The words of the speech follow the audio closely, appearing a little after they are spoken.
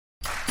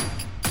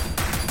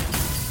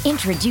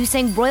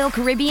Introducing Royal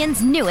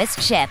Caribbean's newest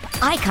ship,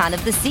 Icon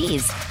of the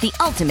Seas, the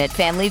ultimate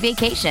family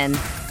vacation.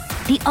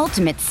 The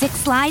ultimate 6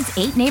 slides,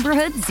 8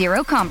 neighborhoods,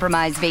 0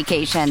 compromise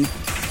vacation.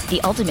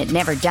 The ultimate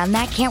never done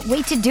that, can't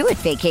wait to do it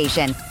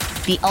vacation.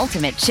 The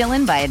ultimate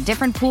chillin' by a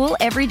different pool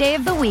every day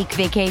of the week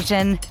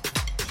vacation.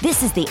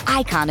 This is the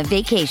Icon of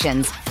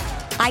Vacations.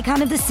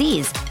 Icon of the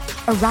Seas,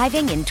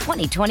 arriving in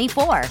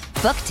 2024.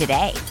 Book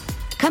today.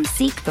 Come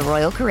seek the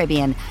Royal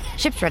Caribbean.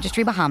 Ships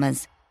Registry,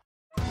 Bahamas.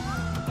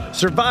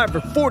 Survivor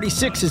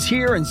 46 is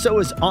here, and so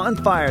is On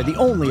Fire, the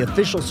only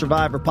official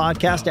Survivor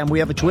podcast, and we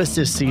have a twist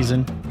this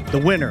season. The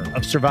winner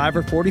of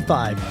Survivor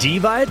 45, Dee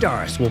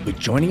Valladares, will be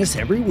joining us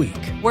every week.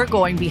 We're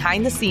going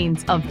behind the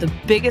scenes of the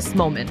biggest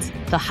moments,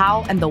 the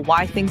how and the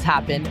why things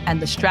happen,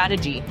 and the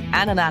strategy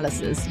and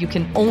analysis you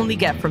can only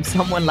get from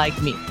someone like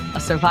me, a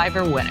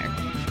Survivor winner.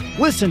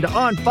 Listen to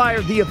On Fire,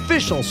 the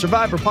official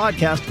Survivor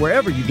podcast,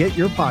 wherever you get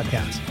your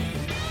podcasts.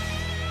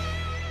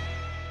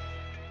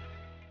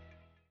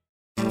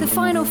 The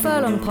Final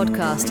Furlong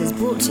podcast is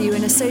brought to you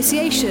in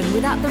association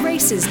with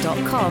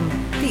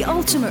AtTheRaces.com, the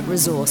ultimate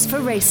resource for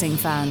racing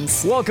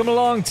fans. Welcome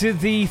along to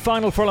the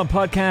Final Furlong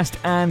podcast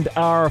and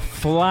our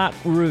flat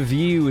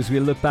review as we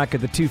look back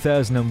at the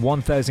 2000 and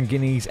 1000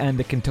 Guineas and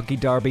the Kentucky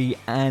Derby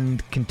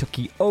and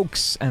Kentucky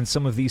Oaks and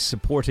some of these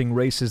supporting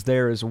races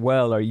there as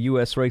well. Our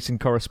US racing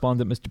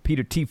correspondent, Mr.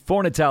 Peter T.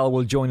 Fornital,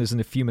 will join us in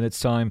a few minutes'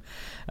 time.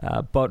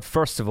 But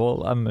first of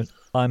all,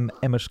 I'm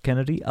Emmett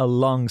Kennedy,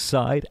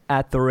 alongside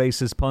At The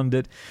Races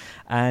pundit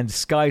and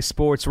Sky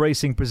Sports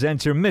racing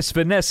presenter, Miss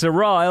Vanessa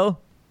Ryle.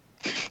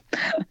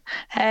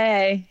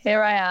 Hey,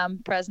 here I am,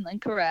 present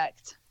and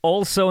correct.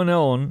 Also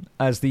known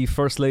as the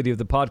First Lady of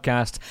the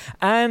podcast,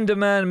 and a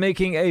man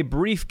making a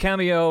brief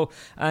cameo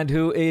and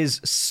who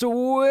is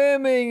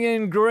swimming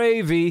in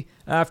gravy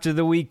after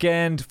the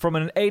weekend from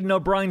an Aidan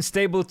O'Brien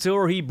stable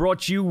tour. He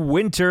brought you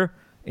Winter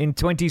in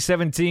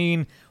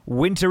 2017.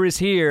 Winter is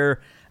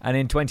here. And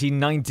in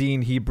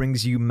 2019, he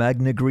brings you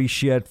Magna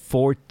Grecia at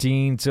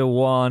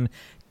 14-1.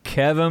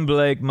 Kevin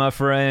Blake, my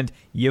friend,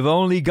 you've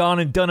only gone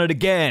and done it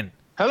again.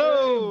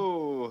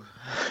 Hello!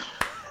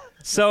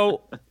 So,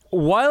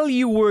 while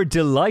you were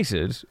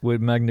delighted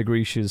with Magna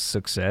Grecia's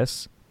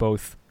success,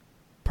 both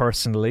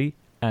personally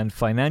and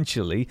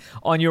financially,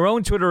 on your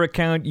own Twitter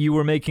account, you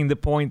were making the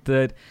point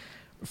that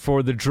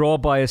for the draw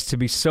bias to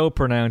be so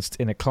pronounced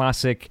in a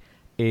classic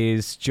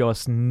is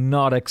just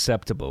not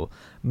acceptable.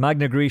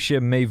 Magna Grecia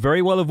may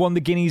very well have won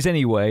the Guineas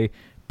anyway,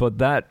 but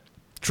that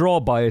draw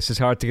bias is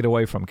hard to get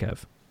away from, Kev.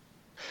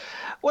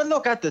 Well,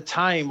 look, at the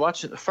time,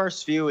 watching the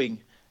first viewing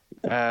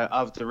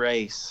of the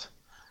race,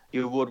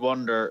 you would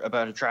wonder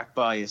about a track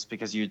bias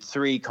because you'd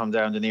 3 come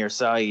down the near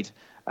side,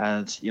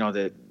 and you know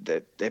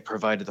they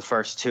provided the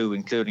first 2,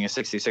 including a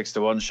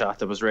 66-1 shot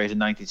that was rated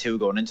 92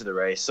 going into the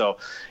race. So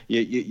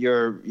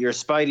your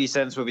spidey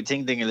sense would be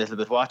tingling a little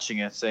bit watching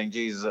it, saying,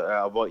 "Jesus,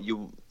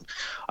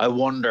 I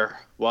wonder,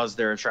 was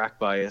there a track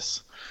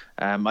bias?"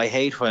 I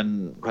hate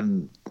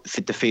when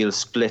the field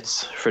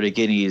splits for the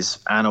Guineas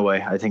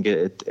anyway. I think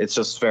it's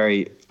just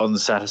very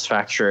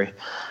unsatisfactory.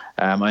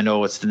 I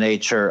know it's the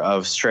nature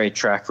of straight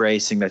track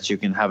racing that you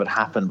can have it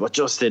happen, but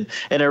just in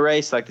a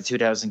race like the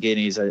 2000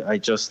 Guineas,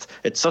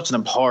 it's such an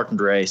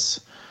important race.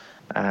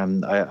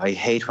 I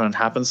hate when it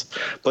happens.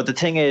 But the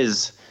thing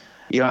is,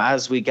 you know,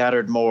 as we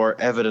gathered more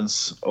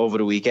evidence over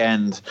the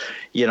weekend,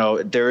 you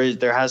know,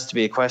 there has to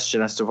be a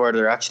question as to whether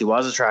there actually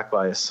was a track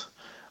bias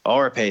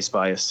or a pace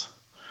bias.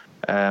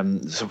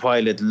 So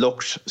while it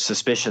looked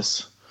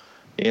suspicious,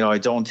 you know, I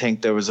don't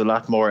think there was a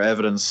lot more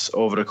evidence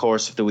over the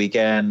course of the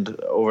weekend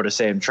over the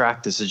same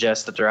track to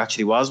suggest that there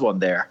actually was one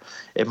there.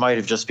 It might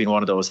have just been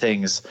one of those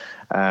things.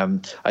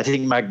 I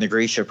think Magna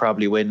Grecia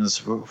probably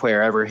wins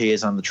wherever he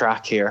is on the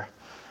track here.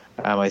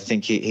 I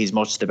think he's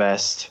much the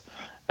best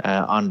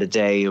on the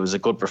day. It was a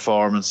good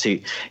performance.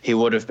 He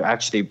would have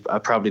actually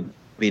probably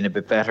been a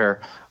bit better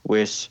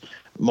with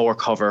more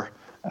cover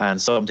and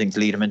something to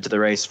lead him into the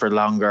race for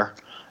longer.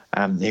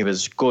 He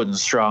was good and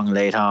strong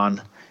late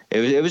on.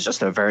 It was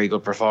just a very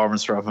good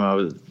performance from him. I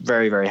was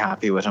very, very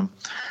happy with him.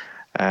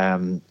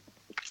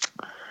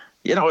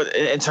 You know,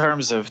 in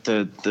terms of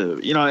the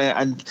you know,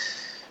 and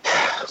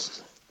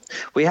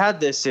we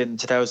had this in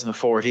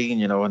 2014.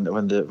 You know,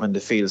 when the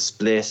field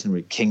split and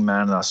with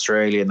Kingman in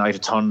Australia, Night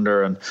of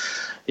Thunder, and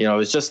you know, it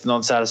was just an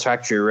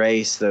unsatisfactory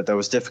race that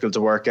was difficult to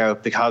work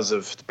out because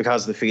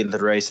the field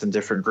had raced in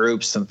different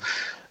groups. And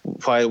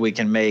while we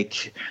can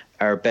make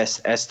our best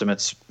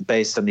estimates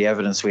based on the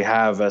evidence we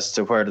have as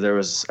to whether there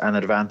was an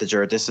advantage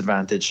or a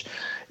disadvantage,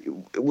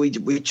 we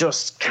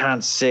just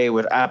can't say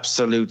with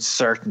absolute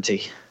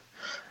certainty.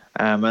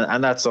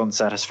 And that's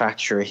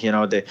unsatisfactory. You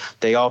know,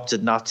 they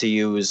opted not to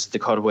use the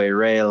cutaway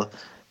rail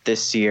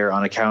this year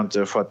on account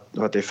of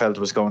what they felt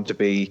was going to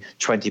be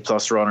 20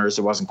 plus runners.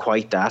 It wasn't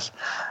quite that.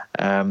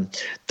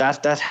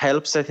 That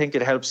helps. I think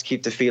it helps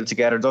keep the field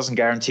together. It doesn't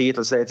guarantee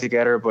it'll stay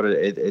together, but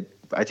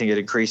I think it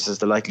increases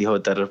the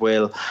likelihood that it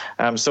will.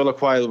 So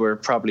look, while we're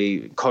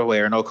probably cutaway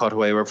or no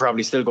cutaway, we're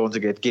probably still going to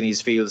get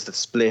Guineas fields that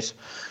split.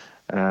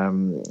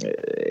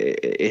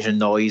 It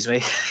annoys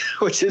me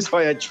which is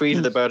why I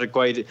tweeted about it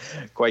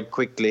quite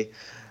quickly.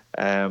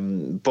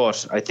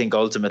 But I think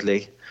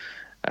ultimately,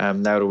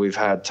 now that we've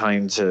had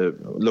time to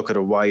look at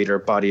a wider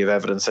body of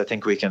evidence, I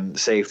think we can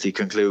safely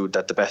conclude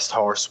that the best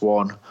horse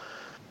won.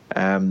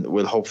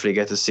 We'll hopefully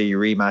get to see a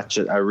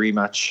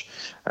rematch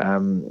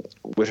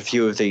with a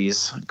few of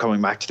these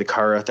coming back to the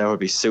Curragh. That would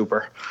be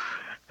super.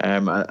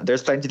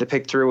 There's plenty to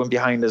pick through and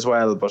behind as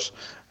well, but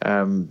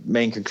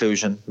main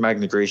conclusion,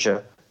 Magna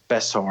Grecia,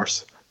 best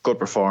horse, good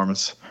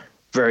performance,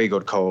 very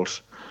good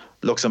colt,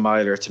 looks a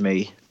miler to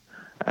me.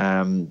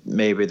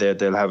 Maybe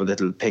they'll have a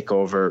little pick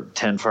over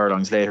 10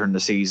 furlongs later in the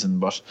season,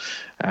 but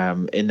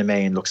in the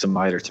main looks a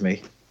miler to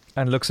me.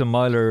 And looks a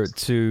miler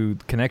to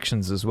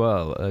connections as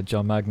well,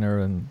 John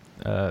Magner. And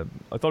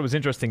I thought it was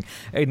interesting,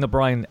 Aidan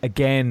O'Brien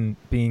again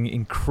being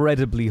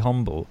incredibly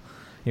humble.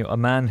 You know, a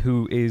man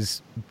who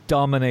is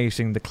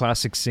dominating the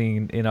classic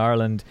scene in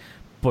Ireland,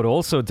 but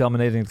also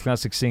dominating the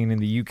classic scene in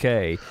the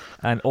UK.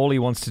 And all he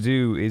wants to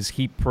do is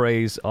heap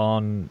praise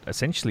on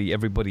essentially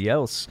everybody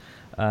else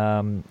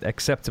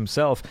except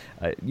himself.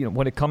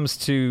 When it comes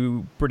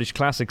to British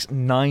classics,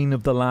 9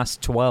 of the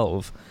last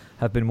 12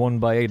 have been won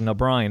by Aidan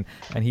O'Brien.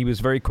 And he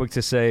was very quick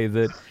to say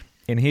that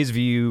in his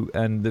view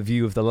and the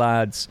view of the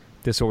lads,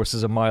 this horse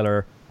is a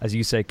miler, as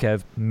you say,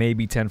 Kev,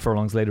 maybe 10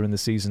 furlongs later in the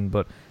season,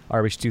 but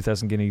Irish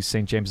 2,000 Guineas,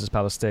 St. James's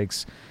Palace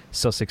Stakes,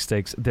 Sussex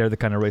Stakes, they're the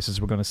kind of races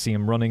we're going to see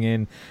him running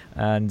in,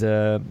 and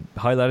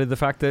highlighted the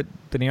fact that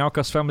the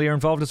Niarchos family are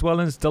involved as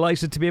well, and is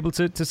delighted to be able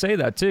to say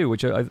that too,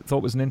 which I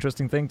thought was an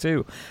interesting thing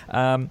too.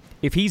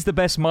 If he's the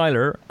best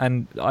miler,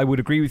 and I would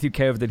agree with you,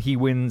 Kev, that he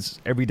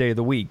wins every day of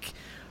the week,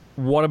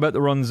 what about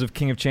the runs of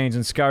King of Change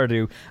and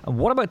Scardu? And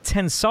what about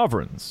 10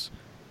 Sovereigns?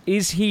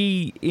 Is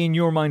he, in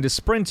your mind, a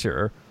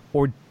sprinter,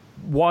 or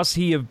was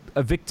he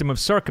a victim of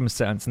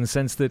circumstance in the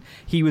sense that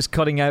he was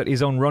cutting out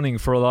his own running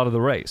for a lot of the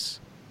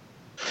race?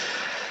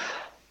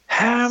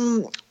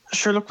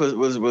 Sure, look,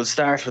 we'll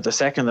start with the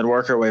second and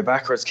work our way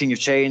backwards. King of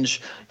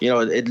Change,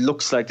 it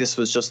looks like this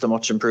was just a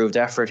much improved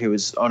effort. He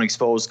was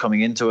unexposed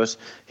coming into it.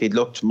 He'd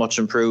looked much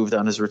improved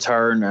on his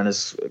return and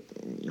has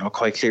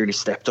quite clearly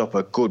stepped up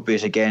a good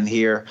bit again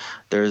here.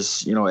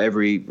 There's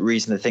every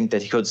reason to think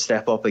that he could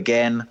step up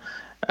again.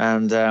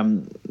 And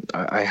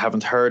I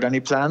haven't heard any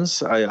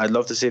plans. I'd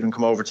love to see them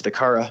come over to the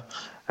Curragh.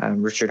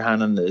 Richard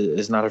Hannon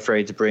is not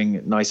afraid to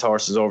bring nice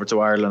horses over to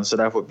Ireland, so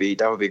that would be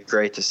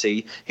great to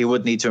see. He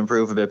would need to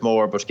improve a bit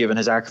more, but given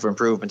his arc of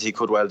improvement, he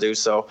could well do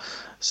so.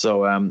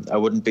 So I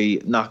wouldn't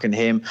be knocking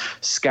him.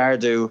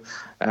 Scardu,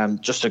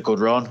 just a good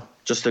run.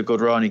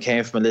 He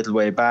came from a little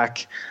way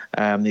back.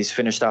 He's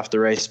finished off the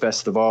race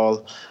best of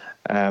all.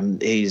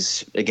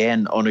 He's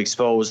again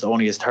unexposed,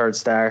 only his third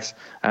start.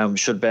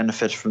 Should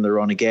benefit from the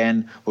run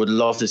again. Would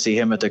love to see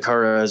him at the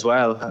Curragh as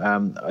well.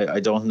 I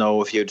don't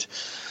know if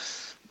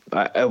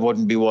I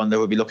wouldn't be one that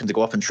would be looking to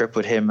go up and trip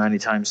with him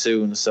anytime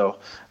soon. So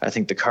I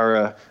think the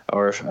Curragh,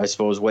 or I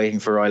suppose waiting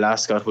for Royal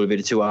Ascot, will be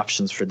the two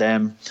options for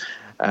them.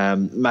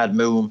 Mad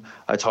Moom,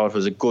 I thought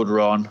was a good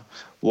run,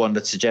 one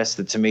that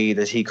suggested to me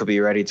that he could be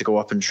ready to go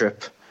up and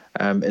trip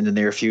in the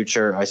near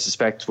future. I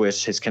suspect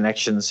with his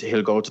connections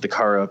he'll go to the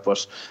Curragh,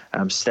 but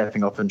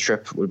stepping up and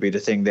trip would be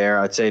the thing there.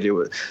 I'd say they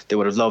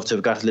would have loved to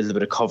have got a little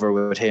bit of cover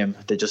with him.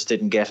 They just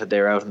didn't get it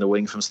there out in the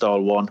wing from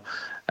stall 1.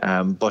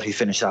 But he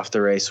finished off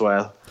the race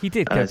well. He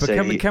did, Kev,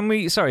 but can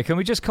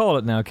we just call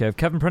it now, Kev?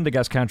 Kevin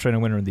Prendergast can't train a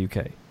winner in the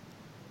UK.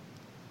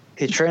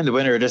 He trained the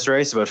winner of this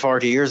race about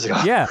 40 years ago.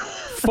 Yeah,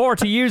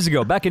 40 years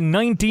ago, back in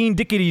 19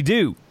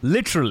 dickety-doo,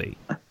 literally.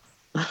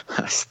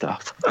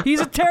 Stop. He's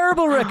a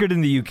terrible record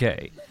in the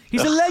UK.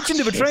 He's a legend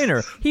of a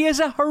trainer. He has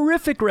a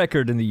horrific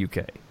record in the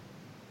UK.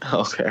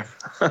 Okay.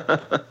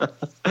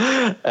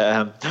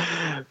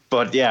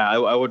 But yeah,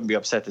 I wouldn't be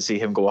upset to see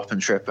him go up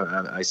and trip.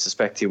 I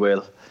suspect he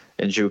will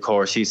in due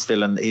course. He's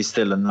still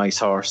a nice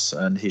horse,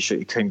 and he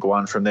can go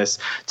on from this.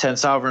 10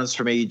 Sovereigns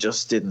for me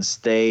just didn't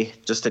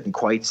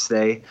quite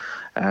stay.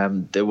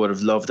 They would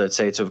have loved, I'd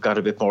say, to have got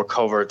a bit more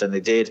cover than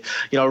they did.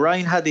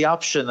 Ryan had the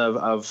option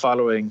of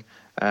following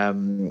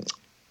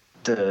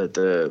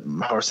the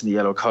horse in the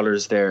yellow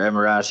colours there,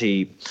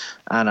 Emirati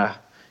Anna,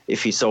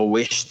 if he so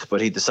wished,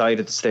 but he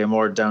decided to stay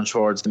more down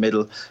towards the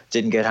middle,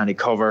 didn't get any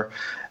cover.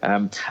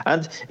 And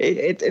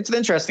it's an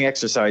interesting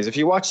exercise. If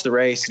you watch the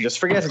race and just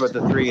forget about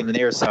the 3 in the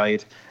near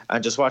side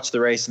and just watch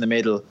the race in the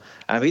middle,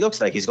 he looks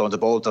like he's going to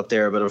bolt up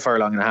there about a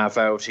furlong and a half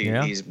out.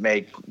 He's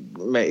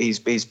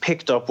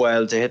picked up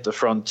well to hit the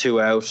front 2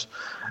 out.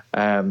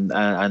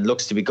 And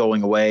looks to be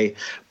going away,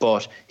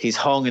 but he's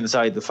hung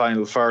inside the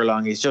final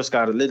furlong. He's just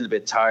got a little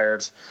bit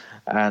tired,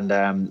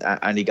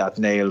 and he got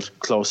nailed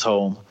close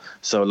home.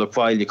 So look,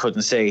 while you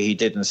couldn't say he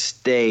didn't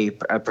stay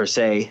per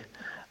se,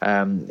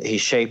 he's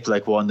shaped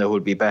like one that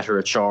would be better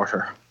at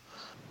shorter,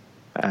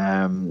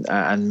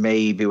 and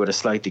maybe with a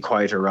slightly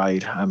quieter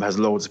ride. Has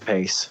loads of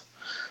pace.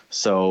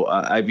 So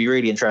I'd be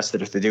really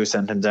interested if they do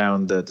send him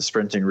down the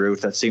sprinting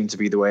route. That seemed to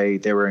be the way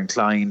they were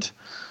inclined,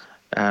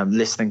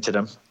 listening to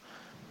them.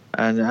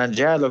 And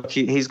yeah, look,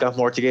 he's got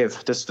more to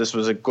give. This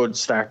was a good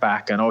start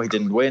back. I know he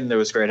didn't win. There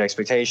was great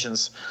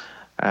expectations.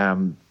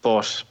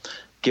 But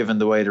given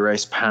the way the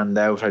race panned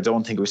out. I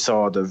don't think we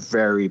saw the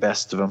very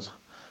best of him.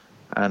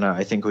 And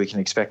I think we can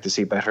expect to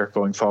see better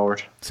going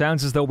forward.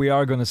 Sounds as though we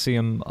are going to see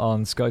him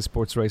on Sky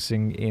Sports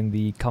Racing in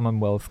the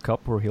Commonwealth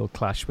Cup, where he'll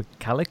clash with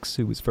Calix,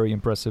 who was very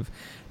impressive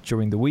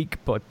during the week.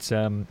 But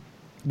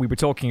we were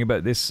talking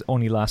about this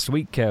only last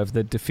week, Kev.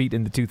 The defeat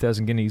in the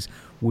 2000 Guineas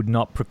would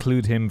not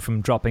preclude him from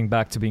dropping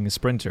back to being a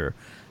sprinter.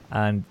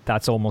 And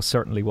that's almost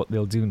certainly what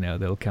they'll do now.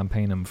 They'll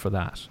campaign him for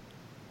that.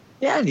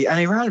 Yeah, and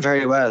he ran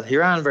very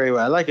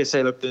well. Like I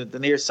say, look, the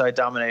near side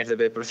dominated a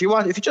bit. But if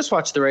you just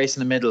watch the race in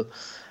the middle,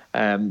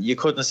 you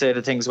couldn't say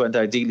that things went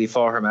ideally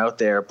for him out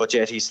there, but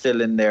yet he's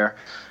still in there,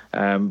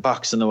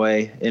 boxing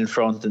away in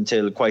front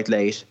until quite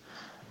late.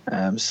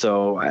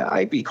 So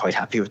I'd be quite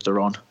happy with the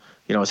run.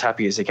 As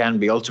happy as he can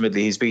be.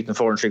 Ultimately, he's beaten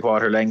 4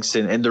 3/4 lengths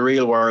in the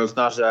real world,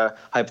 not a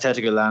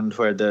hypothetical land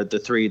where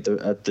the three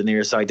at the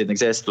near side didn't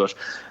exist. But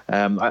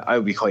I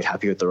would be quite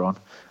happy with the run.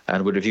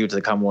 And with a view to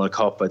the Commonwealth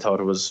Cup, I thought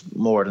it was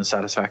more than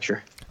satisfactory.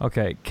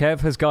 Okay,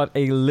 Kev has got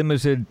a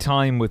limited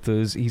time with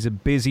us. He's a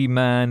busy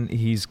man.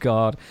 He's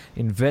got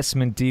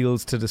investment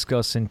deals to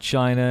discuss in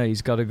China.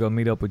 He's got to go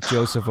meet up with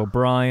Joseph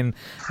O'Brien.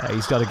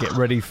 He's got to get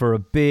ready for a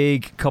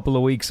big couple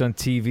of weeks on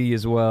TV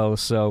as well.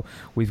 So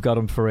we've got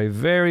him for a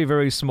very,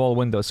 very small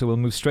window. So we'll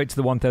move straight to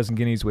the 1,000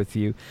 Guineas with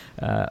you.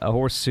 A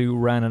horse who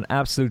ran an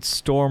absolute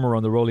stormer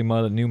on the Rolling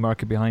Mile at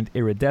Newmarket behind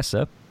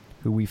Iridessa,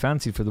 who we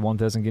fancied for the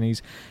 1,000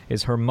 Guineas,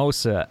 is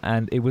Hermosa.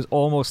 And it was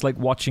almost like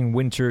watching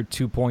Winter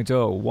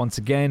 2.0. Once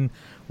again,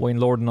 Wayne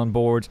Lordan on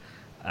board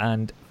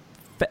and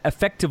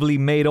effectively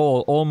made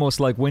almost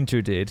like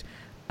Winter did.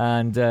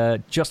 And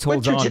just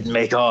holds Winter on. Didn't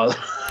make all.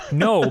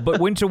 No,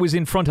 but Winter was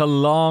in front a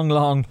long,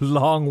 long,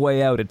 long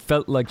way out. It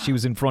felt like she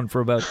was in front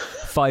for about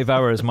 5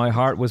 hours. My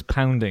heart was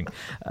pounding.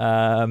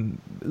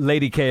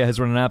 Lady Kea has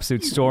run an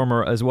absolute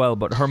stormer as well.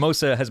 But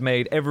Hermosa has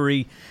made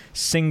every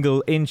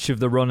single inch of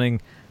the running,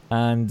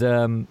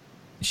 and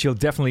she'll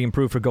definitely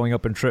improve for going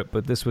up in trip.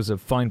 But this was a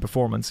fine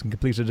performance and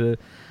completed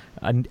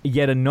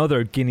yet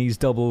another Guineas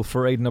double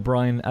for Aidan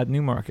O'Brien at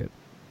Newmarket.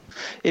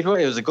 It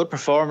was a good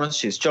performance.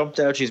 She's jumped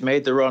out. She's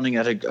made the running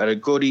at a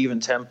good even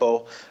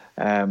tempo.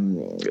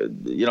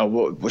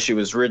 She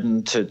was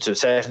ridden to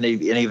set an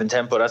even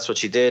tempo. That's what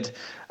she did,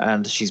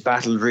 and she's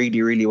battled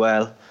really, really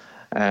well.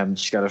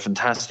 She's got a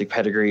fantastic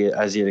pedigree,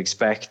 as you'd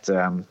expect.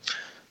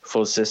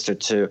 Full sister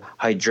to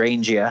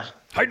Hydrangea.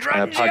 Pike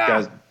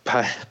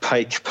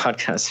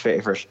podcast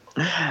favourite,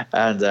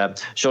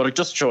 and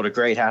showed a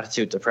great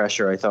attitude to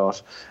pressure, I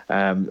thought.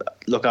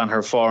 Look, on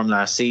her form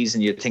last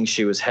season, you'd think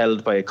she was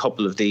held by a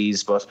couple of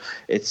these, but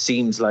it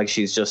seems like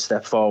she's just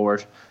stepped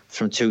forward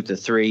from 2 to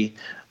 3.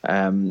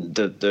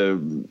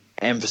 The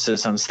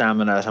emphasis on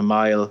stamina at a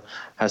mile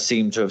has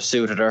seemed to have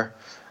suited her,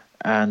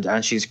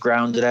 and she's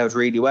grounded out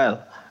really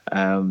well.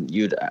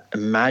 You'd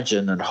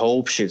imagine and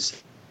hope she'd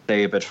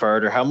stay a bit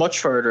further. How much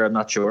further, I'm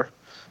not sure.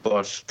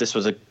 But this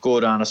was a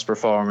good, honest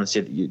performance.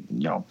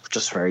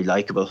 Just very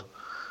likeable.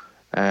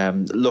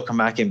 Looking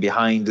back in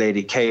behind,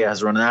 Lady Kea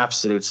has run an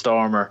absolute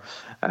stormer.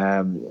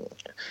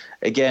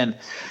 Again,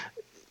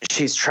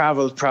 she's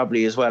travelled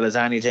probably as well as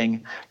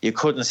anything. You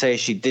couldn't say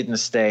she didn't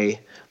stay,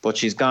 but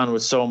she's gone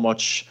with so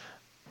much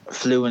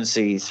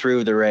fluency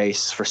through the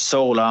race for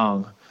so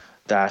long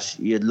that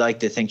you'd like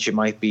to think she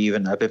might be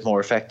even a bit more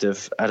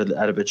effective at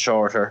a bit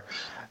shorter.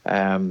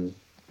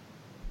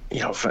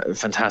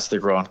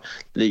 Fantastic run.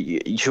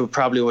 She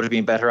probably would have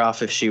been better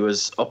off if she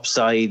was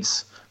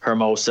upsides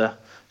Hermosa.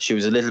 She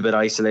was a little bit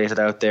isolated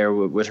out there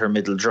with her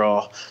middle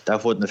draw.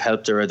 That wouldn't have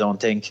helped her, I don't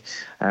think.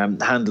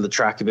 Handled the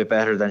track a bit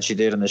better than she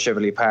did in the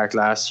Chevrolet Park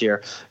last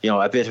year.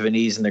 A bit of an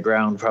ease in the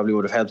ground probably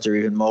would have helped her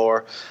even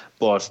more.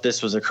 But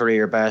this was a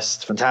career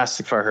best.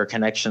 Fantastic for her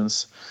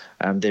connections.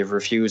 They've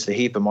refused a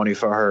heap of money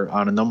for her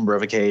on a number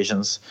of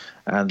occasions,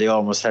 and they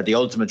almost had the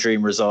ultimate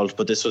dream result,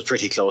 but this was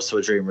pretty close to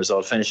a dream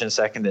result, finishing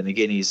second in the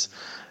Guineas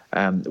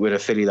with a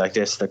filly like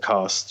this that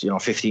cost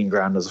 15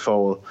 grand as a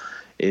foal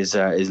is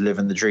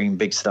living the dream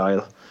big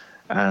style.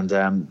 And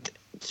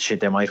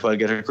they might well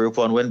get a Group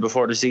 1 win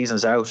before the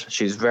season's out.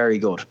 She's very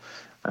good,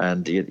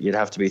 and you'd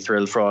have to be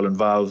thrilled for all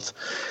involved.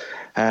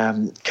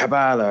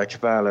 Kabbalah,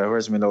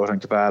 where's my note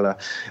on Kabbalah?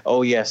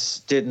 Oh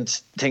yes,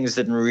 things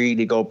didn't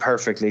really go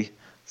perfectly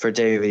for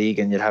David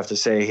Egan, you'd have to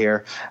say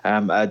here.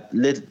 A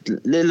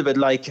little bit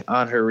like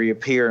on her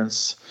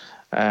reappearance,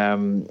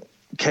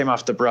 came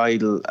off the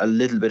bridle a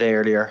little bit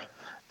earlier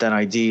than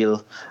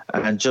ideal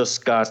and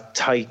just got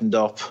tightened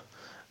up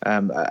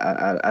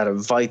at a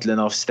vital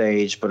enough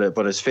stage,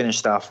 but has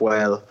finished off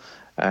well.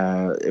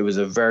 It was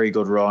a very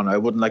good run. I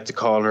wouldn't like to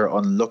call her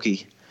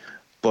unlucky,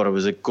 but it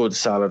was a good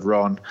solid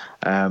run.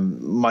 I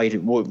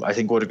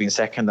think would have been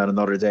second on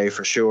another day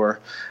for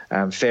sure.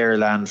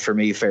 Fairland for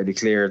me fairly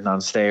clear,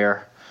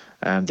 non-stayer.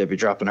 They'd be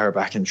dropping her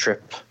back in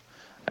trip.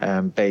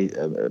 That's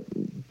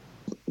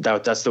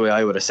the way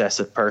I would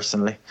assess it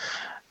personally.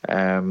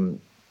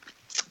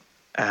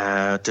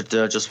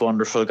 Just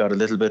wonderful, got a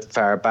little bit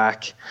far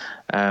back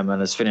and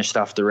has finished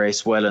off the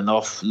race well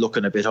enough,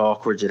 looking a bit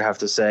awkward, you'd have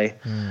to say.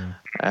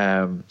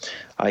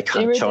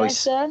 Iconic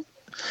choice.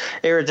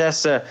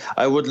 Iridessa,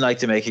 I wouldn't like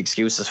to make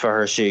excuses for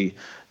her.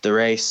 The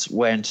race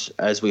went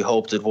as we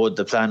hoped it would.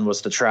 The plan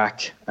was to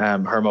track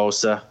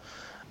Hermosa.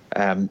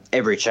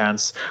 Every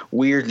chance.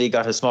 Weirdly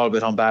got a small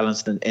bit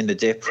unbalanced in the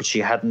dip, which she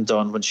hadn't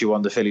done when she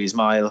won the Phillies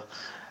Mile,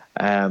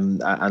 and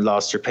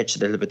lost her pitch a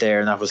little bit there,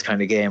 and that was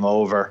kind of game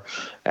over.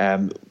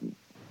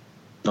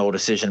 No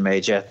decision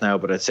made yet now,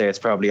 but I'd say it's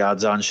probably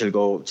odds on she'll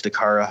go to the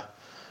Curragh,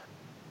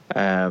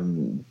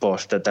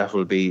 but that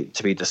will be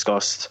to be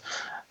discussed.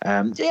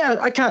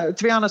 I can't,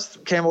 to be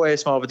honest, came away a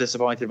small bit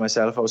disappointed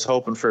myself. I was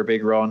hoping for a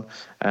big run.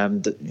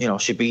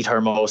 She beat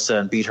Hermosa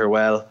and beat her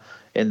well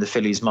in the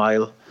Phillies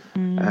Mile.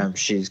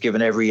 She's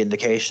given every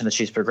indication that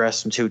she's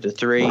progressed from 2 to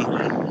 3.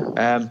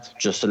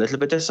 Just a little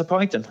bit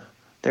disappointing.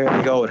 There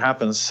you go. It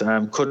happens.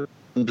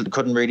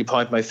 Couldn't really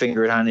point my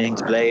finger at anything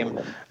to blame.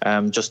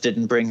 Just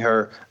didn't bring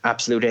her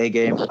absolute A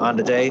game on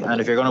the day. And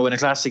if you're going to win a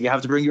classic, you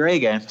have to bring your A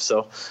game.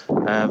 So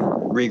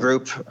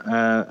regroup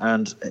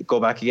and go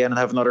back again and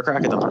have another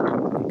crack at them.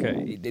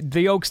 Okay.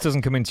 The Oaks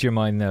doesn't come into your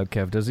mind now,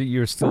 Kev, does it?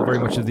 You're still very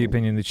much of the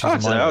opinion that she's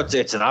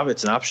it's an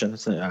option.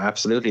 It's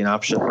absolutely an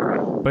option.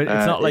 But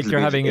it's not like you're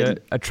having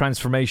a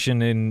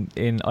transformation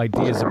in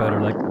ideas about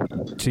her.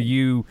 Like, to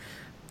you,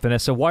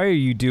 Vanessa, why are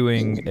you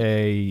doing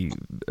a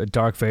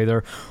Dark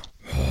Vader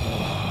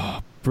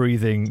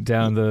breathing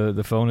down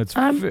the phone? It's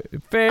fair.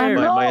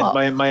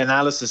 My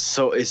analysis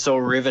is so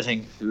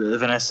riveting.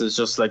 Vanessa is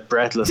just like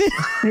breathless.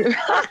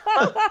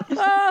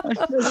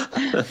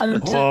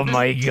 Oh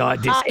my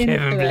God, this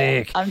Kevin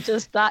Blake. I'm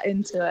just that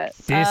into it.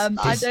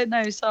 I don't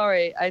know.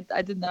 Sorry, I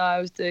didn't know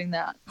I was doing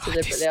that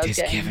deliberately. I was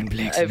getting Kevin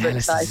Blake's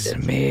overexcited. analysis is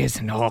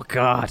amazing. Oh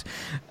God.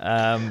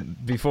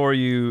 Before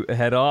you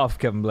head off,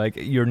 Kevin Blake,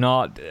 you're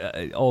not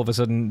all of a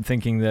sudden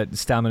thinking that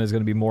stamina is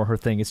going to be more her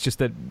thing. It's just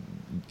that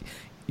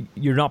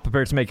you're not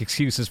prepared to make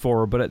excuses for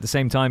her, but at the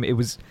same time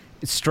it's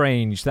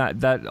strange.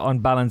 That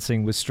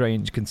unbalancing was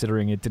strange,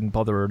 considering it didn't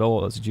bother her at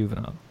all as a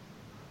juvenile.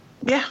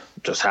 Yeah,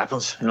 it just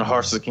happens.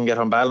 Horses can get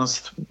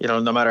unbalanced.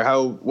 No matter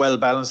how well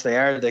balanced they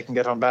are, they can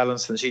get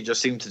unbalanced, and she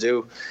just seemed to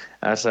do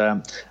at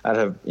a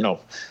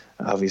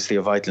obviously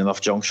a vital enough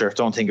juncture.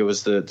 Don't think it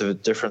was the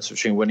difference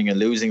between winning and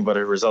losing, but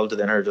it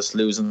resulted in her just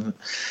losing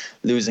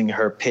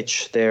her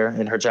pitch there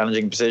in her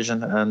challenging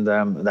position, and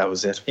that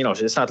was it.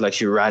 It's not like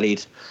she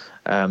rallied,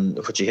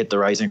 but she hit the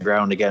rising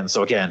ground again.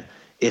 So again,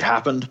 it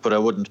happened, but I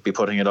wouldn't be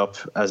putting it up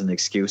as an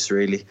excuse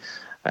really.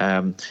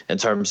 In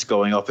terms of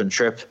going up in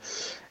trip,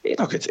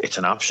 look, it's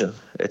an option.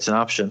 It's an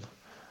option.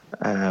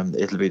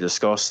 It'll be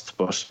discussed,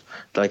 but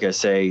like I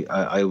say,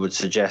 I would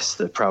suggest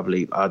that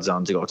probably odds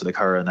on to go to the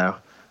Curragh now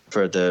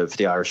for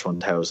the Irish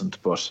 1000.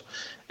 But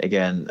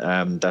again,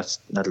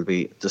 that'll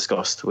be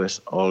discussed with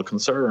all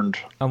concerned.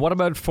 And what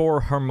about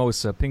for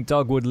Hermosa? Pink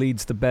Dogwood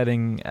leads the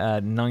betting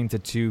at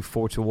 9-2,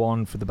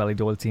 4-1 for the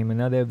Ballydoyle team, and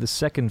now they have the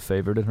second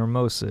favourite in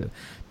Hermosa.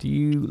 Do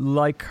you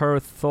like her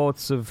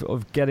thoughts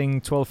of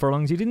getting 12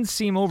 furlongs? You didn't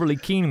seem overly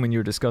keen when you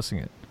were discussing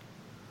it.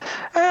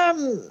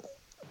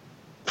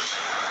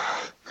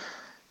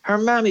 Her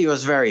mammy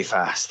was very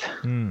fast.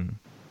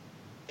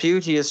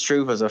 Beauteous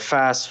Troop was a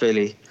fast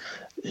filly.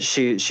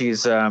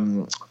 She's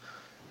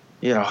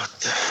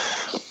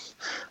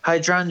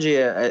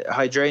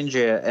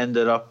hydrangea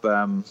ended up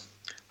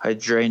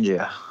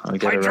hydrangea. I'll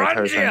get it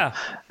right.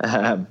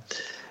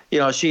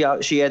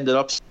 She ended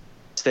up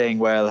staying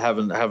well,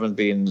 haven't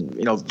been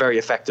very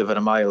effective at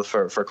a mile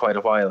for quite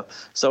a while.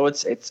 So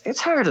it's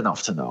hard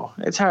enough to know.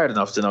 It's hard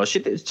enough to know.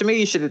 To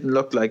me, she didn't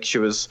look like she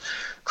was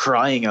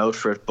crying out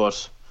for it,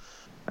 but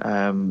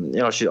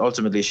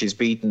she's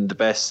beaten the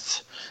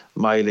best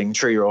miling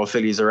 3-year-old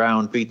fillies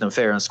around, beaten them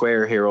fair and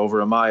square here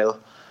over a mile.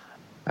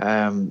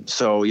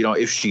 So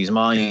if she's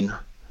mine,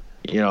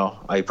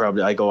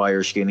 I go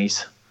Irish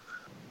Guineas,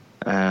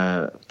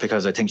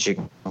 because I think she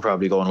can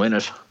probably go and win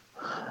it.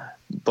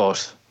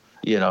 But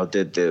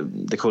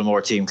the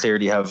Coolmore team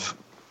clearly have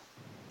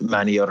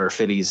many other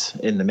fillies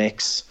in the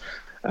mix,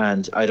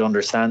 and I'd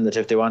understand that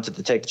if they wanted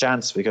to take the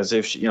chance, because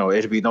if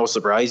it'd be no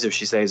surprise if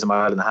she stays a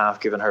mile and a half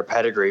given her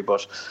pedigree.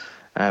 But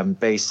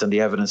based on the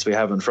evidence we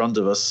have in front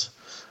of us,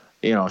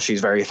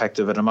 she's very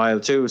effective at a mile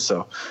too.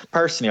 So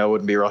personally, I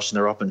wouldn't be rushing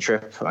her up in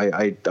trip.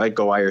 I'd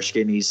go Irish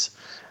Guineas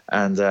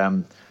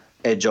and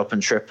edge up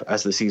in trip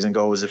as the season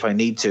goes if I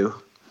need to,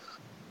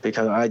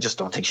 because I just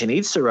don't think she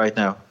needs to right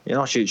now.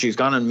 She's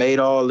gone and made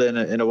all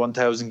in a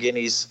 1,000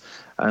 guineas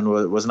and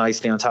was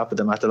nicely on top of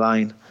them at the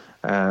line.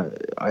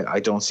 I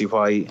don't see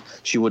why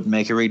she wouldn't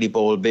make a really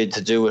bold bid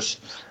to do it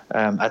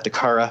at the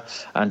Curragh.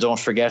 And don't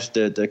forget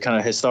the kind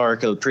of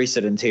historical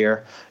precedent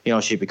here.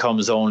 She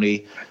becomes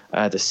only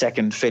the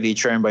second filly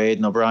trained by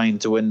Aidan O'Brien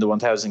to win the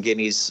 1,000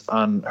 guineas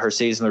on her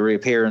seasonal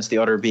reappearance, the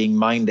other being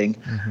Minding.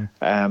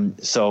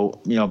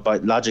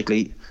 But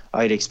logically,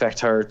 I'd expect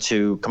her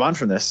to come on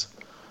from this.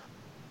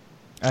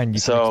 And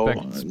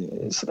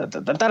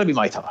that'll be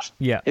my thought.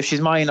 Yeah. If she's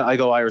mine, I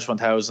go Irish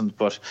 1000,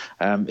 but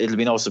it'll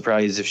be no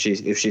surprise if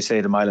she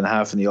stayed a mile and a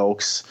half in the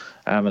Oaks,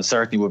 and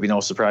certainly would be no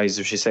surprise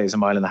if she stays a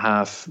mile and a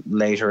half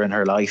later in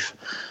her life.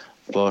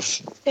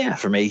 But yeah,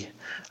 for me,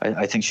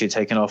 I think she'd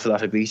taken off a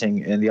lot of beating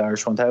in the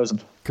Irish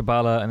 1000.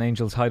 Kabbalah and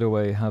Angel's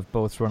Hideaway have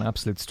both run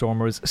absolute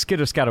stormers.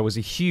 Skitter Scatter was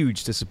a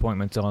huge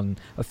disappointment on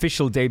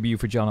official debut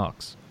for John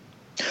Ox.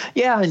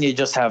 Yeah, and you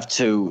just have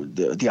to,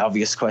 the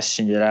obvious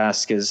question you'd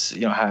ask is,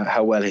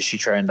 how well has she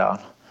trained on?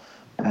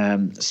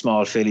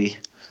 Small filly,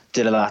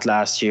 did a lot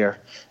last year.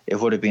 It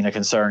would have been a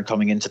concern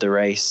coming into the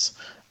race,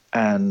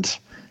 and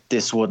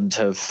this wouldn't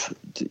have,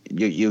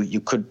 you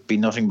could be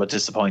nothing but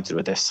disappointed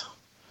with this.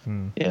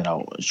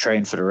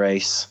 Trained for the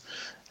race,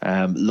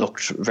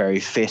 looked very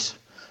fit.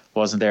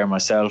 Wasn't there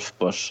myself,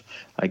 but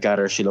I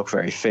gather she looked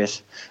very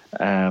fit,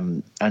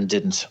 and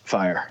didn't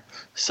fire.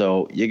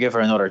 So you give her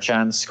another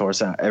chance. Of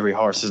course, every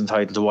horse is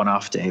entitled to one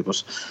off day,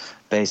 but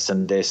based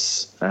on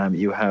this,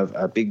 you have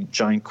a big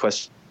giant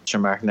question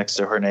mark next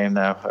to her name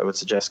now, I would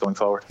suggest, going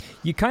forward.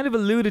 You kind of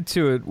alluded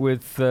to it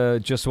with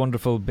Just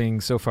Wonderful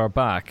being so far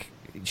back.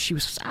 She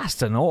was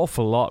asked an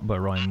awful lot by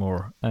Ryan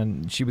Moore,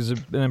 and she was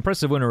an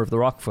impressive winner of the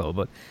Rockville,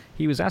 but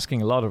he was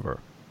asking a lot of her.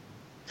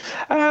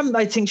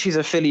 I think she's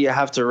a filly you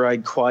have to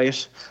ride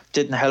quiet.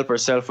 Didn't help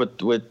herself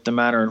with the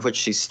manner in which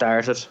she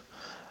started.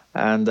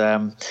 And I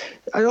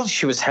don't think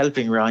she was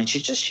helping Ryan.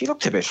 She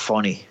looked a bit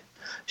funny.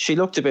 She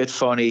looked a bit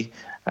funny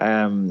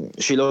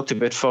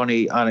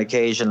on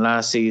occasion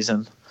last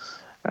season.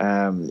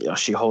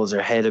 She holds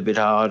her head a bit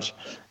odd.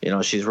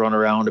 She's run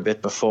around a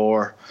bit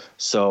before.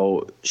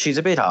 So she's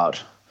a bit odd.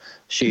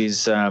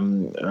 She's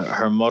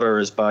her mother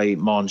is by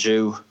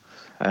Monju,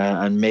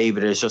 and maybe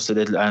there's just a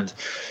little,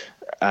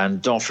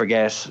 and don't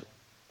forget,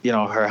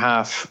 her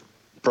half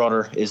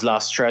brother is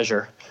Lost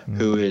Treasure,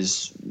 who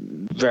is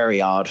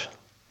very odd.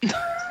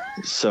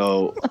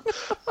 So,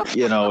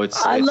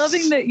 I'm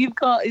loving that you've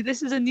got,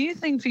 this is a new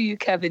thing for you,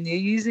 Kevin. You're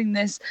using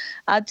this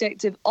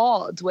adjective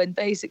odd when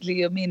basically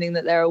you're meaning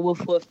that they're a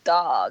woof woof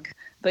dog.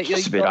 But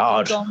you've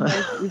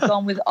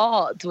gone with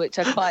odd, which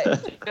I quite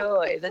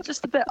enjoy. They're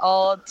just a bit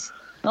odd.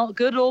 Not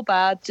good or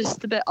bad,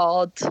 just a bit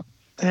odd.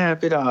 Yeah, a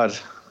bit odd.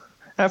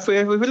 If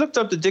we looked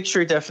up the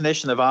dictionary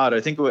definition of odd,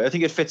 I think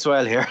it fits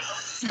well here.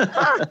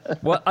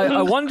 Well,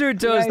 I wonder,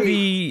 does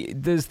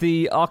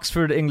the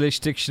Oxford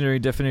English Dictionary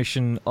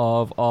definition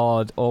of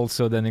odd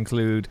also then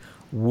include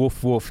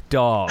woof woof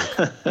dog,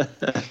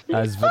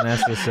 as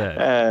Vanessa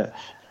said?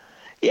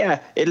 Yeah,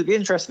 it'll be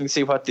interesting to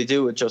see what they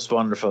do with Just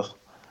Wonderful.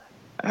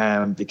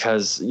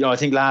 Because I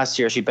think last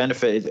year she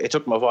benefited. It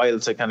took them a while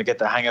to kind of get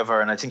the hang of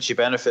her, and I think she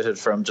benefited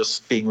from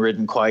just being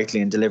ridden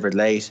quietly and delivered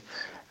late.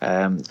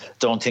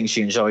 Don't think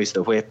she enjoys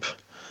the whip.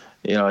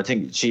 I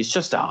think she's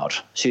just odd.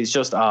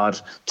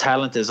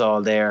 Talent is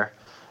all there,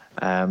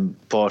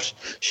 but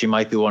she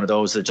might be one of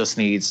those that just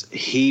needs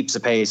heaps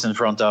of pace in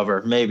front of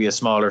her, maybe a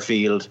smaller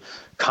field,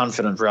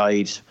 confident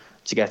ride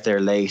to get there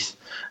late.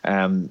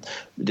 The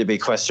big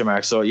question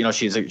mark. So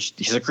she's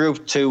a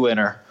Group 2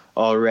 winner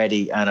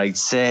already, and I'd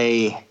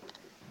say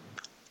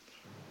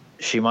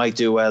she might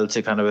do well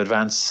to kind of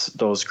advance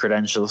those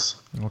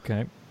credentials.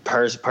 Okay.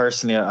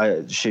 Personally,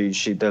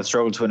 they'll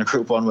struggle to win a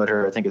Group 1 with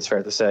her. I think it's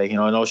fair to say.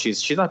 I know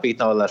she's not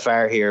beaten all that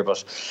far here,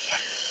 but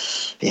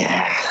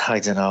yeah, I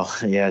don't know.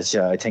 Yeah,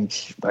 I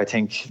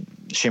think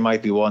she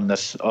might be one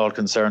that all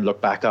concerned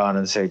look back on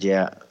and said,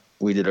 yeah,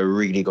 we did a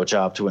really good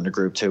job to win a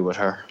Group 2 with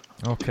her.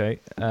 Okay.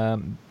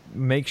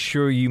 Make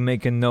sure you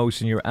make a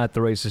note in your At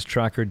the Races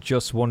tracker.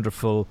 Just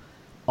Wonderful,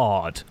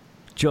 odd.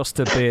 Just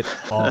a bit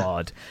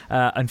odd.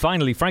 And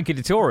finally, Frankie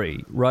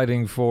Dettori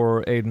riding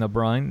for Aidan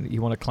O'Brien. He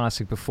won a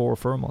classic before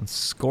for him on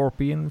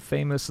Scorpion,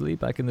 famously,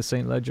 back in the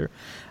St. Leger.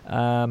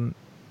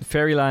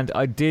 Fairyland,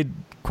 I did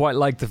quite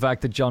like the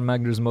fact that John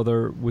Magner's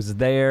mother was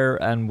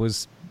there and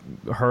was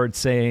heard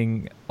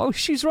saying, oh,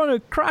 she's run a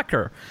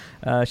cracker.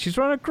 She's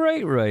run a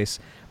great race.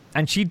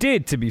 And she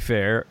did, to be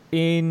fair.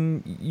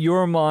 In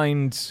your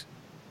mind,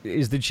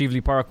 is the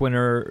Cheveley Park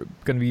winner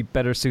going to be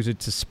better suited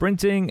to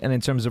sprinting? And in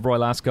terms of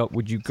Royal Ascot,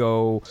 would you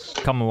go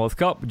Commonwealth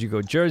Cup? Would you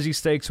go Jersey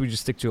Stakes? Would you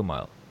stick to a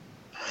mile?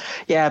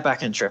 Yeah,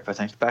 back in trip, I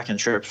think. Back in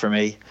trip for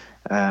me.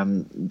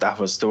 That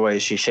was the way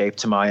she shaped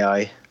to my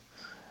eye.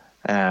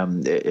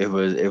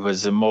 It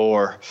was a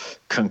more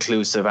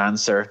conclusive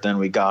answer than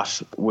we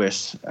got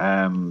with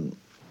 10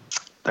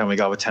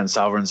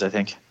 Sovereigns, I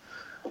think.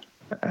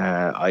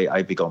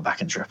 I'd be going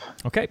back in trip.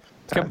 Okay.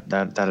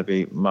 That'll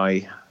be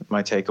my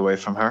takeaway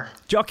from her.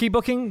 Jockey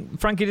booking,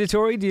 Frankie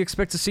Dettori, do you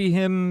expect to see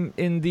him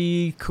in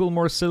the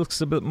Coolmore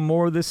Silks a bit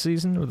more this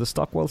season, or the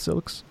Stockwell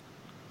Silks?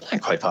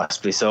 Quite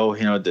possibly so.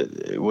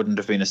 It wouldn't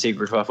have been a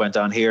secret what went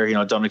on here.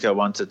 Donegal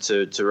wanted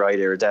to ride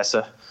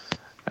Iridessa,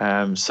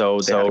 so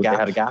they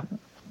had a gap,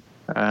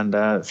 and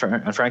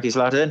Frankie's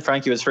allowed in.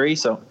 Frankie was free,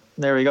 so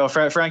there we go.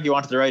 Frankie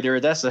wanted to ride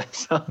Iridessa.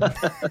 So.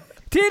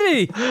 Did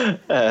he?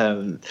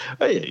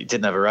 He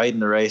didn't have a ride in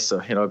the race, so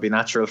it'd be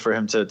natural for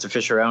him to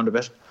fish around a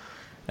bit.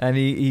 And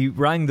he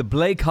rang the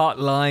Blake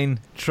hotline,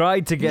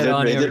 tried to get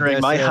on. He didn't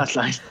ring my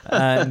hotline.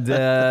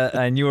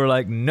 and you were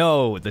like,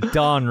 no, the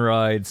Dawn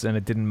rides, and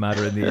it didn't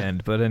matter in the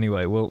end. But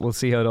anyway, we'll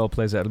see how it all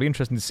plays out. It'll be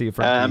interesting to see if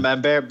Frankie.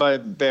 And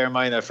bear in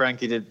mind that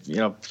Frankie did.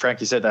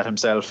 Frankie said that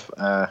himself.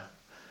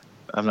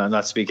 I'm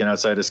not speaking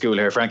outside of school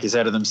here. Frankie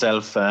said it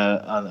himself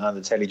on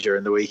the telly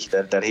during the week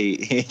that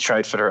he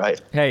tried for the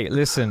ride. Hey,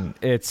 listen,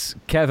 it's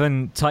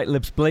Kevin Tight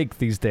Lips Blake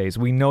these days.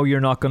 We know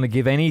you're not going to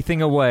give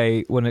anything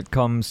away when it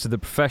comes to the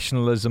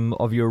professionalism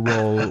of your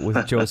role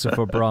with Joseph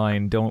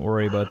O'Brien. Don't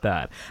worry about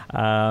that.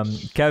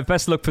 Kev,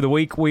 best of luck for the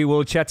week. We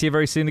will chat to you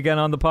very soon again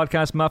on the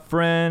podcast, my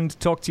friend.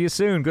 Talk to you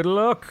soon. Good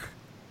luck.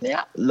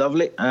 Yeah,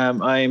 lovely.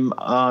 I'm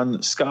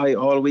on Sky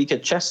all week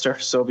at Chester,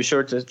 so be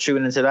sure to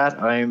tune into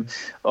that. I'm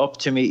up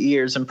to me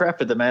ears in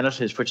prep at the minute,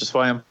 which is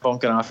why I'm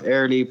bunking off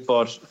early,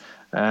 but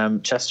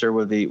Chester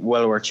will be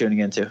well worth tuning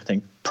into. I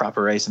think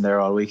proper racing there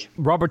all week.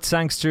 Robert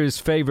Sangster's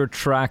favourite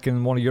track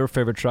and one of your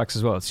favourite tracks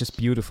as well. It's just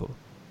beautiful.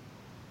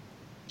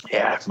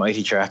 Yeah,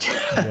 mighty track.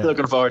 Yeah.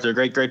 Looking forward to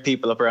it. Great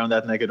people up around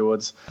that neck of the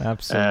woods.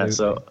 Absolutely.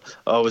 So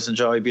always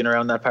enjoy being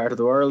around that part of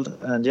the world,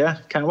 and yeah,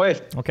 can't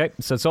wait. Okay,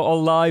 so it's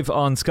all live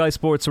on Sky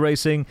Sports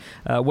Racing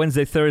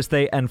Wednesday,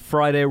 Thursday and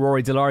Friday.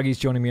 Rory Delargy's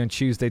joining me on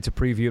Tuesday to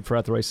preview it for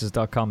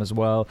AtTheRaces.com as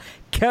well.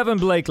 Kevin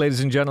Blake, ladies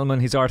and gentlemen,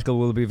 his article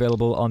will be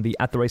available on the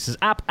At The Races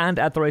app and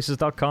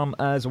AtTheRaces.com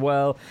as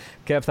well.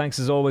 Kev, thanks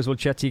as always. We'll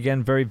chat to you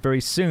again very,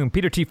 very soon.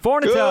 Peter T.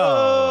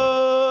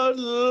 Fornital. Good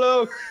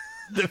luck.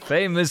 The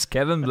famous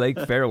Kevin Blake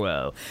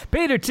farewell.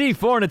 Peter T.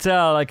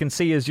 Fornital, I can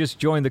see, has just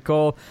joined the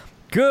call.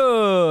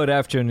 Good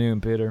afternoon,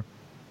 Peter.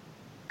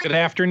 Good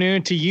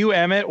afternoon to you,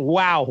 Emmett.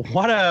 Wow,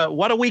 what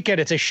a weekend.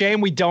 It's a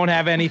shame we don't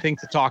have anything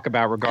to talk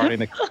about regarding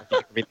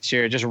the this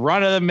year. Just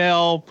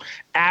run-of-the-mill,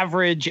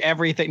 average,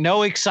 everything.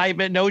 No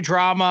excitement, no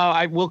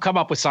drama. We'll come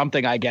up with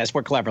something, I guess.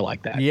 We're clever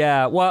like that.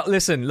 Yeah, well,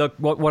 listen, look,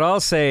 what I'll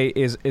say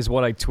is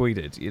what I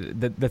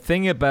tweeted. The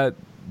thing about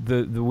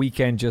the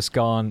weekend just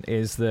gone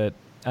is that,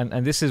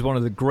 and this is one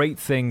of the great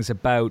things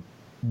about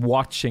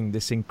watching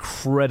this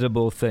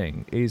incredible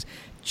thing, is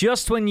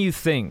just when you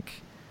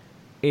think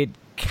it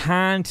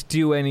can't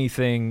do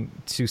anything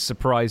to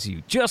surprise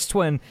you, just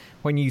when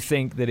you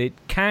think that it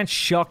can't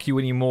shock you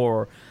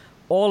anymore,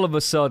 all of a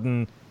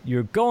sudden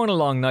you're going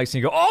along nice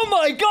and you go, oh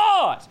my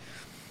God!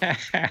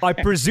 I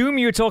presume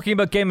you're talking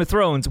about Game of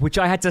Thrones, which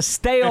I had to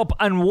stay up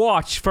and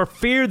watch for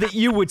fear that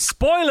you would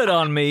spoil it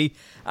on me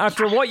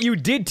after what you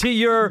did to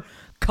your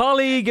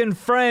colleague and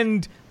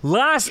friend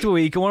last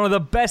week in one of the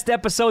best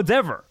episodes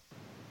ever.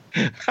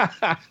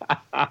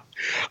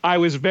 I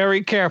was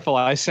very careful.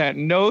 I sent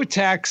no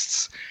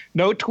texts,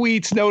 no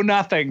tweets, no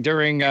nothing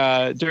during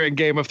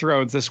Game of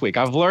Thrones this week.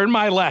 I've learned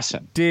my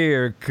lesson.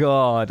 Dear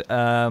God.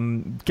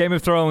 Game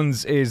of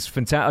Thrones is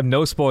fantastic.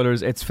 No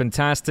spoilers. It's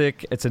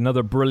fantastic. It's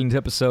another brilliant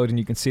episode, and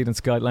you can see it on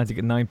Sky Atlantic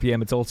at 9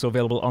 p.m. It's also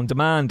available on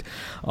demand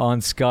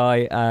on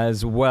Sky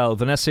as well.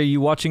 Vanessa, are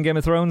you watching Game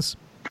of Thrones?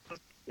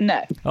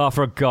 No. Oh,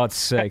 for God's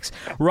sakes.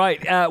 Right,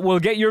 we'll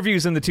get your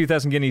views on the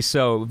 2,000 guineas.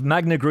 So,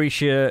 Magna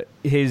Graecia,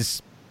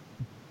 his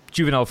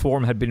juvenile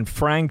form had been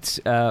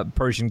franked.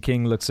 Persian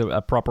King looks a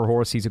proper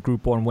horse. He's a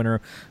Group 1 winner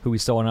who we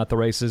saw at the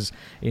races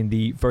in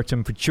the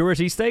Virtum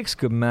Futurity Stakes.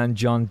 Good man,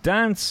 John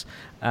Dance.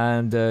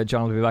 And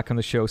John will be back on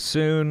the show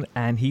soon.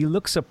 And he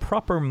looks a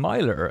proper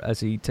miler as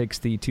he takes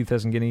the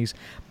 2,000 guineas.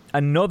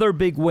 Another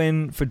big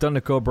win for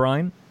Dundalk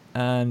O'Brien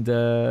and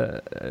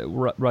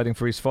riding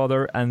for his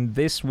father. And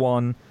this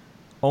one,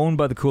 owned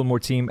by the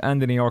Coolmore team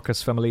and the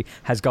Niarchos family,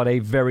 has got a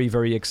very,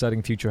 very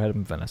exciting future ahead of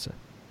him, Vanessa.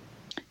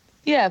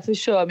 Yeah, for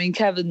sure. I mean,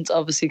 Kevin's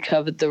obviously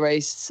covered the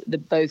race,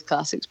 both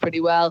classics, pretty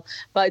well.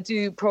 But I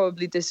do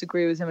probably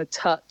disagree with him a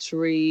touch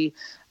re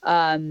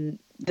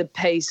the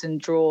pace and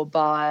draw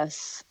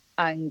bias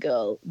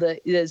angle.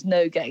 There's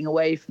no getting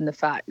away from the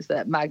fact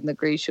that Magna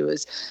Graecia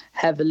was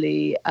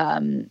heavily...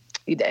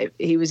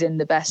 he was in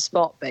the best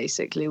spot,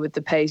 basically, with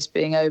the pace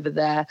being over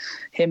there,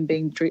 him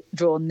being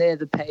drawn near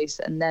the pace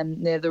and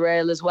then near the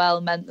rail as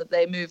well, meant that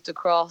they moved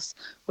across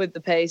with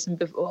the pace.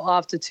 And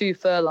after 2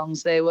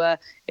 furlongs, it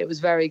was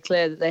very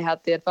clear that they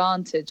had the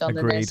advantage on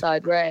the near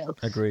side rail.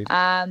 Agreed.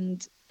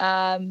 And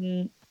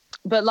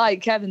but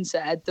like Kevin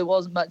said, there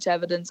wasn't much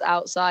evidence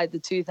outside the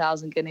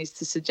 2,000 guineas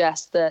to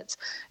suggest that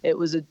it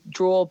was a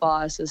draw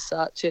bias as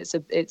such.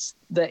 It's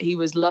that he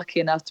was lucky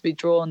enough to be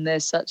drawn near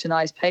such a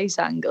nice pace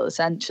angle,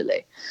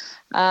 essentially.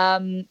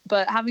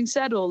 But having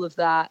said all of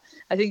that,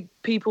 I think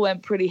people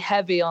went pretty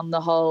heavy on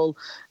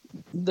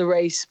the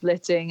race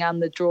splitting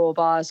and the draw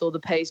bias or the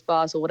pace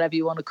bias or whatever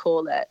you want to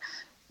call it.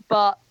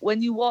 But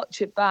when you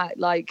watch it back,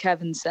 like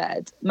Kevin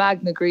said,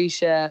 Magna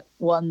Graecia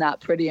won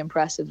that pretty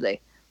impressively.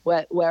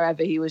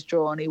 Wherever he was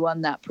drawn, he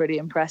won that pretty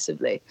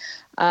impressively.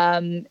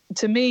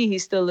 To me, he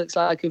still looks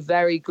like a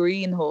very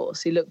green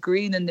horse. He looked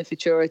green in the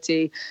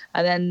Futurity.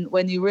 And then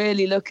when you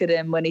really look at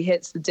him, when he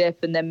hits the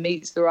dip and then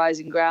meets the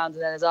rising ground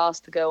and then is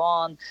asked to go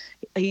on,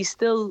 he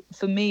still,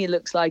 for me,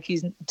 looks like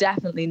he's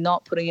definitely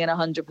not putting in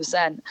 100%.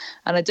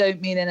 And I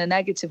don't mean in a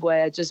negative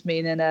way. I just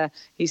mean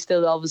he's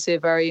still obviously a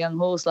very young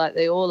horse like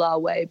they all are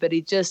way, but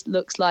he just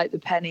looks like the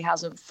penny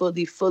hasn't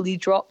fully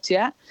dropped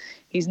yet.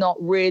 He's not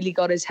really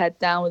got his head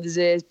down with his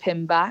ears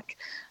pinned back.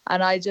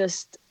 And I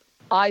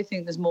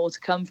think there's more to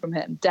come from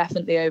him,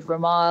 definitely over a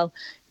mile.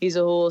 He's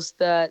a horse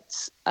that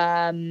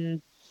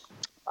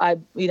I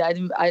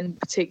didn't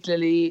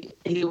particularly,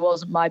 he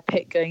wasn't my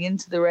pick going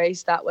into the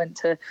race. That went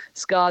to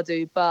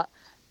Skardu, but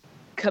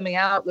coming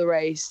out the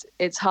race,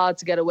 it's hard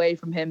to get away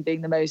from him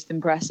being the most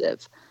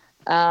impressive.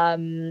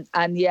 And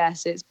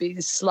yes, it's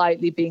been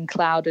slightly being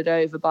clouded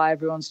over by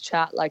everyone's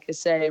chat, like I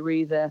say,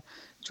 either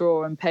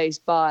draw and pace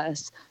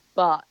bias.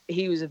 But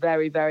he was a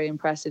very, very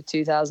impressive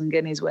 2,000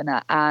 guineas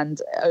winner,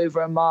 and over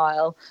a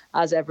mile,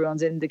 as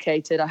everyone's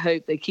indicated. I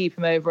hope they keep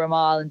him over a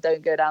mile and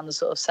don't go down the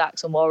sort of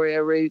Saxon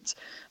Warrior route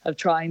of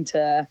trying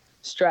to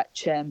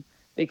stretch him,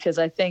 because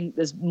I think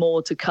there's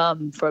more to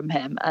come from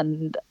him.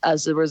 And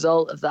as a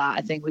result of that,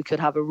 I think we could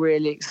have a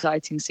really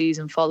exciting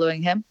season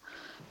following him.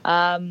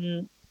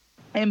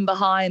 In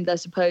behind, I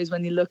suppose,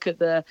 when you look at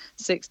the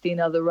 16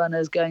 other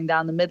runners going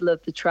down the middle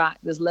of the track,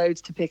 there's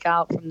loads to pick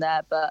out from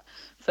there. But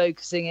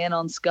focusing in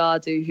on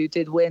Skardu, who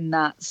did win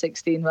that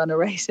 16 runner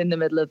race in the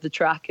middle of the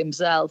track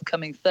himself,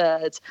 coming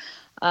third.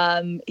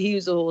 He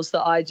was a horse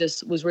that I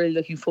just was really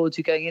looking forward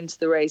to going into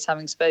the race,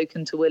 having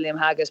spoken to William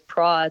Haggas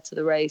prior to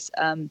the race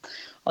on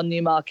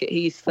Newmarket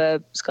Heath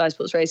for Sky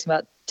Sports Racing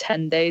about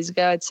 10 days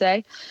ago, I'd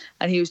say.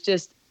 And he was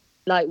just,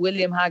 like,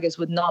 William Haggas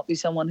would not be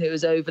someone who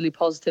is overly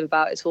positive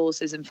about his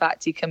horses. In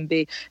fact, he can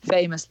be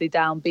famously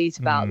downbeat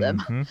about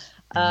them.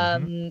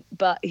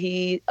 But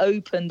he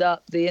opened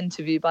up the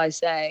interview by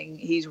saying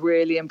he's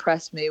really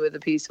impressed me with the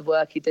piece of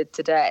work he did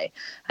today.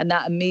 And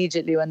that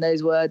immediately, when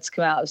those words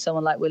come out of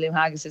someone like William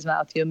Haggas's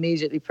mouth, you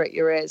immediately prick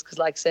your ears, because,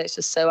 like I say, it's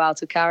just so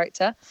out of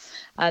character.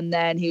 And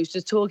then he was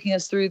just talking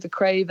us through the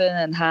Craven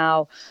and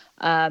how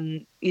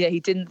he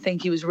didn't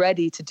think he was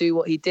ready to do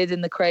what he did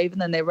in the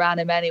Craven, and they ran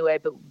him anyway,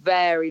 but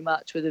very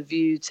much with a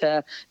view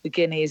to the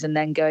Guineas and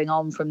then going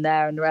on from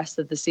there and the rest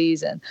of the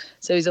season.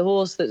 So he's a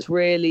horse that's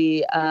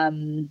really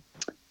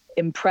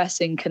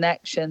impressing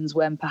connections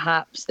when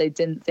perhaps they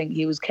didn't think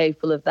he was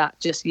capable of that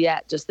just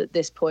yet, just at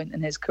this point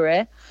in his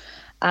career.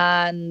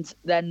 And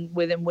then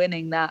with him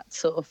winning that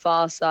sort of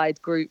far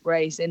side group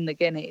race in the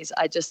Guineas,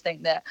 I just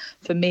think that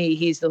for me,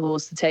 he's the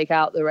horse to take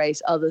out the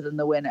race other than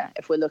the winner.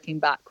 If we're looking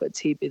backwards,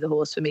 he'd be the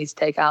horse for me to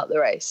take out the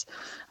race.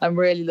 I'm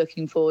really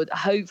looking forward.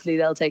 Hopefully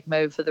they'll take him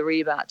over for the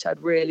rematch. I'd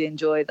really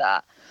enjoy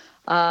that.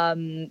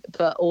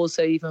 But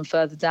also even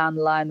further down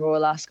the line,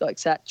 Royal Ascot,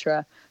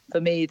 etc. For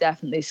me,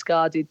 definitely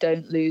Skardu,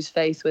 don't lose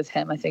faith with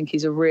him. I think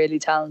he's a really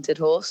talented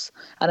horse.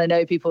 And I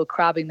know people are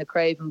crabbing the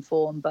Craven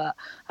form, but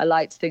I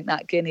like to think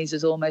that Guineas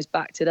has almost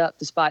backed it up,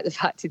 despite the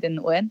fact he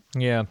didn't win.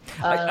 Yeah.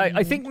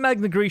 I think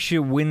Magna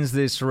Graecia wins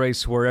this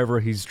race wherever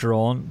he's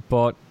drawn,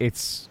 but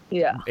it's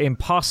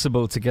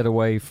impossible to get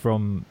away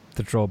from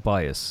the draw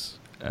bias.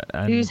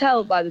 He was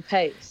held by the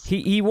pace.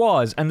 He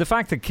was. And the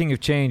fact that King of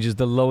Change is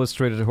the lowest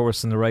rated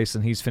horse in the race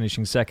and he's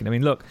finishing second. I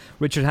mean, look,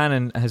 Richard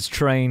Hannon has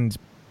trained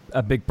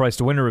a big priced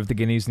winner of the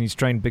Guineas, and he's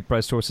trained big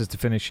priced horses to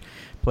finish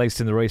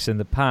placed in the race in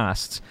the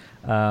past.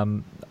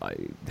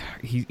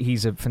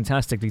 He's a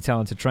fantastically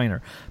talented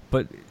trainer,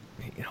 but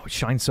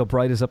Shine So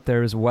Bright is up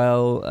there as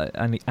well,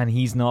 and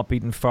he's not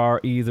beaten far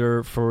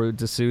either for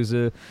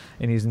D'Souza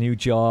in his new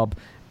job.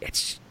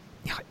 It's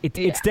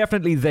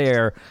definitely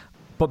there,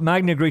 but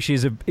Magna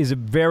Graecia is a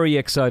very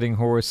exciting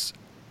horse.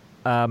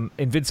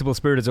 Invincible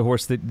Spirit is a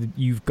horse that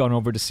you've gone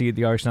over to see at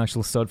the Irish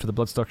National Stud for the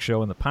Bloodstock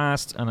Show in the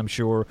past, and I'm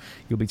sure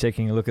you'll be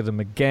taking a look at him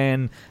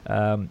again.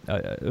 A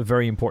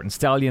very important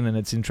stallion, and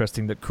it's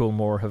interesting that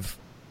Coolmore have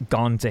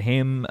gone to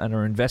him and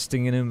are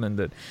investing in him, and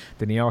that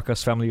the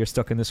Niarchos family are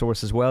stuck in this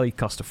horse as well. He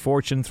cost a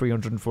fortune,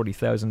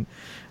 340,000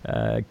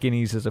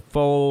 guineas as a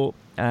foal,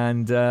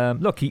 and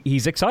look,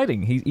 he's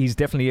exciting. He's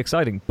definitely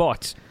exciting,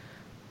 but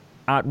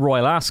at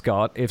Royal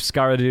Ascot, if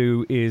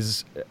Skardu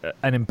is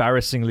an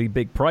embarrassingly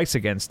big price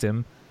against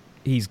him,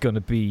 he's going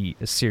to be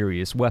a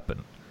serious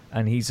weapon.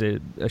 And he's a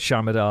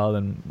Sharmadal,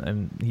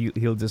 and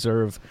he'll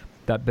deserve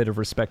that bit of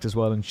respect as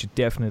well, and should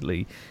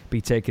definitely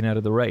be taken out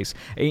of the race.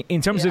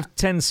 In terms of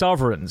 10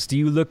 Sovereigns, do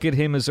you look at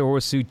him as a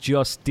horse who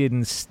just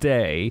didn't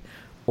stay,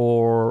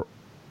 or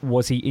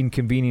was he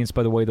inconvenienced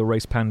by the way the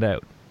race panned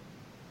out?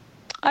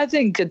 I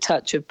think a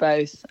touch of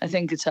both.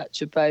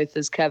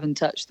 As Kevin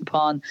touched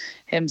upon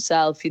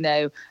himself,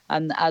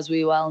 and as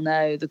we well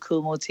know, the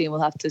Coolmore team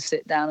will have to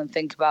sit down and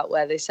think about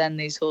where they send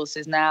these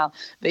horses now.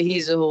 But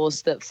he's a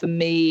horse that, for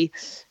me,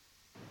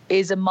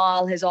 is a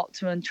mile his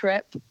optimum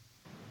trip.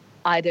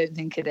 I don't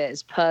think it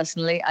is.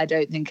 Personally, I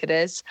don't think it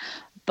is.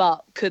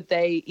 But could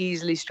they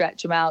easily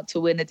stretch him out to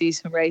win a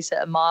decent race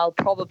at a mile?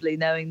 Probably,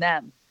 knowing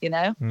them,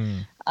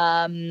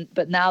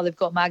 But now they've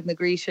got Magna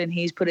Graecia, and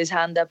he's put his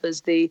hand up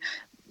as the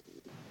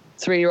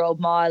 3-year-old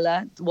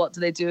miler. What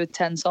do they do with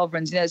 10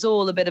 Sovereigns? It's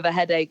all a bit of a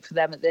headache for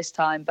them at this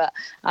time. But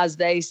as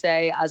they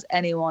say, as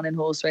anyone in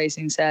horse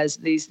racing says,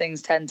 these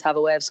things tend to have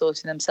a way of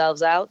sorting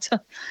themselves out.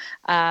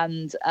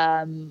 And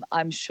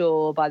I'm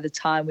sure by the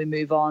time we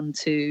move on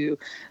to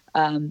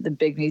the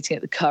big meeting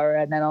at the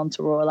Curragh and then on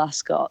to Royal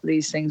Ascot,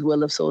 these things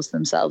will have sorted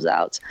themselves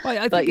out.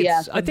 Well, I think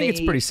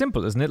it's pretty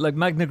simple, isn't it? Like,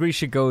 Magna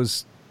Graecia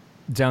goes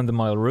down the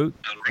mile route.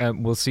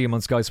 We'll see him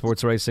on Sky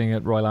Sports Racing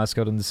at Royal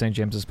Ascot in the St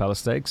James's Palace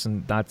Stakes,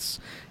 and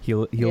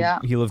he'll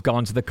have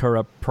gone to the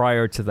Curragh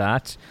prior to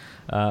that.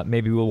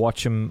 Maybe we'll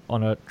watch him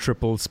on a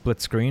triple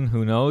split screen.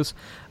 Who knows?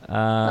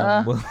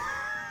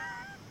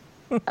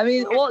 I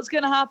mean, what's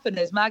going to happen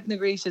is Magna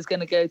Grecia is going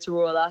to go to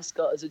Royal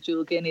Ascot as a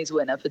dual guineas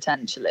winner,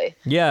 potentially.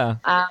 Yeah.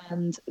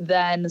 And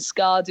then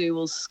Scardu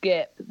will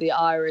skip the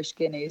Irish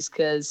guineas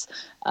because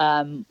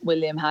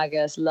William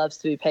Haggas loves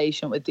to be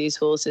patient with these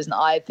horses. And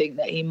I think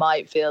that he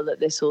might feel that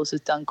this horse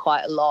has done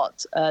quite a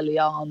lot early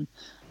on.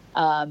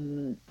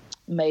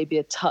 Maybe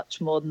a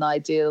touch more than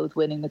ideal with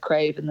winning the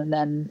Craven and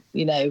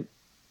then,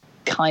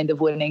 kind of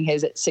winning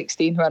his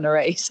 16-runner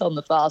race on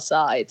the far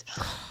side.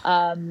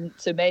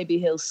 So maybe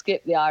he'll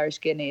skip the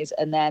Irish guineas,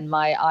 and then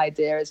my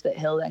idea is that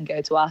he'll then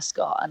go to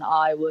Ascot.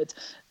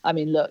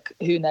 And look,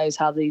 who knows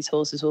how these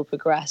horses will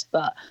progress,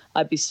 but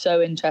I'd be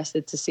so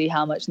interested to see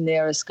how much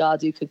nearer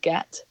Scardu could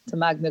get to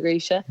Magna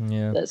Grecia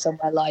that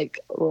somewhere like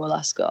Royal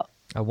Ascot.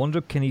 I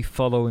wonder, can he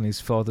follow in his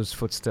father's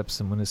footsteps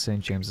and win a St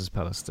James's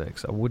Palace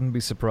Stakes? I wouldn't be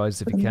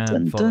surprised if he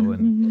can follow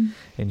in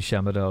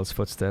Shamadal's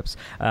footsteps.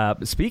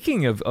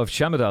 Speaking of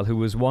Shamadal, who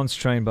was once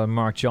trained by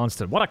Mark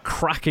Johnston, what a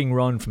cracking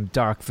run from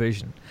Dark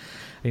Vision.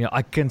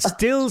 I can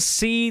still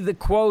see the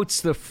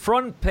quotes, the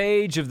front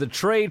page of the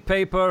trade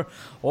paper.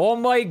 Oh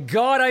my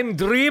God, I'm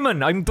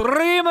dreaming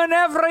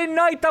every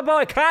night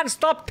about. I can't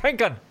stop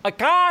thinking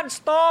about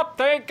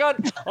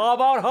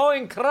how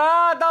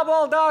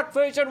incredible Dark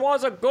Vision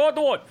was. A good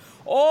one.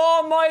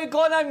 Oh my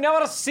God, I've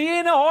never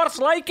seen a horse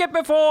like it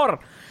before.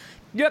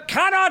 You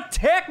cannot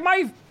take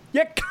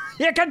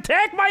you can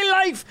take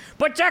my life,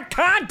 but you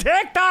can't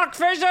take Dark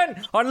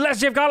Vision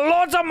unless you've got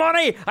loads of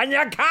money, and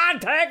you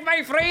can't take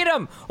my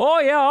freedom. Oh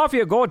yeah, off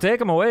you go, take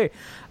him away.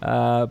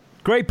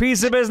 Great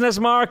piece of business,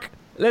 Mark.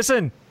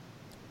 Listen,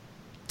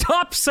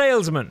 top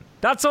salesman.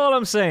 That's all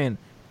I'm saying.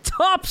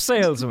 Top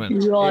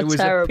salesman. It was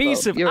terrible. A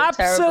piece of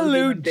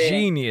absolute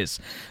genius.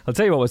 I'll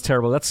tell you what was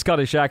terrible. That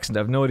Scottish accent. I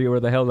have no idea where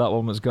the hell that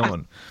one was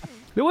going.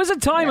 There was a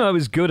time I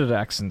was good at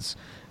accents.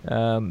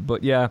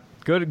 But yeah,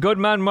 good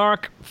man,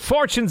 Mark.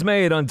 Fortune's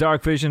made on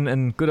Dark Vision,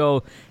 and good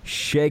old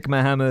Sheikh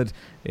Mohammed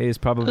is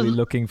probably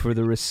looking for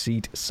the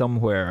receipt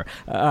somewhere.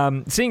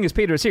 Seeing as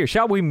Peter is here,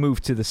 shall we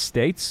move to the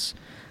States?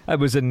 It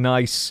was a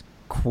nice,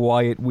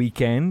 quiet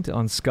weekend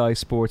on Sky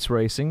Sports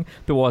Racing.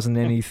 There wasn't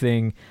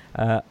anything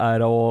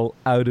at all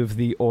out of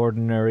the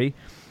ordinary.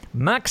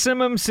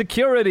 Maximum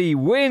Security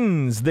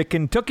wins the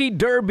Kentucky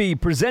Derby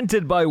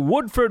presented by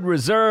Woodford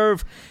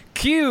Reserve.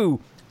 Cue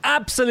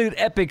absolute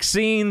epic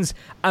scenes.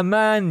 A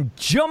man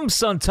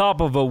jumps on top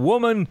of a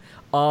woman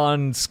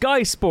on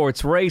Sky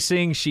Sports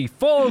Racing. She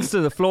falls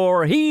to the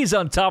floor. He's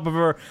on top of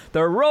her.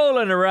 They're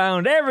rolling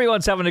around.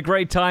 Everyone's having a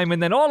great time.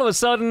 And then all of a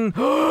sudden,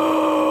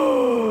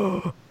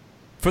 for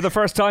the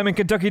first time in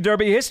Kentucky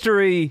Derby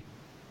history,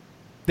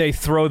 they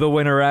throw the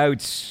winner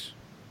out.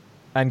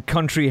 And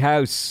Country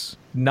House,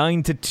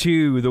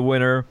 9-2, the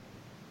winner.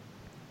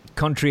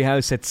 Country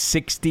House at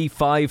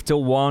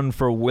 65-1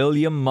 for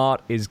William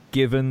Mott is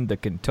given the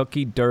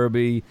Kentucky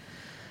Derby.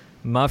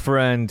 My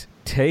friend,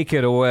 take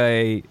it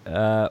away.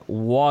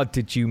 What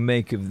did you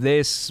make of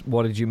this?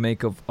 What did you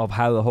make of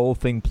how the whole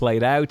thing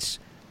played out?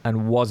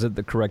 And was it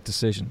the correct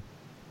decision?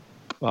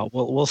 Well,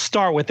 we'll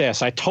start with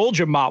this. I told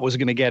you Mott was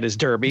going to get his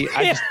Derby.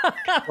 I just,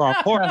 of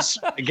course,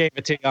 I gave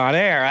it to you on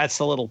air. That's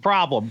the little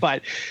problem.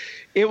 But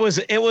it was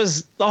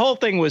the whole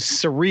thing was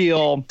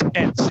surreal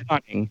and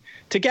stunning.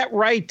 To get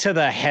right to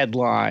the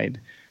headline,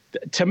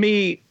 to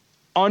me,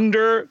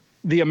 under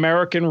the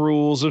American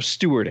rules of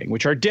stewarding,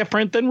 which are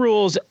different than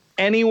rules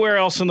anywhere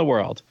else in the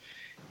world,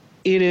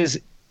 it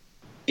is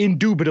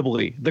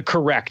indubitably the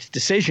correct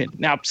decision.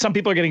 Now, some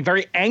people are getting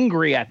very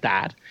angry at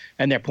that,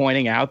 and they're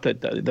pointing out that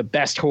the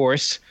best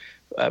horse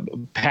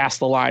passed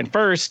the line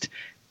first,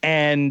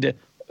 and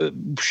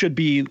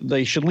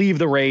they should leave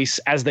the race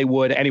as they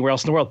would anywhere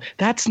else in the world.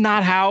 That's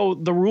not how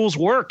the rules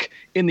work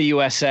in the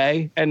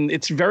USA, and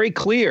it's very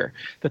clear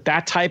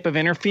that type of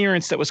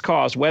interference that was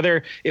caused,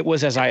 whether it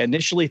was, as I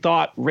initially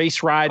thought,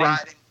 race riding,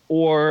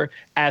 or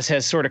as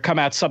has sort of come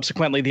out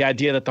subsequently, the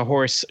idea that the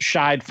horse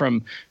shied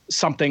from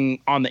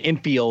something on the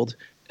infield,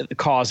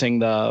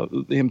 causing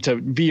him to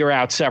veer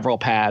out several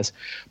paths.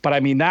 But I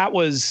mean, that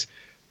was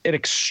an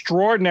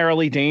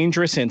extraordinarily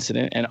dangerous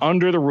incident, and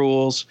under the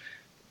rules,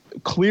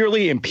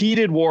 clearly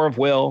impeded War of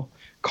Will,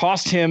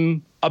 cost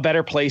him a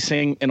better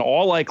placing in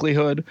all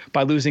likelihood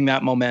by losing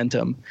that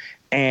momentum,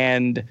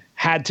 and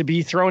had to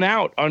be thrown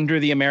out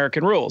under the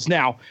American rules.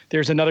 Now,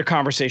 there's another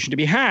conversation to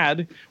be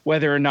had,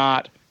 whether or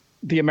not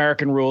the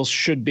American rules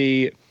should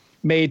be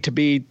made to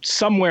be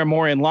somewhere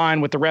more in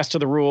line with the rest of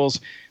the rules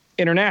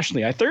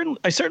internationally.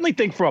 I certainly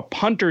think from a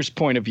punter's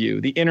point of view,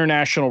 the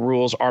international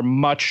rules are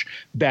much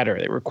better.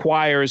 It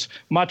requires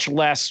much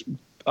less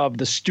of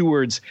the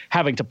stewards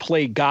having to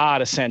play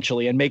God,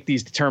 essentially, and make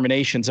these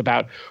determinations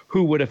about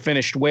who would have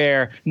finished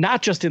where,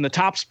 not just in the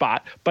top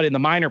spot, but in the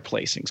minor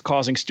placings,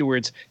 causing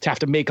stewards to have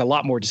to make a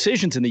lot more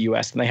decisions in the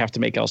U.S. than they have to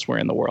make elsewhere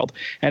in the world.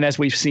 And as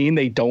we've seen,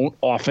 they don't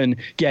often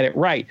get it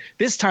right.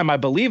 This time, I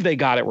believe they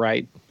got it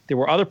right. There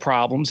were other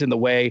problems in the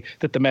way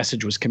that the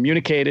message was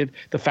communicated,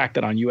 the fact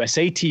that on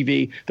USA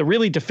TV, the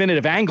really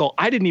definitive angle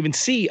I didn't even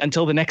see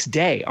until the next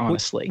day,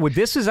 honestly. Well,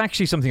 this is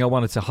actually something I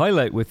wanted to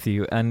highlight with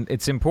you, and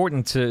it's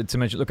important to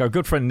mention. Look, our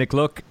good friend Nick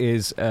Luck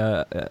is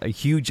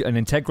an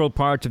integral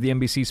part of the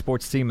NBC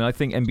sports team, and I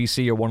think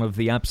NBC are one of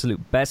the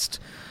absolute best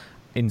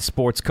in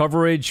sports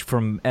coverage,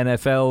 from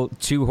NFL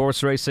to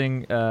horse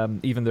racing.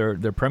 Even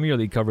their Premier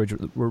League coverage,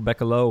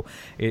 Rebecca Lowe,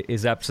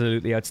 is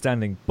absolutely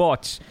outstanding.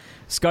 But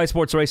Sky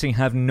Sports Racing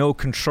have no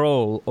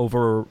control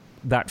over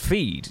that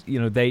feed. You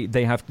know,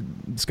 they have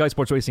Sky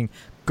Sports Racing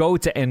go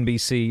to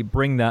NBC,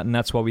 bring that, and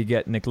that's why we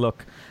get Nick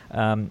Luck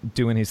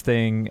doing his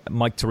thing,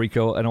 Mike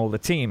Tirico and all the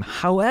team.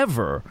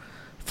 However,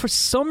 for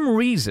some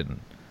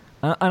reason,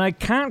 and I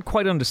can't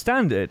quite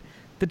understand it,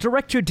 the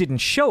director didn't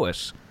show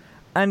it.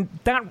 And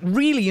that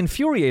really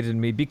infuriated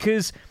me,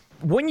 because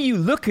when you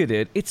look at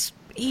it,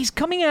 he's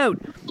coming out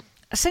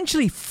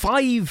essentially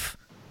 5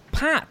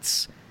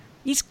 pats.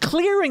 He's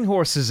clearing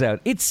horses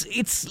out.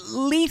 It's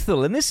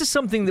lethal. And this is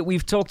something that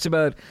we've talked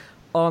about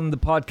on the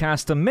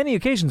podcast on many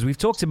occasions. We've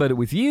talked about it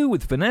with you,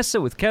 with Vanessa,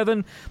 with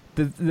Kevin.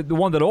 The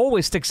one that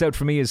always sticks out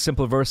for me is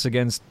Simple Verse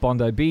against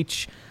Bondi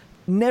Beach.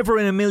 Never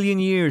in a million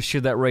years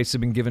should that race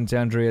have been given to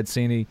Andrea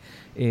Azzini.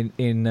 It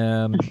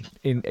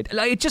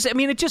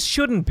just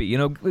shouldn't be. You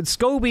know,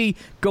 Scobie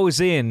goes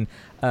in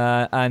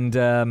and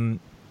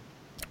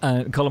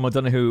Colin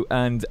O'Donoghue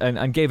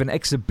and gave an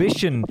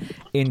exhibition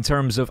in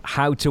terms of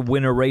how to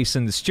win a race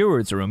in the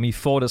stewards' room. He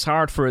fought as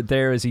hard for it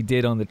there as he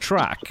did on the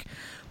track,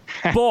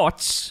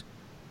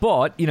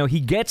 But, you know,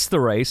 he gets the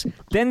race,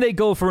 then they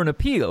go for an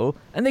appeal,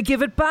 and they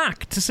give it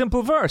back to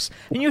Simple Verse.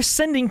 And you're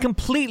sending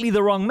completely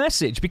the wrong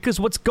message, because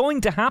what's going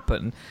to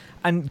happen,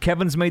 and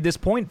Kevin's made this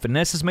point,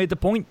 Vanessa's made the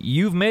point,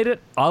 you've made it,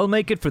 I'll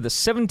make it for the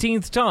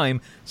 17th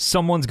time,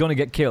 someone's going to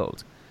get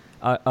killed.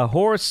 A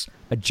horse,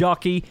 a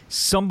jockey,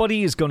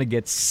 somebody is going to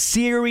get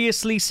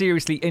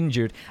seriously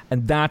injured,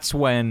 and that's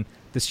when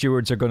the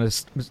stewards are going to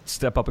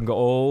step up and go,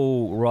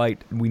 oh,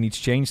 right, we need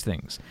to change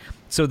things.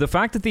 So the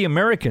fact that the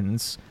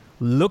Americans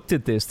looked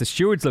at this, the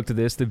stewards looked at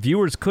this, the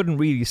viewers couldn't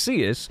really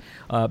see it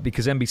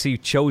because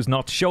NBC chose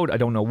not to show it. I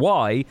don't know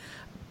why,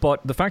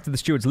 but the fact that the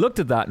stewards looked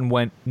at that and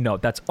went, no,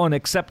 that's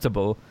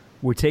unacceptable,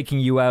 we're taking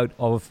you out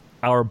of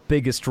our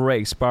biggest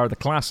race, bar the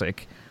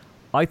Classic,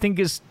 I think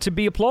is to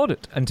be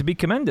applauded and to be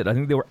commended. I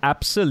think they were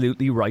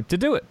absolutely right to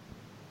do it.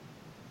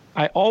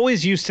 I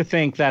always used to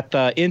think that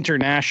the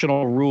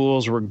international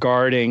rules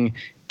regarding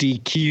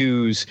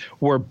DQs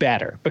were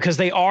better, because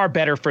they are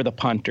better for the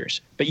punters.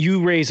 But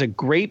you raise a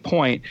great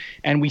point,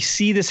 and we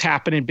see this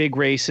happen in big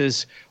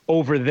races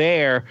over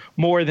there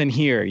more than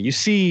here.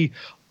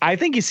 I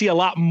think you see a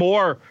lot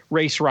more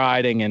race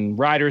riding and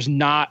riders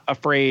not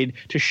afraid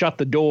to shut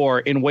the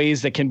door in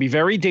ways that can be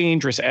very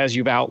dangerous, as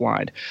you've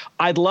outlined.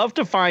 I'd love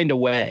to find a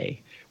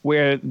way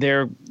where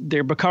there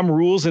become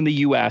rules in the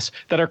U.S.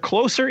 that are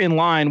closer in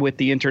line with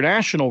the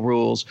international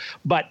rules,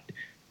 but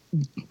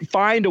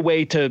find a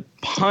way to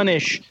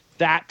punish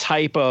that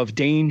type of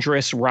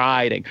dangerous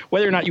riding,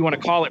 whether or not you want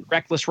to call it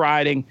reckless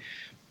riding,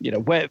 you know,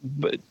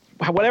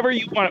 whatever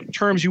you want,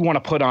 terms you want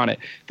to put on it.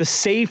 The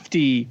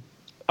safety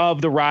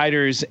of the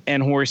riders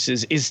and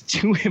horses is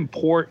too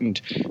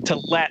important to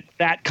let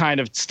that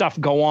kind of stuff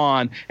go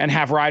on and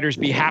have riders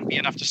be happy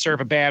enough to serve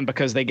a ban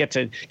because they get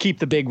to keep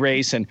the big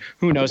race, and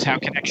who knows how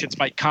connections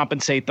might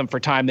compensate them for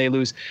time they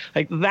lose.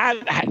 Like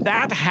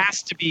that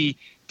has to be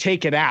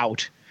taken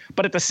out.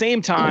 But at the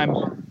same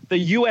time, the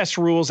U.S.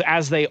 rules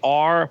as they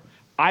are,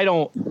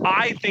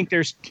 I think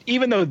there's,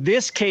 even though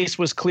this case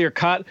was clear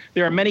cut,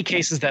 there are many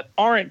cases that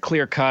aren't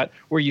clear cut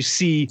where you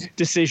see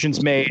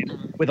decisions made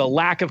with a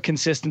lack of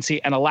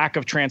consistency and a lack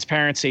of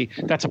transparency.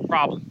 That's a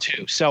problem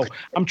too. So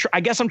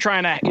I guess I'm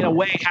trying to, in a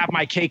way, have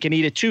my cake and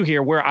eat it too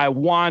here, where I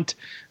want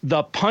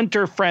the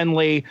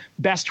punter-friendly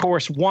best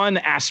horse won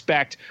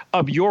aspect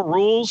of your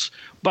rules,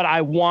 but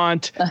I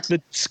want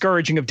the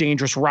discouraging of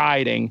dangerous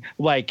riding.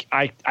 Like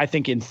I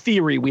think in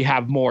theory we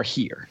have more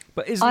here.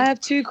 But I have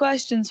 2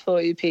 questions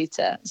for you,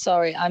 Peter.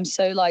 Sorry, I'm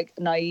so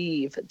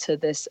naive to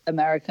this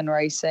American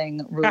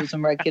racing rules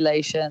and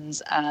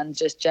regulations and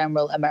just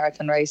general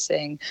American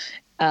racing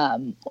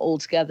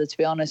altogether, to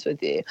be honest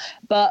with you.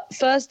 But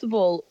first of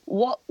all,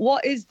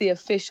 what is the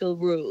official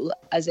rule?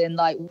 As in,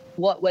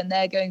 what when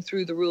they're going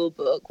through the rule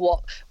book,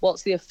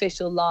 what's the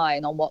official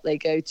line on what they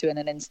go to in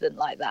an incident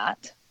like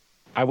that?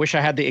 I wish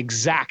I had the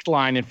exact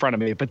line in front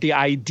of me, but the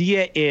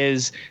idea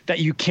is that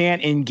you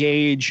can't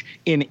engage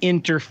in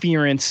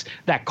interference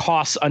that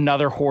costs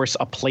another horse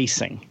a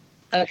placing.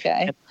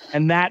 Okay.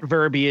 And that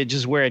verbiage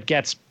is where it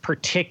gets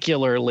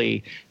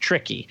particularly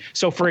tricky.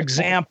 So, for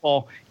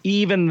example,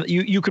 even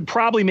you could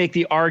probably make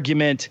the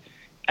argument.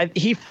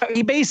 He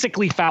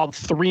basically fouled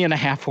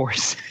 3.5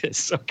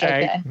 horses.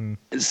 Okay.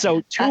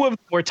 So 2 of them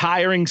were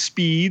tiring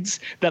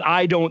speeds that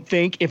I don't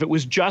think, if it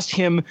was just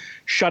him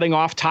shutting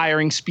off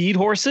tiring speed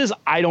horses,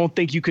 I don't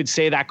think you could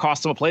say that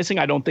cost him a placing.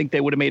 I don't think they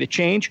would have made a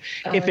change.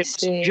 If it's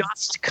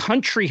just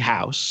Country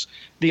House,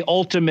 the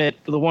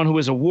one who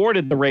was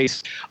awarded the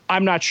race,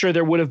 I'm not sure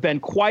there would have been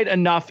quite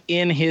enough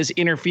in his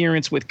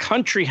interference with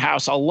Country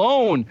House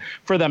alone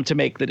for them to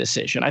make the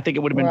decision. I think it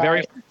would have been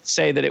very hard to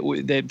say that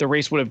that the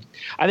race would have.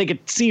 I think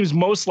it seems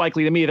most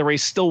likely to me the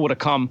race still would have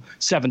come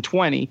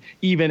 7:20,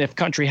 even if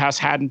Country House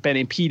hadn't been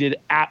impeded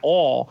at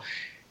all.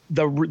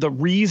 The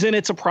reason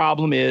it's a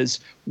problem is,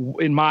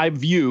 in my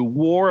view,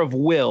 war of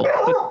will.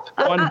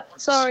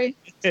 Sorry.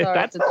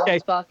 That's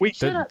okay.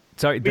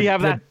 We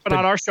have that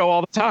on our show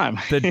all the time.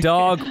 The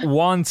dog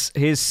wants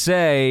his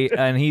say,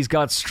 and he's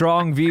got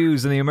strong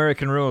views on the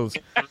American rules.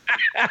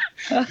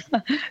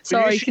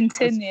 Sorry,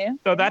 continue.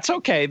 No, that's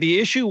okay. The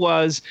issue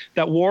was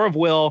that war of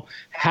will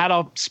had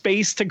a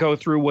space to go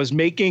through, was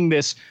making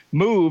this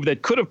move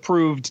that could have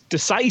proved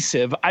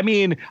decisive. I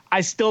mean,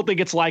 I still think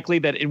it's likely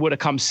that it would have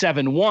come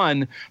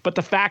 7-1, but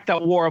the fact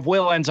that war of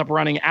will ends up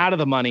running out of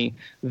the money,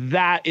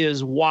 that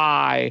is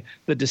why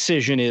the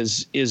decision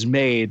is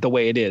made the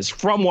way it is,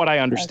 from what I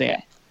understand.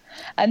 Okay.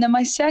 And then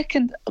my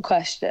second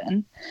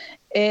question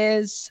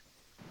is,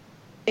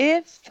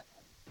 if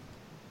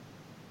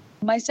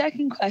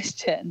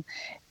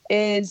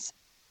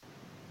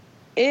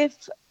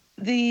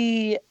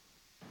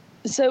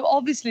so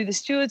obviously the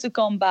stewards have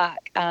gone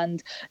back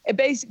and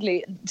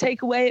basically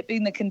take away it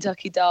being the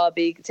Kentucky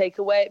Derby, take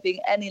away it being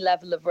any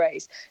level of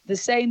race, the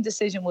same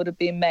decision would have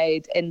been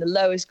made in the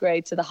lowest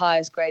grade to the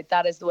highest grade.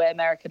 That is the way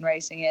American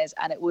racing is,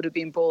 and it would have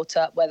been brought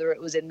up whether it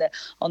was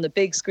on the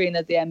big screen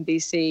of the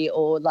NBC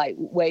or like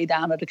way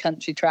down at a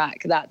country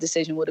track. That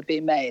decision would have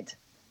been made.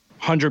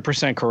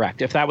 100%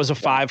 correct. If that was a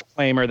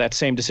 5-claimer, that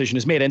same decision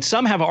is made. And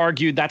some have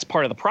argued that's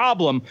part of the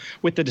problem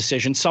with the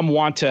decision. Some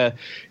want to,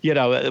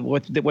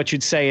 what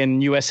you'd say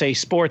in USA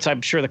sports,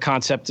 I'm sure the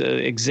concept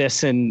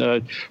exists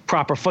in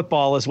proper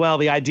football as well,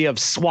 the idea of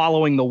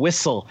swallowing the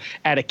whistle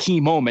at a key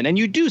moment. And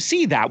you do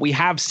see that. We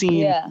have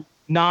seen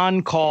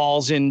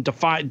non-calls in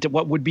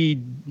what would be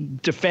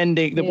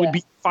defending, that would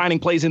be defining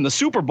plays in the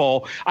Super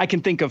Bowl. I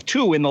can think of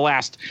 2 in the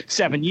last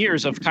 7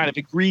 years of kind of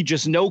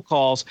egregious no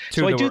calls.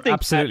 So I do think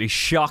absolutely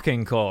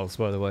shocking calls,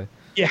 by the way.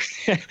 Yeah.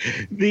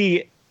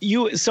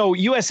 So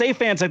USA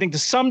fans, I think to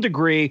some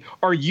degree,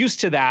 are used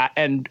to that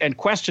and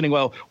questioning,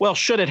 well,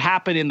 should it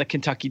happen in the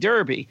Kentucky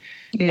Derby?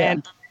 Yeah.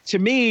 And to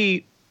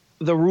me,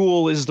 the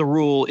rule is the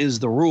rule is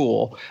the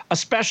rule,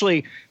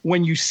 especially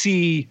when you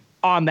see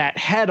on that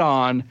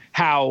head-on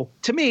how,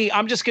 to me,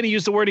 I'm just going to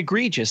use the word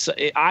egregious.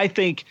 I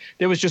think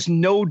there was just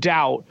no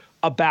doubt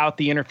about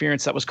the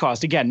interference that was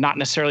caused. Again, not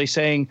necessarily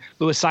saying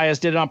Luis Saez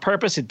did it on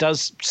purpose. It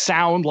does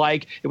sound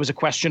like it was a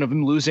question of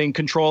him losing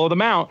control of the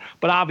mount,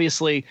 but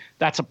obviously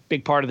that's a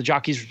big part of the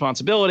jockey's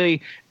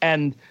responsibility,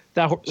 and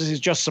that is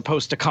just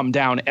supposed to come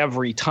down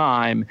every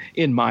time,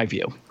 in my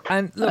view.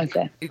 And look,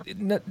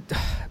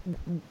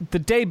 the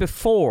day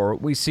before,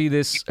 we see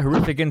this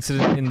horrific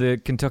incident in the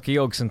Kentucky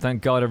Oaks, and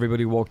thank God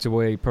everybody walked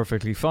away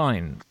perfectly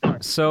fine.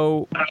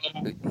 So,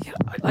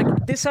 like,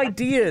 this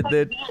idea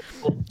that,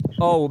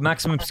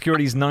 maximum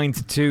security is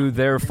 9-2,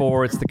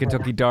 therefore it's the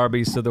Kentucky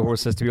Derby, so the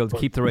horse has to be able to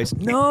keep the race.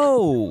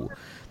 No!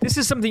 This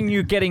is something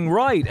you're getting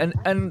right.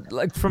 And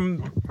like,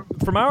 from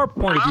our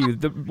point of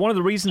view, one of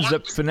the reasons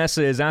that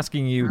Vanessa is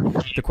asking you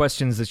the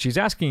questions that she's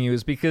asking you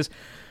is because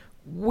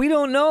we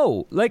don't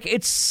know. Like,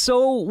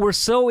 we're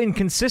so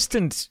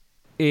inconsistent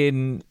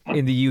in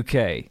the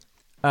UK.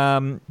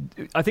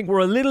 I think we're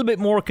a little bit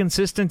more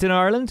consistent in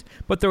Ireland,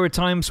 but there are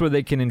times where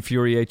they can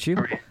infuriate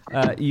you.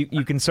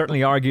 You can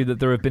certainly argue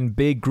that there have been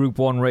big Group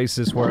 1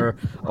 races where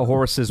a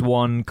horse has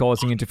won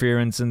causing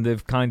interference and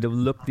they've kind of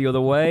looked the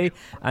other way.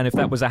 And if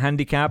that was a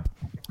handicap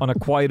on a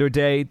quieter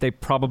day, they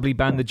probably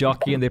banned the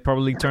jockey and they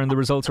probably turned the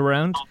results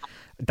around.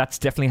 That's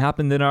definitely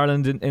happened in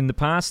Ireland in the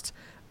past.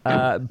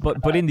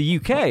 But in the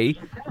UK,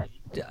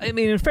 I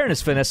mean, in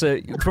fairness, Vanessa,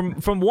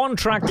 from one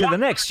track to the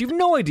next, you've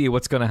no idea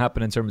what's going to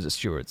happen in terms of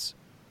stewards.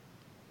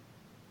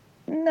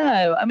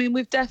 No, I mean,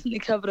 we've definitely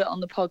covered it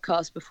on the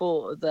podcast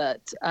before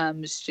that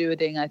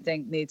stewarding, I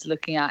think, needs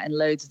looking at in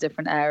loads of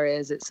different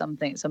areas. It's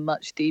a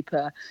much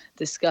deeper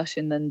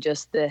discussion than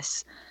just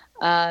this.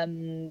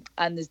 And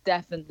there's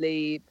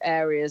definitely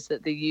areas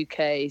that the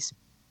UK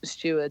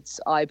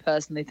stewards, I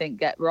personally think,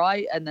 get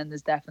right, and then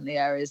there's definitely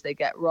areas they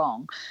get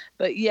wrong.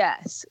 But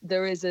yes,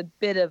 there is a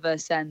bit of a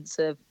sense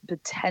of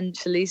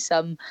potentially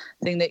something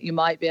that you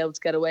might be able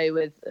to get away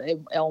with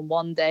on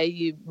one day,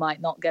 you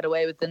might not get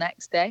away with the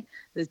next day.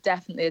 There's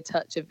definitely a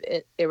touch of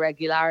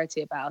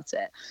irregularity about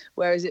it,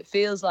 whereas it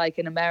feels like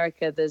in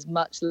America there's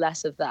much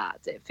less of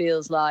that. It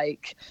feels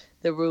like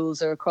the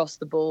rules are across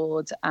the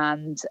board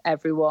and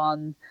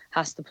everyone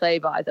has to play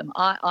by them.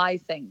 I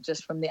think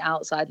just from the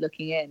outside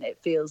looking in, it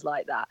feels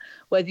like that.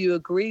 Whether you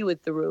agree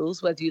with the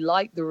rules, whether you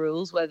like the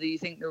rules, whether you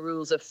think the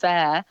rules are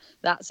fair,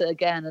 that's,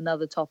 again,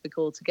 another topic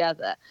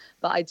altogether.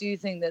 But I do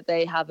think that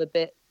they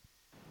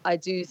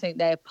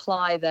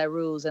apply their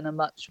rules in a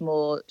much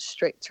more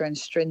stricter and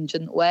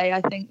stringent way,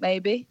 I think,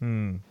 maybe.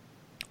 I'm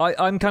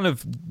kind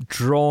of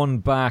drawn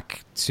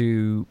back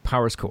to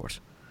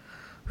Powerscourt,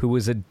 who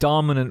was a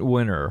dominant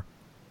winner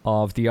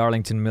of the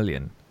Arlington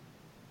Million,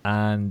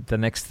 and the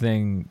next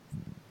thing,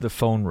 the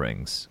phone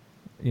rings.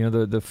 You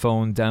know, the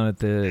phone down at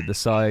the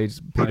side.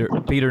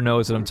 Peter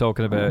knows what I'm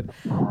talking about.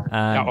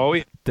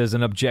 And there's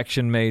an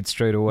objection made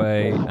straight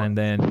away, and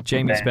then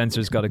Jamie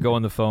Spencer's got to go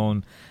on the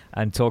phone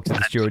and talk to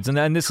the stewards. And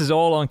then this is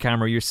all on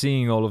camera. You're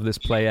seeing all of this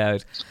play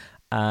out,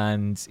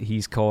 and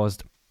he's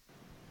caused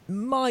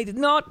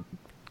not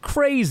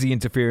crazy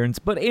interference,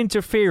 but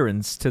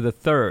interference to the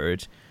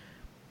third.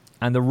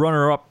 And the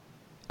runner-up,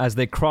 as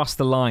they cross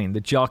the line, the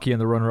jockey and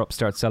the runner-up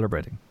start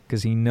celebrating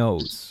because he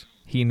knows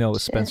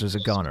Spencer's a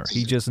goner.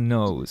 He just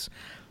knows.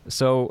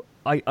 So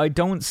I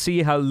don't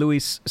see how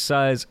Luis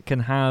Saez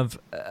can have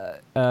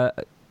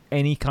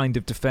any kind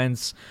of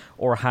defense,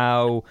 or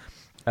how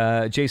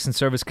Jason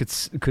Service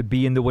could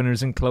be in the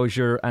winner's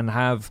enclosure and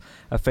have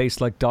a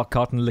face like Doc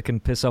Cotton licking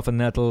piss off a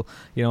nettle,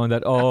 you know, and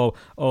that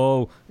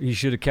he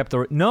should have kept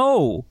the.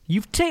 No,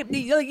 you've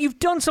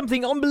done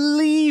something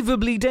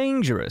unbelievably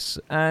dangerous.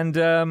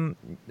 And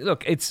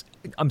look,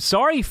 I'm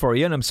sorry for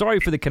you, and I'm sorry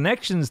for the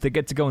connections that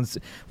get to go and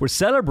we're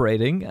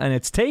celebrating, and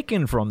it's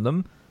taken from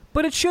them,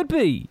 but it should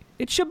be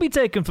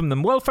taken from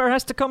them. Welfare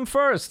has to come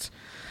first.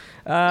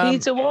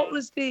 Peter, what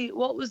was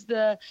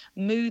the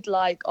mood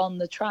like on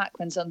the track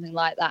when something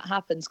like that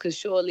happens? Because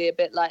surely, a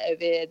bit like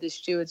over here, the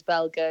steward's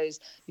bell goes,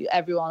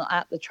 everyone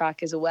at the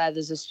track is aware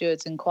there's a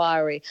steward's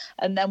inquiry.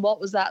 And then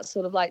what was that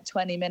sort of like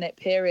 20-minute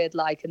period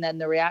like, and then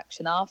the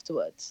reaction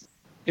afterwards?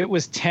 It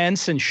was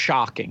tense and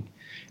shocking.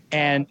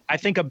 And I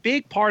think a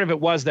big part of it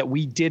was that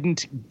we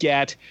didn't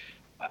get,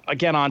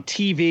 again, on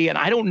TV, and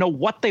I don't know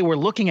what they were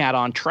looking at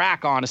on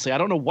track, honestly. I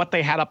don't know what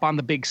they had up on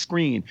the big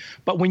screen.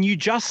 But when you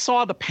just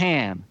saw the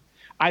pan,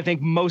 I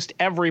think most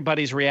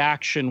everybody's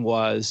reaction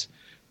was,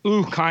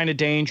 ooh, kind of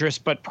dangerous,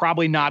 but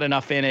probably not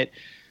enough in it.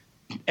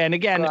 And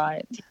again,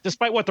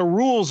 despite what the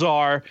rules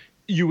are,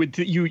 you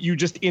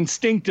just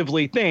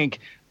instinctively think,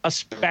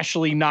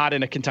 especially not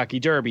in a Kentucky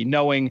Derby,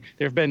 knowing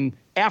there have been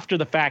after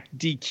the fact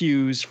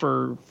DQs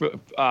for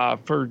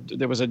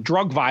there was a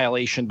drug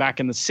violation back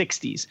in the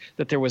 60s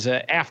that there was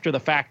a after the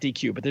fact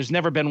DQ, but there's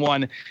never been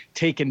one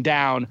taken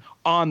down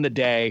on the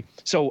day.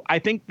 So I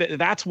think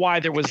that's why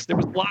there was a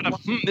lot of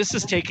this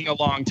is taking a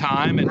long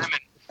time and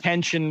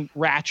tension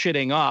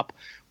ratcheting up.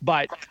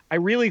 But I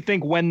really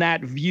think when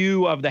that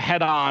view of the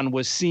head-on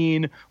was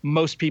seen,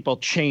 most people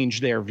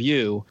changed their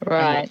view.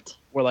 Right.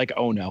 We're like,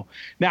 oh no.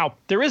 Now,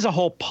 there is a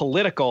whole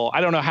political, I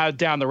don't know how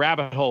down the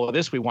rabbit hole of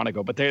this we want to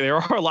go, but there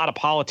are a lot of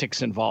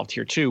politics involved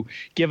here too,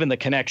 given the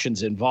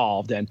connections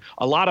involved. And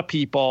a lot of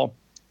people,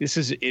 this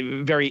is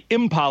very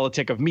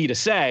impolitic of me to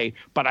say,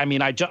 but I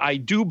mean, I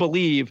do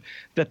believe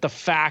that the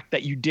fact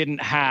that you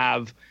didn't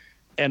have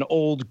an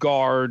old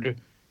guard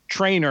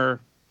trainer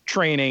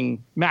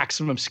training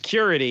maximum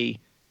security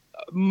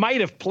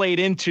might have played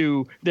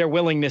into their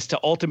willingness to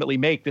ultimately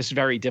make this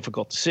very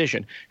difficult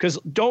decision. Because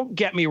don't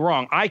get me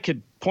wrong, I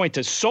could point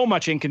to so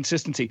much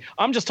inconsistency.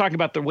 I'm just talking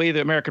about the way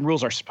the American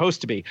rules are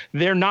supposed to be.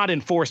 They're not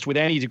enforced with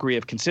any degree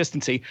of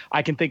consistency.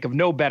 I can think of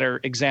no better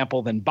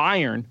example than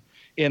Bayern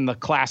in the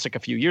Classic a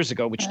few years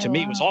ago, which to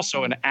me was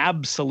also an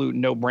absolute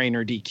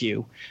no-brainer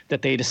DQ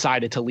that they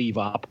decided to leave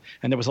up.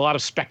 And there was a lot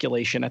of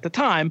speculation at the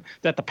time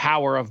that the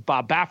power of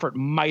Bob Baffert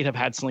might have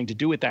had something to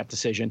do with that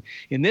decision.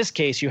 In this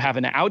case, you have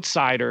an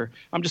outsider.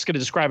 I'm just going to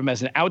describe him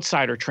as an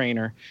outsider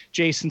trainer,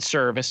 Jason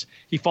Service.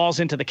 He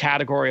falls into the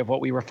category of what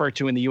we refer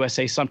to in the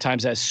USA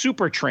sometimes as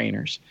super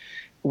trainers,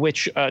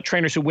 which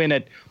trainers who win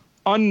at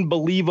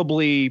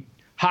unbelievably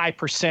high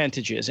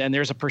percentages, and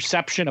there's a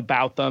perception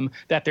about them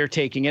that they're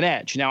taking an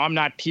edge. Now, I'm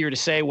not here to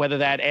say whether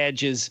that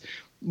edge is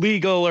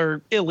legal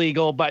or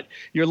illegal, but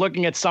you're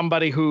looking at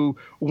somebody who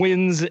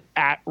wins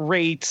at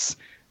rates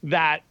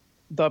that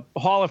the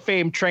Hall of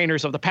Fame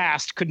trainers of the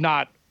past could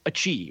not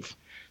achieve.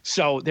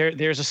 So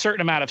there's a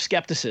certain amount of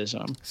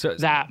skepticism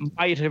that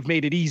might have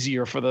made it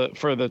easier for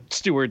the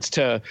stewards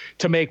to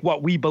make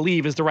what we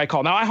believe is the right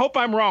call. Now, I hope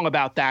I'm wrong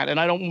about that, and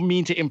I don't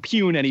mean to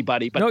impugn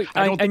anybody. But no,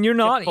 and you're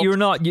not.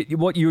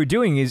 What you're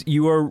doing is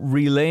you are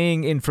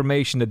relaying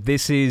information that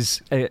this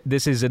is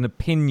an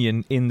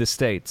opinion in the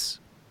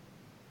States.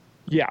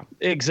 Yeah,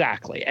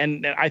 exactly,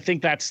 and I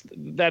think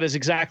that is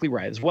exactly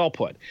right. It's well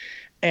put,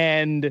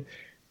 and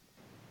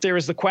there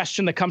is the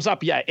question that comes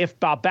up, if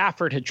Bob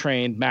Baffert had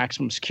trained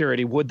maximum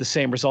security, would the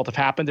same result have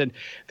happened? And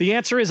the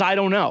answer is, I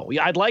don't know.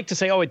 I'd like to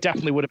say, it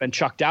definitely would have been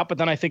chucked out. But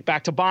then I think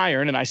back to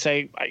Bayern and I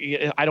say,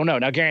 I don't know.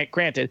 Now,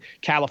 granted,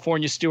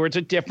 California stewards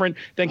are different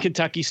than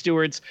Kentucky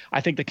stewards.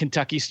 I think the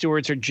Kentucky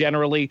stewards are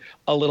generally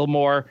a little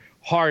more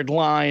hard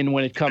line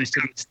when it comes to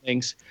these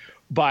things.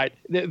 But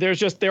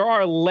there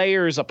are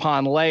layers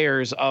upon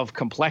layers of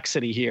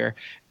complexity here.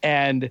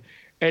 And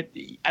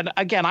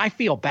again, I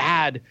feel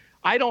bad.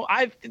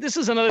 This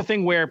is another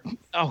thing where,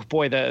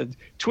 the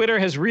Twitter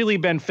has really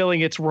been filling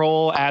its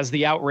role as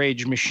the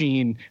outrage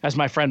machine, as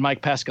my friend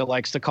Mike Pesca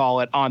likes to call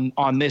it,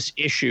 on this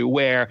issue,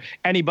 where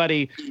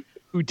anybody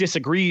who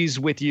disagrees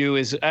with you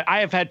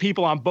I have had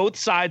people on both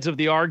sides of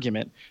the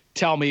argument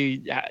tell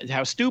me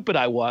how stupid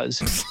I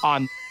was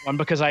on one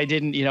because I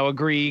didn't,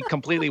 agree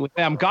completely with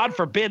them. God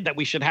forbid that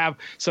we should have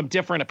some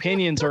different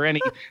opinions or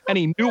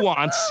any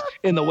nuance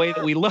in the way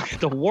that we look at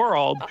the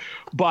world,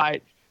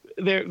 but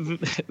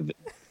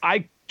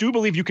I do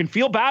believe you can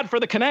feel bad for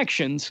the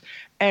connections,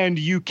 and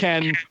you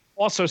can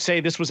also say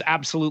this was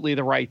absolutely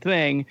the right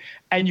thing.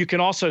 And you can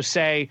also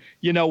say,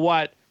 you know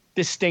what,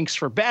 this stinks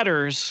for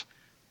bettors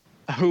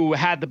who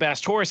had the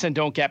best horse and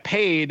don't get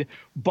paid,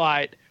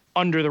 but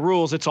under the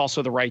rules, it's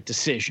also the right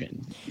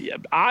decision.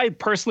 I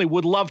personally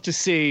would love to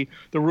see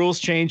the rules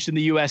changed in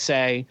the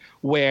USA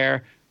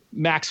where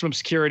Maximum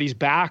Security's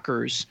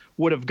backers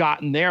would have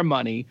gotten their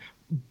money,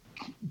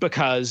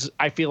 because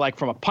I feel like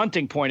from a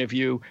punting point of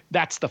view,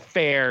 that's the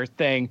fair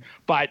thing.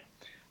 But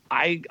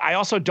I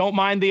also don't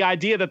mind the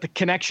idea that the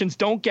connections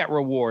don't get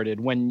rewarded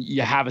when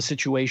you have a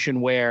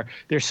situation where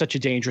there's such a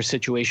dangerous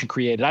situation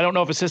created. I don't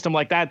know if a system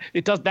like that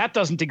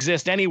doesn't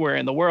exist anywhere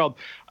in the world,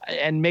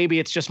 and maybe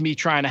it's just me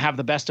trying to have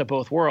the best of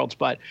both worlds.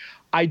 But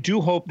I do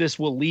hope this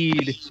will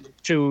lead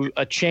to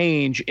a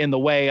change in the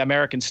way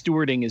American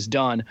stewarding is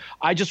done.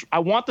 I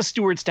want the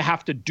stewards to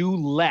have to do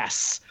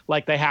less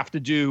like they have to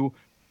do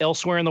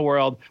elsewhere in the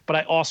world, but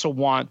I also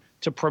want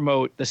to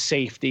promote the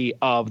safety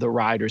of the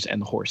riders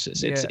and the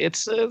horses.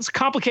 It's a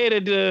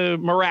complicated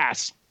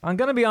morass. I'm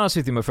going to be honest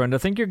with you, my friend. I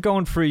think you're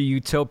going for a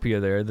utopia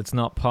there that's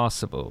not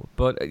possible.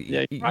 But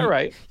all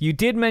right. You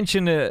did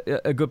mention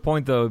a good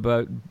point, though,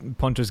 about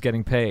punters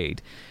getting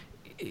paid.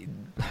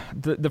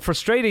 The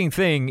frustrating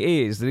thing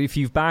is that if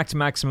you've backed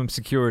Maximum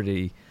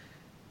Security,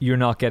 you're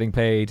not getting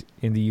paid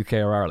in the UK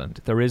or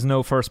Ireland. There is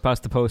no first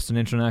past the post in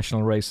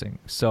international racing.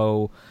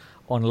 So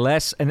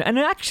unless, and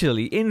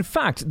actually, in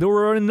fact, there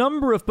were a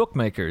number of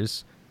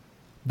bookmakers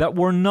that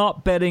were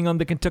not betting on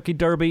the Kentucky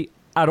Derby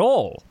at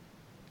all.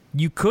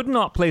 You could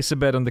not place a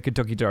bet on the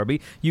Kentucky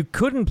Derby. You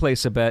couldn't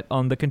place a bet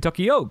on the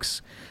Kentucky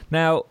Oaks.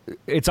 Now,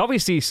 it's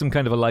obviously some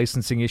kind of a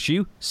licensing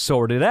issue.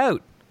 Sort it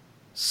out.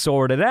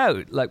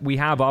 Like, we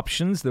have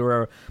options. There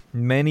are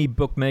many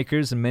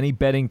bookmakers and many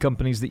betting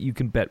companies that you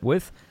can bet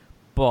with.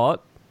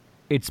 But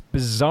it's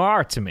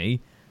bizarre to me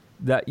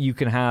that you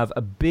can have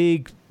a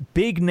big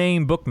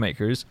name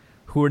bookmakers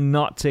who are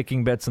not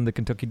taking bets on the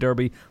Kentucky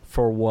Derby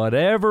for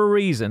whatever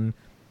reason.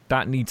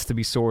 That needs to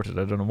be sorted.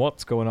 I don't know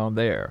what's going on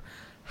there.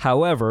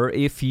 However,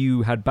 if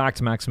you had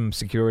backed Maximum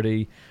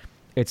Security,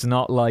 it's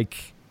not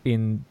like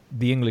in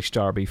the English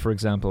Derby, for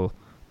example.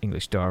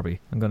 English Derby.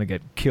 I'm going to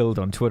get killed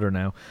on Twitter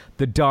now.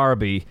 The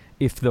Derby,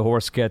 if the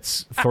horse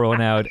gets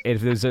thrown out,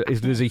 if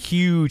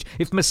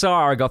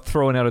Massar got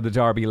thrown out of the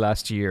Derby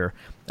last year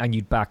and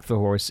you'd back the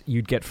horse,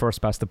 you'd get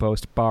first past the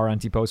post, bar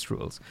anti-post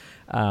rules.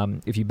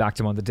 If you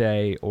backed him on the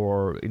day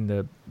or in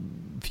the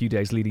few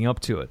days leading up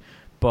to it.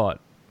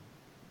 But,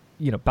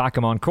 back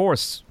him on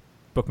course,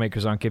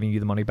 bookmakers aren't giving you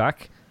the money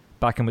back.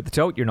 Back him with the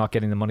tote, you're not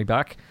getting the money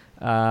back.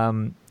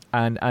 And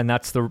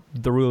that's the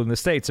rule in the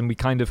States. And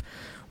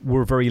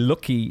we're very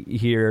lucky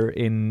here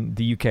in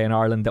the UK and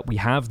Ireland that we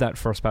have that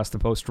first past the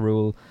post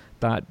rule,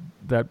 that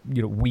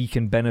we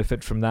can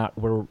benefit from that,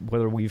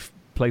 whether we've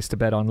placed a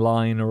bet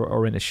online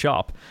or in a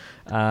shop.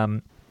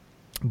 But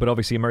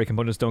obviously American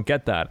punters don't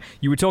get that.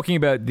 You were talking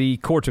about the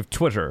court of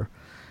Twitter.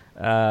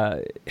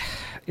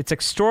 It's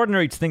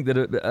extraordinary to think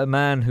that a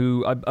man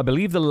who, I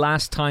believe the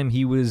last time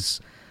he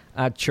was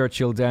at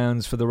Churchill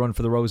Downs for the Run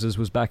for the Roses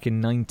was back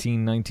in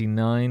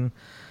 1999.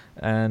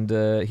 And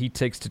he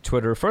takes to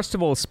Twitter. First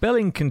of all,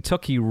 spelling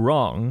Kentucky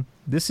wrong.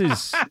 This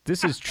is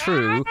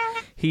true.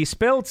 He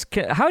spelled.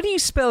 How do you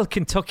spell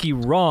Kentucky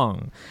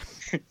wrong?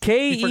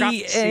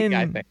 Kentucky.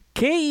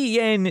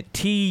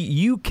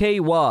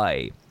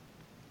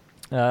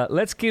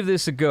 Let's give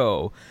this a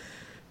go.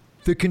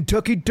 The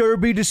Kentucky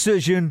Derby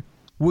decision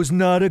was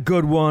not a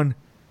good one.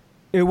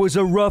 It was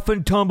a rough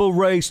and tumble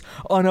race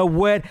on a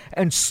wet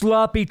and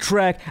sloppy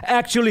track.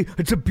 Actually,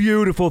 it's a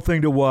beautiful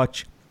thing to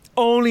watch.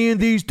 Only in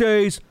these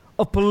days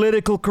of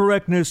political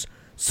correctness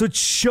should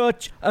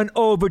such an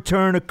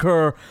overturn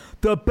occur.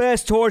 The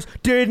best horse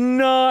did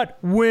not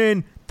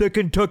win the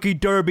Kentucky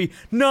Derby,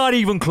 not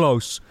even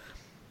close.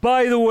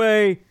 By the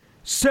way,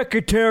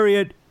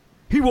 Secretariat,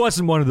 he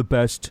wasn't one of the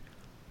best.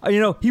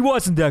 He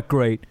wasn't that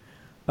great.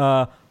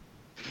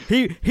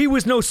 He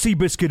was no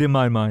Seabiscuit in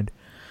my mind.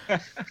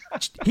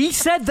 He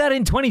said that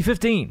in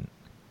 2015.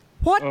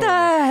 What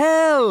the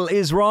hell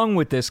is wrong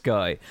with this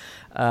guy?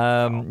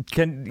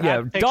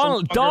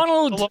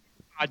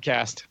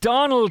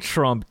 Donald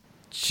Trump,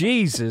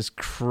 Jesus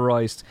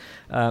Christ.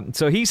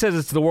 So he says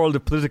it's the world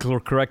of political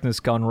correctness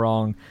gone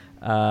wrong.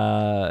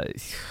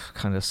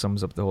 Kind of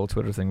sums up the whole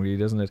Twitter thing, really,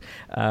 doesn't it?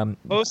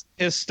 Most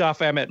of his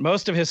stuff, Emmett,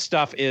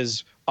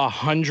 is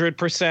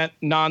 100%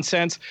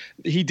 nonsense.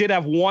 He did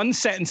have one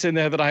sentence in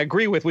there that I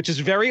agree with, which is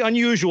very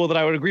unusual that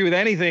I would agree with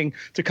anything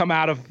to come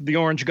out of the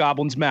Orange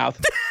Goblin's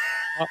mouth.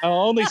 I'll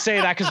only say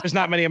that because there's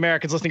not many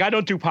Americans listening. I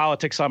don't do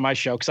politics on my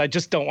show because I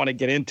just don't want to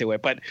get into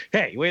it. But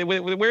hey,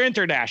 we're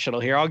international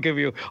here. I'll give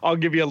you a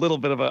little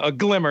bit of a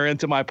glimmer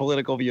into my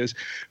political views.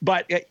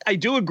 But I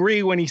do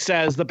agree when he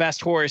says the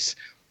best horse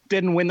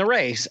didn't win the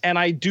race. And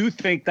I do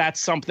think that's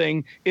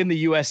something in the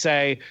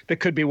USA that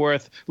could be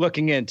worth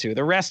looking into.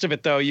 The rest of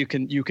it, though, you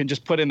can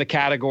just put in the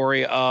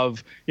category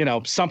of,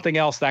 something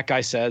else that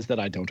guy says that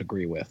I don't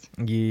agree with.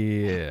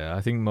 Yeah,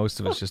 I think most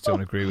of us just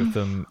don't agree with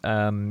them.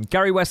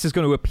 Gary West is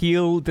going to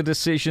appeal the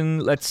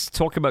decision. Let's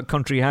talk about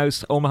Country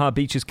House. Omaha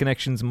Beach's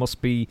connections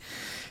must be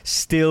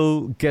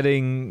still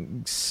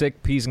getting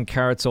sick peas and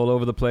carrots all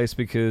over the place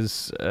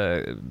because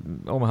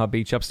Omaha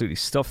Beach absolutely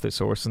stuffed this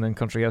horse, and then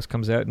Country House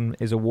comes out and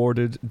is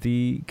awarded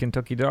the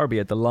Kentucky Derby.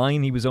 At the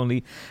line, he was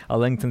only a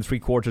length and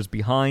 3/4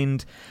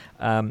 behind.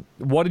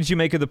 What did you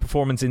make of the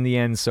performance in the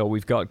end? So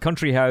we've got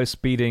Country House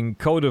beating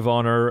Code of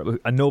Honor,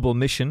 a noble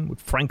mission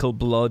with Frankel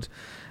blood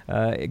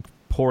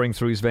pouring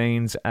through his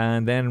veins,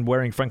 and then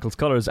wearing Frankel's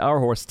colours, our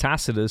horse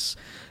Tacitus,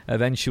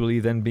 eventually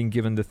then being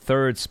given the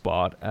third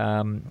spot.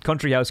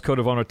 Country House, Code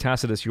of Honor,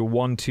 Tacitus, your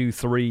 1, 2,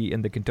 3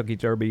 in the Kentucky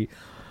Derby.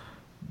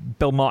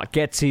 Belmont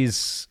gets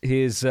his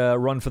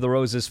run for the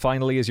roses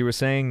finally, as you were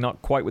saying,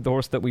 not quite with the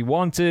horse that we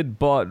wanted,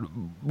 but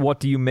what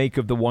do you make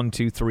of the 1,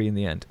 2, 3 in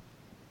the end?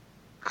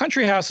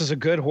 Country House is a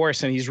good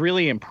horse, and he's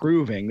really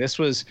improving. This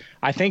was,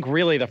 I think,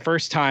 really the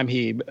first time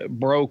he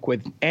broke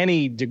with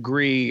any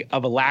degree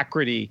of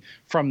alacrity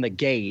from the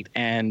gate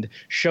and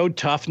showed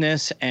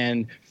toughness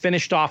and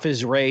finished off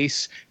his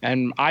race.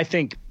 And I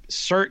think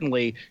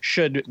certainly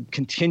should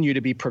continue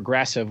to be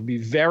progressive. It'd be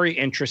very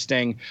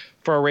interesting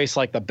for a race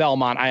like the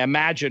Belmont. I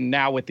imagine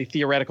now with the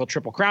theoretical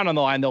Triple Crown on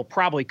the line, they'll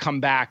probably come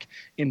back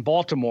in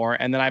Baltimore.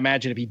 And then I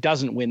imagine if he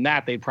doesn't win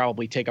that, they'd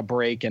probably take a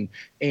break and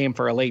aim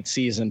for a late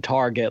season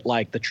target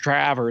like the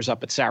Travers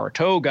up at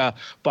Saratoga.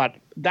 But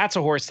that's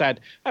a horse that,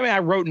 I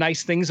wrote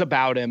nice things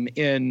about him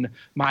in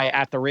my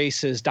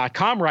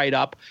attheraces.com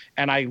write-up,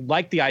 and I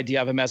like the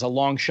idea of him as a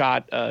long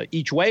shot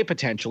each way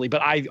potentially,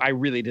 but I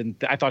really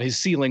didn't. I thought his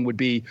ceiling would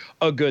be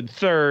a good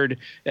third.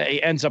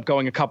 He ends up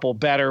going a couple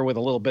better with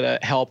a little bit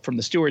of help from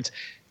the stewards.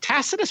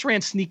 Tacitus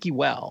ran sneaky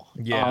well.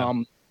 Yeah.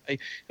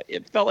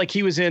 It felt like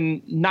he was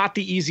in not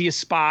the easiest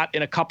spot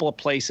in a couple of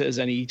places,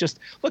 and he just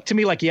looked to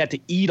me like he had to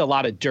eat a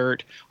lot of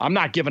dirt. I'm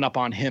not giving up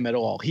on him at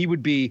all. He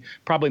would be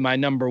probably my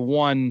number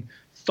one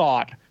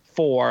thought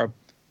for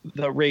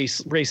the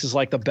races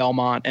like the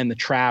Belmont and the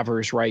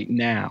Travers right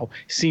now.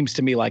 Seems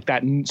to me like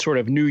that sort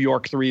of New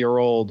York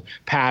 3-year-old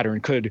pattern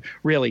could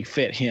really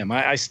fit him.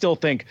 I still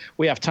think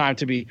we have time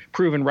to be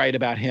proven right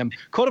about him.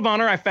 Code of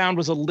Honor I found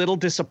was a little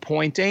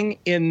disappointing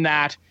in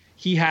that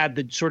he had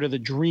the sort of the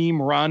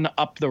dream run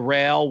up the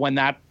rail when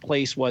that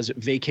place was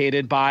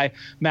vacated by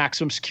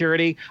Maximum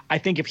Security. I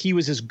think if he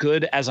was as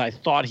good as I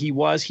thought he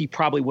was, he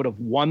probably would have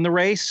won the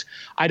race.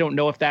 I don't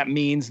know if that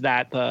means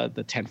that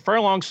the 10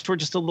 furlongs were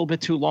just a little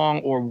bit too long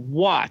or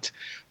what,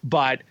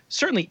 but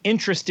certainly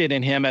interested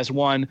in him as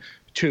one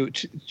to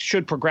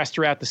should progress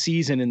throughout the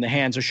season in the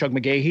hands of Shug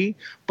McGahee,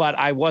 but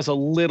I was a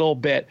little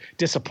bit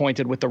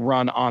disappointed with the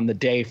run on the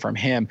day from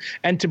him.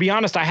 And to be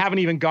honest, I haven't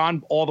even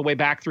gone all the way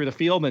back through the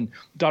field and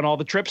done all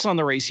the trips on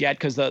the race yet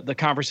because the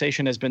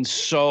conversation has been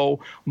so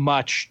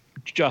much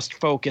just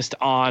focused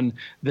on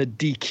the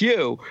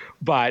DQ.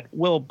 But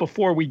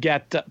before we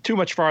get too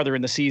much farther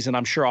in the season,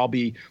 I'm sure I'll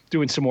be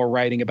doing some more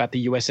writing about the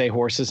USA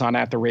horses on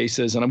At the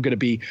Races, and I'm going to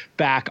be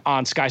back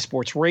on Sky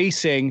Sports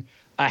Racing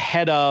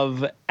ahead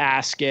of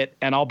Ascot,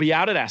 and I'll be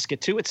out at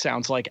Ascot too, it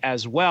sounds like,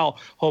 as well,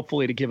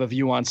 hopefully to give a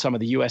view on some of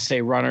the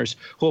USA runners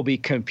who will be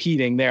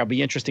competing there. It'll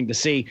be interesting to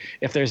see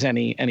if there's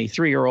any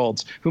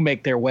 3-year-olds who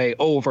make their way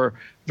over.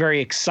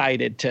 Very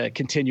excited to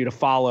continue to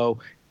follow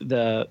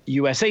the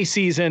USA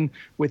season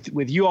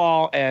with you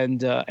all,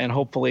 and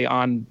hopefully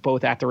on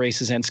both At the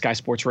Races and Sky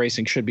Sports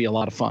Racing. Should be a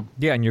lot of fun.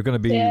 Yeah, and you're going to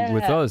be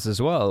with us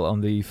as well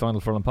on the Final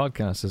Furlong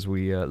podcast as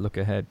we look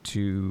ahead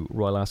to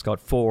Royal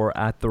Ascot 4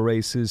 At the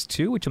Races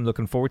 2, which I'm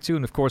looking forward to.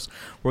 And of course,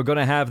 we're going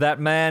to have that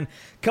man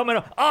coming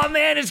up. Oh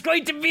man, it's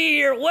great to be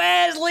here.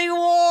 Wesley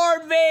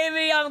Ward,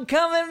 baby, I'm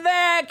coming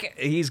back.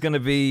 He's going to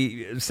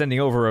be sending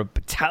over a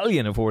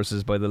battalion of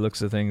horses by the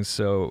looks of things,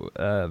 so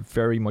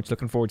very much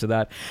looking forward to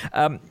that.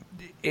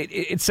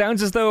 It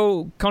sounds as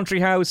though Country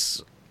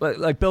House,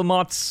 like Bill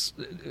Mott's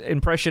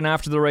impression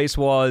after the race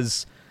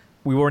was,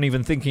 we weren't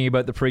even thinking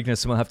about the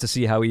Preakness, and we'll have to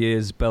see how he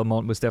is.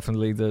 Belmont was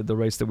definitely the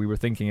race that we were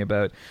thinking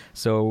about.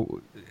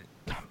 So,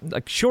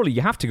 surely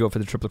you have to go for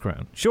the Triple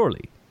Crown.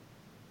 Surely.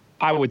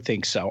 I would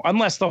think so,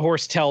 unless the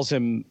horse gives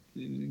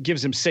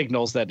him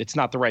signals that it's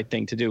not the right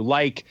thing to do.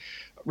 Like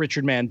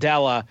Richard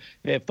Mandela,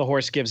 if the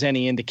horse gives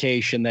any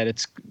indication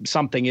that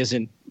something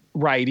isn't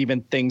right,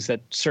 even things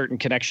that certain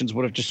connections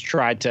would have just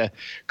tried to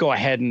go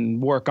ahead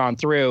and work on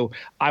through,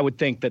 I would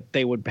think that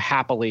they would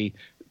happily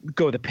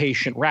go the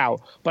patient route.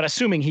 But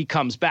assuming he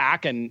comes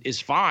back and is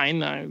fine,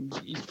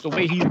 the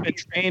way he's been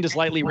trained, as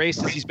lightly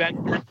raced as he's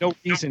been, no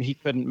reason he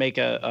couldn't make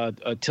a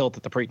tilt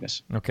at the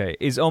Preakness. Okay.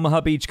 Is Omaha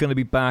Beach going to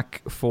be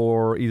back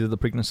for either the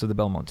Preakness or the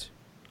Belmont?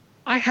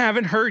 I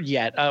haven't heard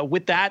yet.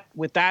 With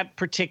that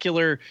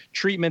particular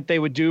treatment they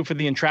would do for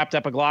the entrapped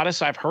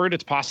epiglottis, I've heard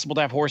it's possible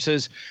to have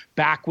horses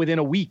back within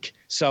a week.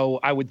 So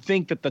I would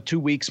think that the 2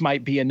 weeks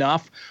might be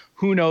enough.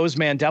 Who knows?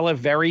 Mandela,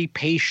 very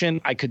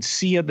patient. I could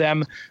see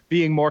them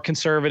being more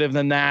conservative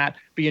than that.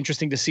 Be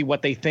interesting to see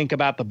what they think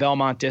about the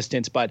Belmont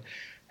distance. But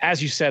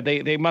as you said,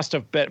 they must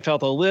have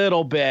felt a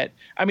little bit.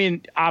 I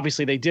mean,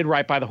 obviously they did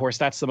right by the horse.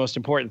 That's the most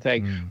important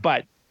thing.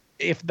 But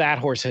if that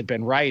horse had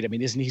been right, I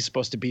mean, isn't he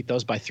supposed to beat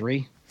those by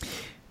 3?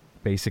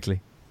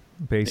 Basically,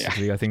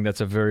 I think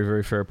that's a very,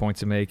 very fair point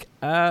to make.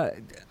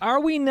 Are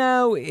we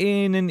now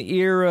in an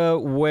era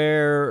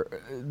where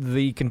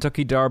the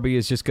Kentucky Derby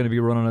is just going to be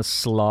run on a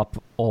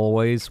slop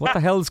always? What the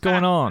hell is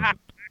going on?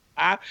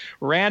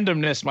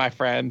 Randomness, my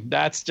friend.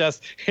 That's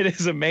just, it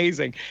is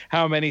amazing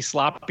how many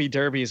sloppy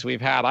derbies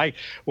we've had.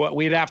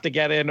 We'd have to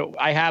get in.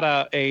 I had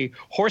a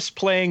horse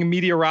playing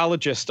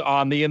meteorologist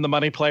on the In the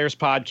Money Players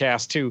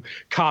podcast to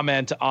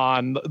comment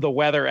on the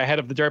weather ahead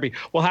of the Derby.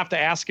 We'll have to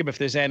ask him if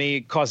there's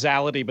any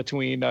causality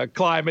between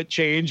climate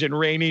change and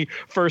rainy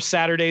first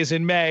Saturdays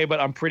in May, but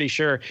I'm pretty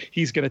sure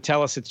he's going to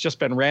tell us it's just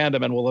been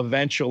random and we'll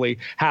eventually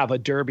have a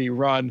Derby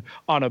run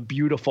on a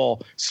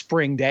beautiful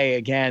spring day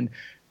again.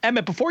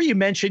 Emmett, before you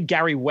mentioned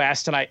Gary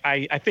West, and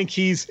I think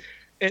he's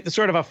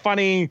sort of a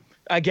funny,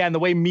 again, the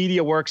way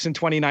media works in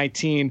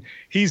 2019,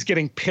 he's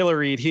getting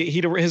pilloried.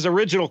 His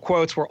original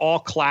quotes were all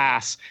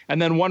class,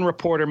 and then one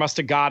reporter must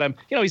have got him.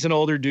 You know, he's an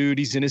older dude.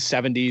 He's in his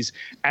 70s,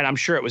 and I'm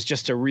sure it was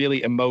just a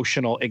really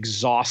emotional,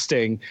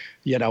 exhausting,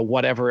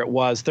 whatever it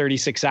was,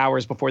 36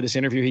 hours before this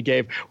interview he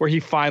gave, where he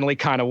finally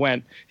kind of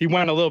went a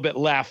little bit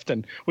left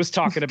and was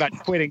talking about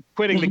quitting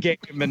the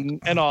game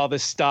and all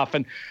this stuff.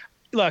 And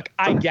look,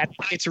 I get it.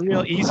 It's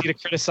real easy to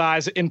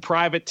criticize. In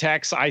private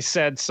texts, I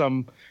said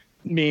some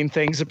mean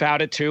things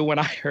about it too when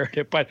I heard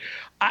it. But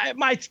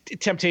my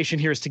temptation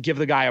here is to give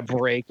the guy a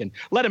break and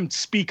let him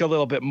speak a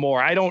little bit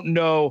more. I don't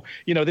know.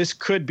 This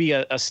could be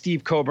a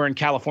Steve Coburn,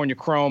 California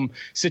Chrome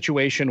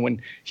situation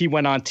when he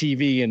went on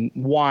TV and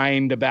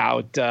whined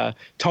about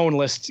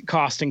Toneless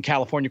costing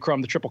California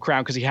Chrome the Triple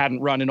Crown because he hadn't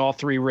run in all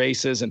 3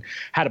 races and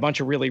had a bunch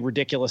of really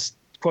ridiculous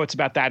quotes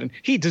about that. And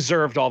he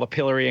deserved all the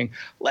pillorying.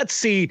 Let's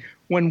see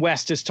when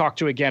West is talked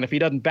to again, if he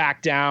doesn't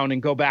back down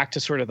and go back to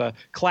sort of the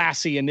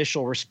classy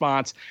initial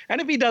response. And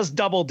if he does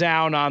double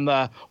down on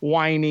the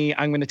whiny,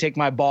 I'm going to take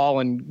my ball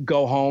and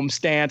go home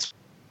stance,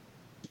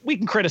 we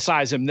can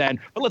criticize him then.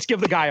 But let's give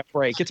the guy a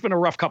break. It's been a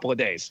rough couple of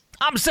days.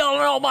 I'm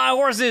selling all my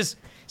horses.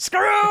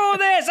 Screw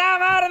this.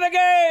 I'm out of the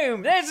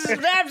game. This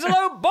is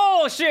absolute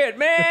bullshit,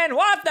 man.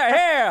 What the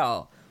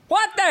hell?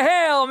 What the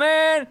hell,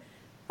 man?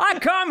 I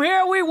come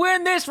here, we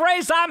win this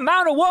race, I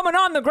mount a woman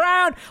on the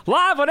ground,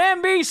 live on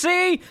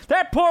NBC.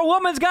 That poor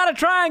woman's got to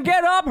try and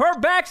get up. Her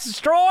back's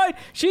destroyed.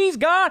 She's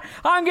gone.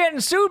 I'm getting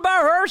sued by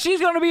her.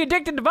 She's going to be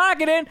addicted to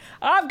Vicodin.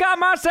 I've got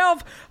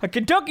myself a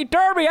Kentucky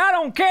Derby. I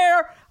don't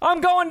care. I'm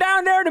going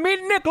down there to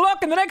meet Nick Luck,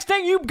 and the next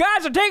thing you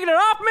guys are taking it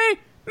off me?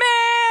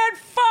 Man,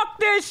 fuck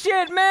this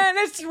shit, man.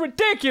 This is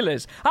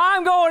ridiculous.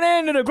 I'm going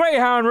into the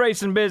greyhound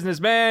racing business,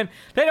 man.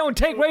 They don't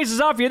take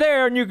races off you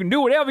there, and you can do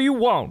whatever you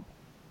want.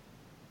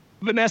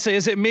 Vanessa,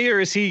 is it me or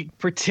is he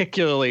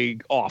particularly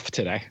off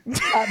today?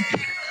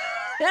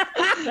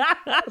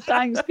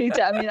 Thanks,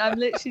 Peter. I mean, I'm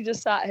literally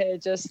just sat here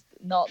just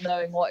not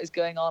knowing what is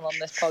going on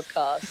this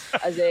podcast,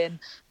 as in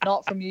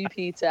not from you,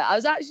 Peter. I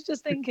was actually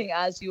just thinking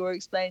as you were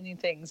explaining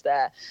things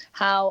there,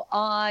 how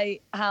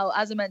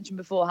as I mentioned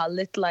before, how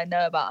little I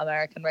know about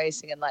American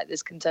racing and like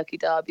this Kentucky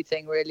Derby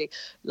thing really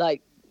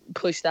like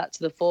push that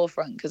to the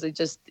forefront, because I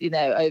just,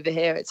 over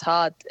here it's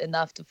hard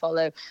enough to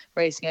follow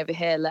racing over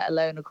here, let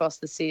alone across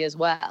the sea as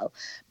well.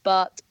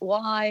 But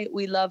why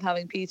we love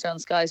having Peter on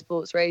Sky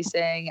Sports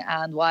Racing,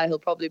 and why he'll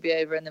probably be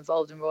over and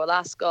involved in Royal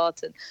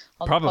Ascot and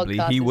on probably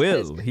the podcast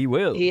he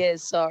will he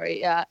is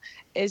sorry yeah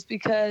is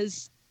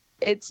because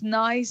it's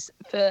nice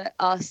for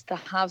us to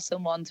have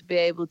someone to be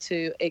able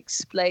to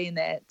explain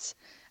it.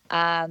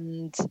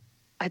 And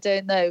I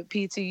don't know,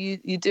 Peter,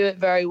 you do it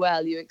very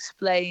well. You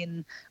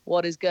explain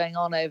what is going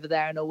on over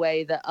there in a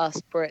way that us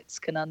Brits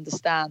can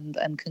understand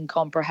and can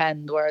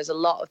comprehend, whereas a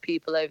lot of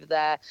people over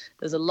there,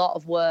 there's a lot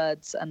of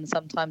words, and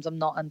sometimes I'm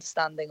not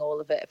understanding all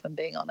of it, if I'm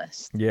being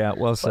honest. Yeah,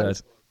 well said.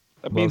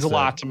 That means a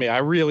lot to me. I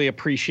really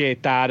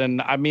appreciate that.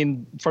 And I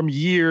mean, from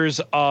years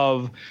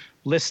of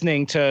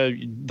listening to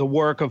the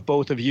work of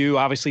both of you,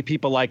 obviously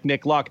people like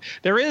Nick Luck,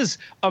 there is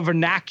a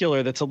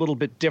vernacular that's a little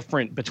bit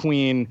different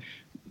between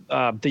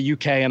the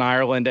UK and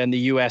Ireland and the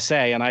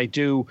USA. And I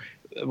do,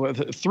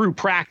 through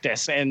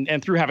practice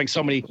and through having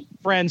so many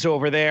friends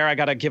over there, I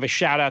got to give a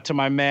shout out to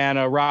my man,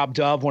 Rob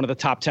Dove, one of the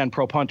top 10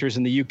 pro punters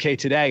in the UK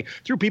today.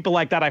 Through people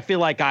like that, I feel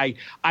like I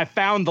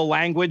found the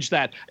language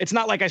that it's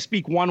not like I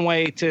speak one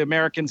way to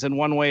Americans and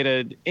one way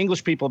to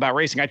English people about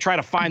racing. I try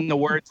to find the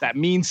words that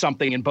mean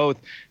something in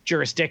both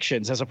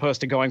jurisdictions, as opposed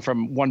to going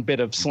from one bit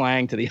of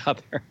slang to the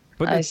other.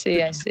 I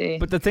see.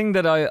 But the thing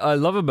that I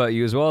love about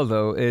you as well,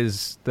 though,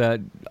 is that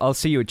I'll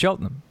see you at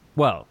Cheltenham.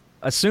 Well,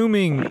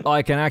 assuming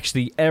I can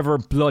actually ever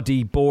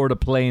bloody board a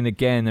plane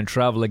again and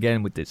travel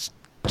again with this.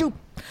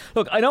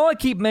 Look, I know I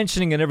keep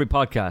mentioning in every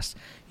podcast.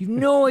 You've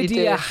no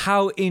idea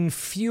how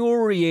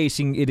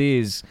infuriating it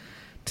is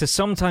to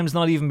sometimes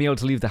not even be able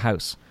to leave the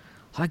house.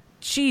 Like,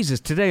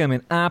 Jesus, today I'm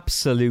in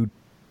absolute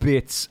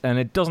bits, and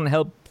it doesn't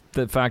help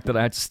the fact that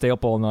I had to stay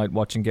up all night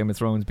watching Game of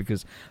Thrones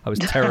because I was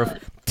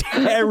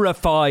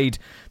terrified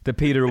that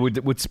Peter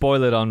would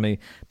spoil it on me.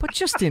 But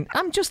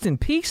I'm just in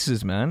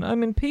pieces, man.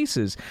 I'm in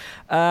pieces.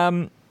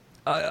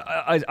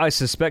 I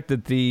suspect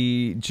that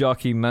the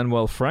jockey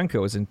Manuel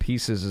Franco is in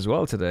pieces as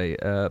well today.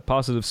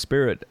 Positive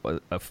Spirit,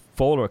 a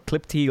faller,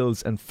 clipped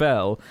heels and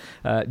fell.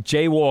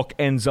 Jaywalk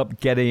ends up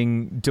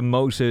getting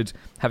demoted,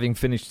 having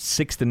finished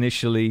 6th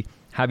initially.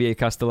 Javier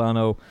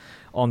Castellano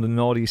on the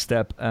naughty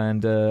step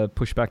and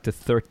pushed back to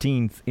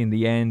 13th in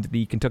the end.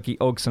 The Kentucky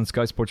Oaks on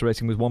Sky Sports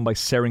Racing was won by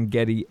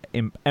Serengeti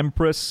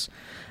Empress.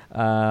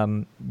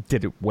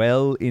 Did it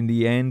well in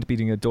the end,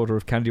 beating a daughter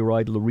of Candy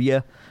Ride,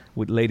 Luria,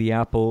 with Lady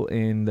Apple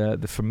in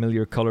the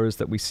familiar colours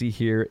that we see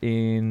here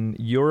in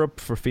Europe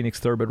for Phoenix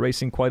Thoroughbred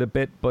Racing quite a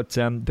bit. But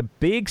the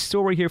big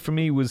story here for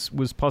me was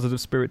Positive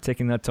Spirit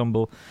taking that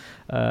tumble.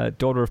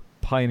 Daughter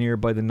of Pioneer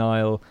by the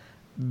Nile.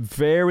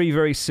 Very,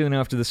 very soon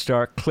after the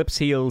start, clips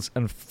heels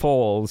and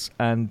falls.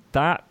 And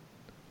that,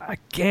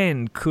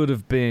 again, could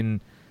have been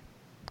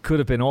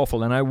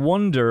awful. And I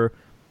wonder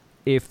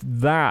if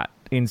that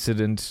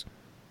incident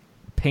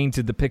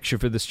painted the picture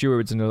for the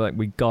stewards, and they're like,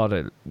 we've got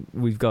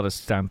to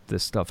stamp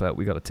this stuff out.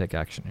 We got to take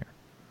action here.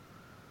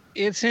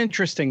 It's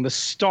interesting. The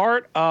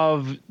start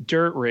of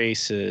dirt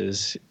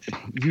races,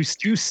 you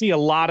do see a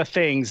lot of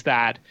things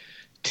that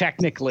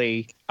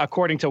technically,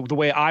 according to the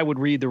way I would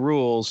read the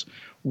rules,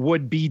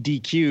 would be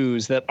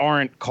DQs that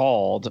aren't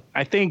called.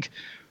 I think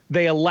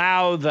they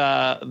allow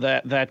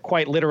that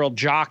quite literal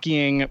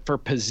jockeying for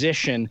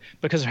position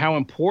because of how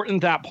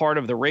important that part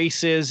of the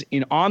race is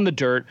on the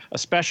dirt,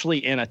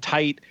 especially in a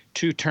tight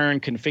 2-turn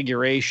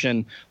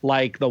configuration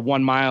like the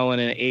 1 mile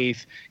and an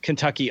eighth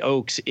Kentucky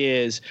Oaks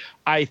is.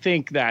 I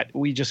think that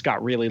we just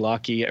got really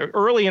lucky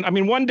early.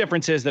 One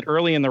difference is that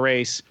early in the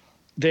race,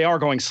 they are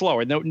going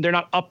slower. They're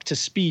not up to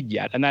speed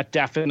yet. And that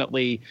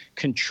definitely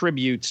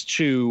contributes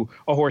to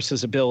a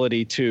horse's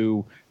ability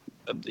to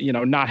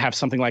not have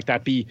something like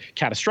that be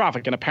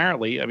catastrophic. And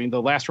apparently,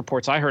 the last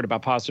reports I heard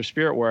about Positive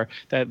Spirit were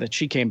that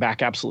she came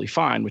back absolutely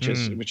fine, which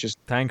is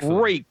thankfully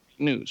great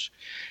news.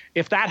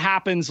 If that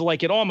happens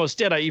like it almost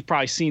did, you've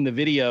probably seen the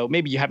video.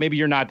 Maybe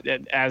you're not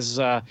as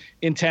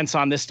intense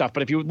on this stuff,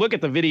 but if you look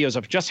at the videos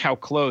of just how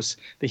close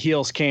the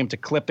heels came to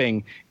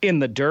clipping in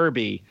the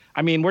Derby,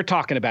 we're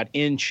talking about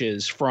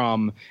inches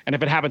from, and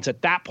if it happens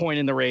at that point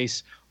in the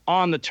race,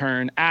 on the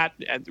turn, at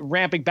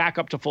ramping back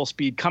up to full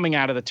speed, coming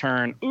out of the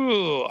turn.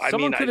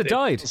 Someone could have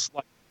died.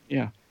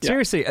 Yeah.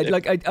 Seriously,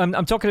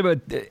 I'm talking about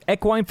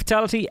equine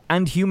fatality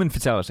and human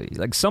fatality.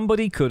 Like,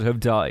 somebody could have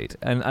died,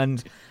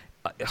 and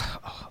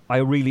I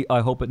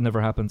hope it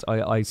never happens.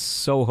 I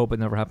so hope it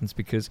never happens,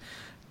 because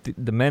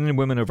the men and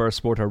women of our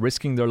sport are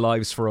risking their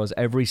lives for us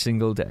every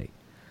single day.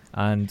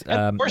 And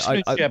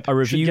I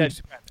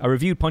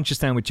reviewed Punches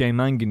Down with Jay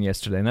Mangan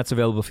yesterday, and that's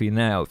available for you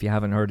now if you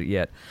haven't heard it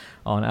yet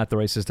on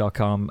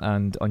attheraces.com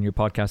and on your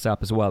podcast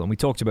app as well. And we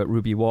talked about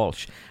Ruby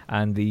Walsh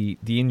and the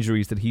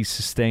injuries that he's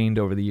sustained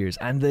over the years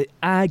and the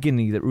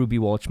agony that Ruby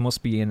Walsh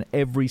must be in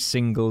every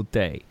single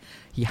day.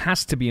 He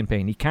has to be in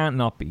pain. He can't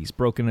not be. He's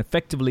broken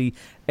effectively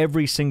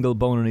every single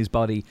bone in his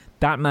body.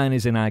 That man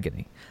is in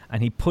agony.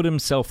 And he put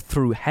himself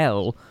through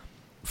hell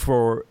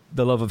for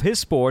the love of his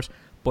sport,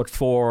 but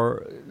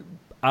for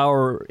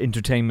our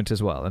entertainment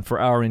as well and for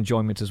our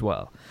enjoyment as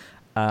well.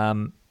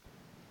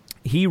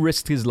 He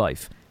risked his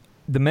life.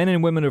 The men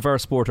and women of our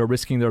sport are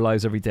risking their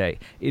lives every day.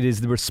 It is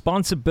the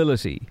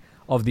responsibility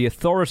of the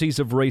authorities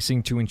of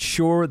racing to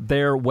ensure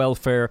their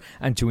welfare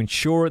and to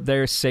ensure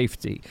their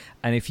safety.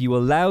 And if you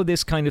allow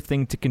this kind of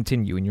thing to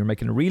continue, and you're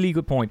making a really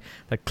good point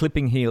that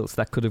clipping heels,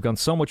 that could have gone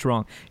so much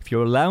wrong. If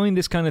you're allowing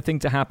this kind of thing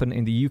to happen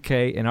in the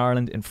UK, in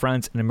Ireland, in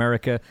France, in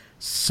America,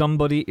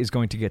 somebody is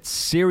going to get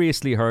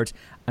seriously hurt,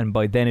 and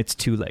by then it's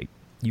too late.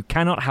 You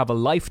cannot have a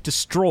life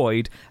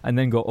destroyed and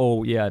then go,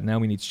 oh yeah, now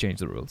we need to change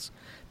the rules.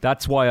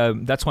 That's why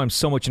I'm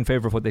so much in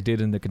favor of what they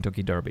did in the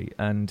Kentucky Derby.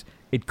 And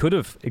it could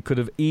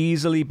have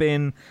easily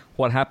been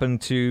what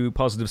happened to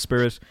Positive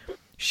Spirit.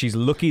 She's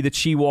lucky that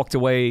she walked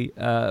away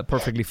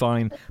perfectly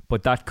fine,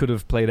 but that could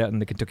have played out in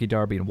the Kentucky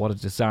Derby, and what a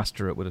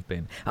disaster it would have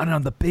been. And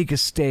on the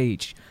biggest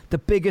stage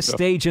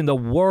in the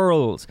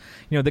world.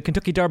 The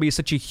Kentucky Derby is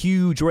such a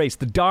huge race.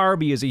 The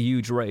Derby is a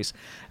huge race.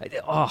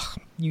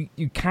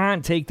 You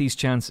can't take these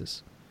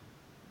chances.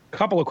 A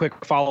couple of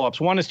quick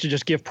follow-ups. One is to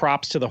just give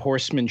props to the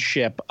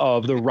horsemanship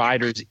of the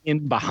riders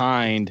in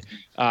behind,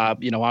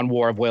 on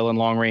War of Will and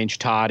Long Range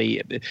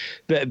Toddy.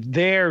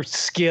 Their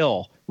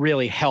skill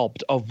really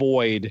helped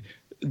avoid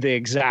the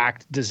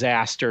exact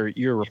disaster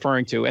you're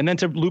referring to. And then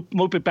to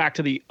loop it back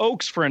to the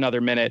Oaks for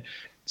another minute,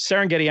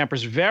 Serengeti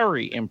Empress,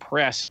 very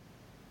impressive.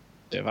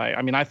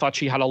 I thought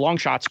she had a long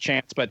shots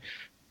chance, but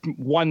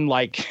one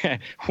like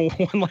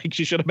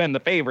she should have been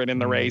the favorite in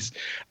the race.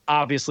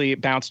 Obviously,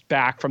 it bounced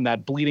back from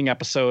that bleeding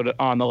episode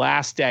on the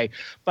last day.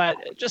 But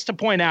just to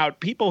point out,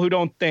 people who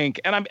don't think,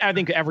 and I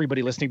think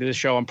everybody listening to this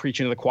show, I'm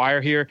preaching to the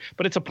choir here,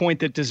 but it's a point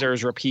that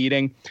deserves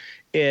repeating.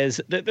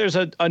 is that there's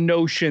a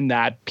notion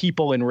that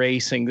people in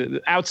racing,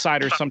 the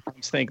outsiders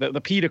sometimes think that the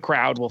PETA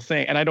crowd will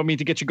think, and I don't mean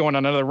to get you going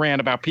on another rant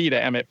about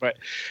PETA, Emmett, but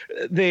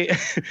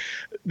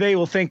they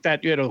will think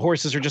that,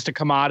 horses are just a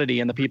commodity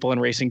and the people in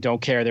racing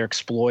don't care. They're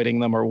exploiting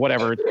them or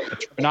whatever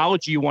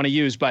terminology you want to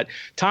use. But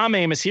Tom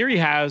Amoss, here he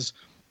has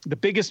one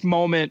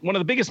of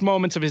the biggest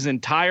moments of his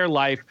entire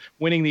life,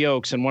 winning the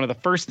Oaks. And one of the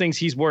first things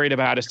he's worried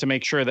about is to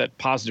make sure that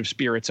Positive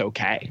Spirit's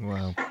okay.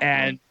 Wow.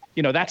 And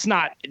that's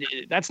not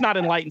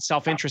enlightened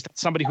self-interest.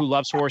 That's somebody who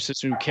loves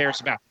horses, who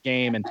cares about the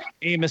game. And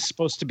Amoss is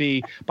supposed to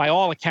be, by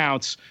all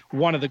accounts,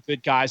 one of the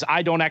good guys.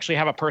 I don't actually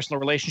have a personal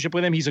relationship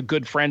with him. He's a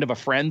good friend of a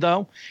friend,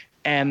 though.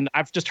 And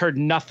I've just heard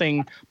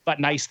nothing but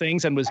nice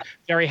things, and was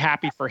very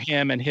happy for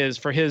him and his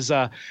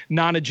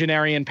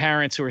nonagenarian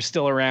parents who are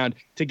still around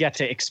to get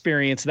to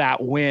experience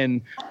that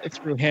win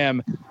through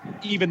him.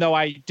 Even though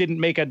I didn't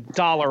make a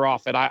dollar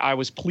off it, I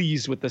was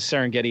pleased with the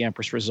Serengeti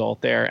Empress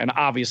result there, and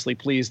obviously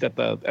pleased at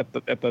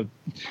the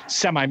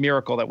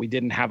semi-miracle that we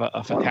didn't have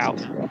a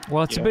fatality.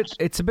 Well,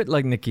 it's a bit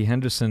like Nicky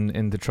Henderson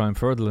in the Triumph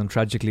Hurdle, and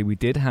tragically we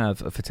did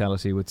have a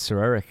fatality with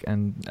Sir Eric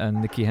and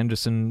Nicky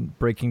Henderson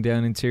breaking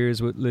down in tears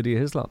with Lydia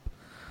Hislop.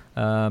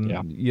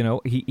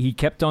 He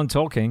kept on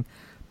talking,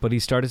 but he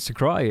started to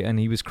cry, and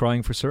he was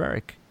crying for Sir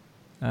Eric.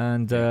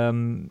 And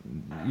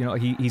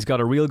he's got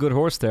a real good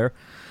horse there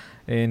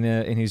in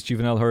his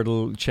juvenile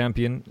hurdle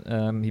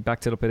champion. He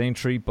backed it up at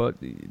Aintree, but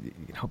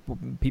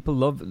people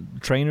love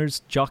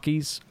trainers,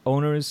 jockeys,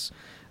 owners,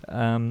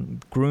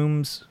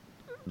 grooms,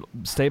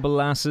 stable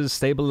lasses,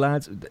 stable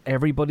lads.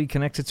 Everybody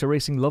connected to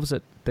racing loves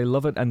it. They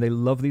love it, and they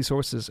love these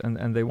horses,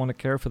 and they want to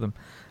care for them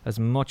as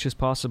much as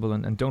possible,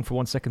 and don't for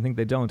one second think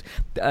they don't.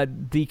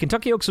 The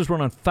Kentucky Oaks was run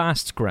on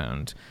fast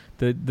ground.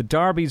 The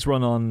Derby's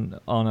run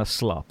on a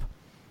slop.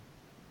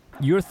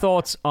 Your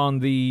thoughts on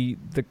the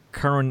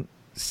current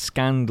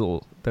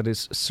scandal that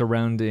is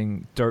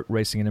surrounding dirt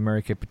racing in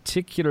America,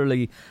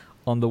 particularly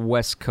on the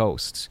West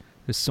Coast?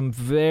 There's some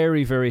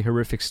very, very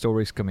horrific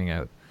stories coming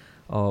out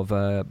of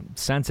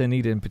Santa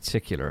Anita in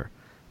particular.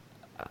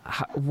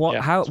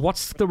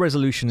 What's the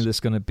resolution of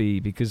this going to be?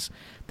 Because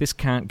this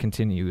can't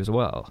continue as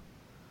well.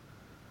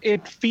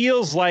 It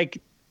feels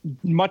like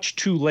much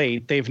too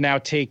late. They've now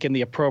taken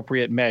the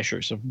appropriate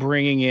measures of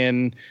bringing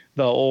in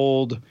the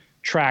old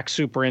track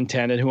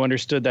superintendent who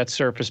understood that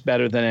surface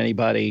better than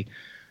anybody.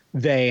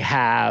 They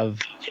have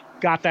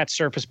got that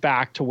surface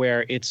back to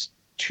where it's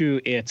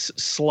to its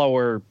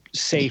slower,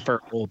 safer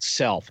old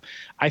self.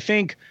 I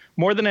think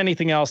more than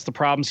anything else, the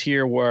problems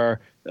here were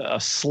a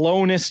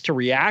slowness to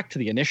react to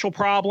the initial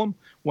problem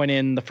when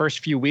in the first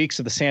few weeks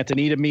of the Santa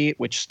Anita meet,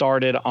 which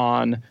started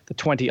on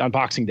on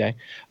Boxing Day,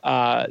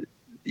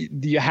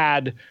 you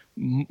had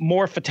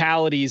more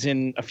fatalities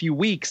in a few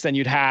weeks than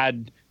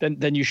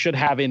than you should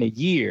have in a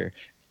year,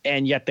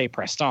 and yet they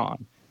pressed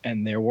on,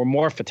 and there were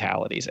more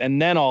fatalities.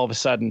 And then all of a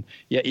sudden,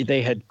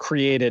 they had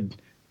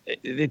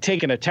they'd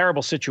taken a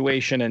terrible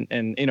situation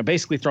and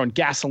basically thrown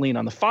gasoline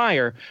on the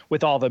fire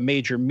with all the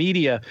major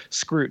media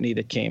scrutiny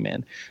that came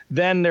in.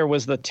 Then there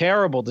was the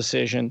terrible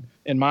decision,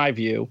 in my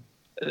view,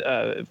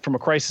 from a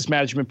crisis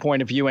management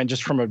point of view and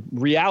just from a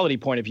reality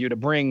point of view, to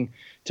bring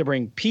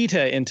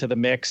PETA into the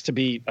mix to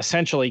be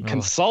essentially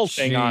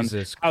consulting on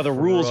how the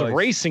rules of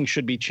racing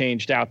should be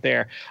changed out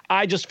there.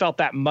 I just felt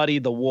that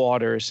muddied the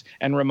waters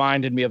and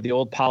reminded me of the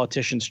old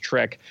politician's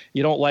trick.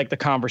 You don't like the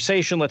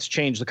conversation, let's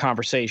change the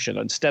conversation.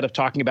 Instead of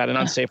talking about an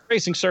unsafe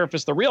racing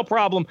surface, the real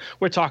problem,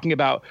 we're talking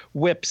about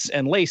whips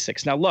and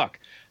Lasix. Now, look,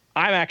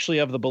 I'm actually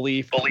of the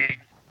belief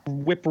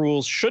whip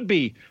rules should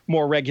be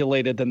more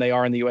regulated than they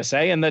are in the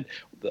USA, and that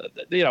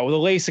the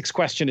Lasix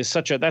question is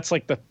that's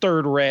like the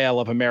third rail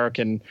of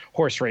American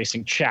horse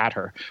racing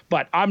chatter.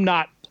 But I'm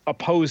not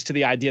opposed to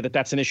the idea that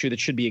that's an issue that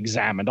should be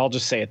examined. I'll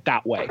just say it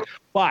that way.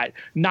 But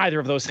neither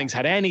of those things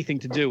had anything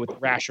to do with the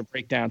rash of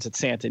breakdowns at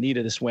Santa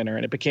Anita this winter,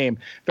 and it became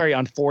very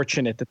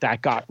unfortunate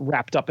that got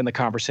wrapped up in the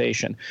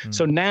conversation.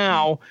 So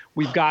now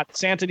we've got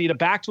Santa Anita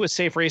back to a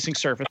safe racing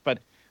surface, but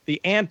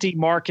the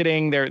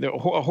anti-marketing,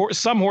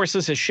 some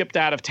horses has shipped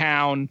out of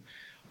town.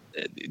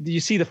 You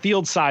see the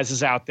field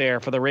sizes out there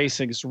for the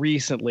racings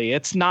recently.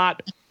 It's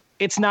not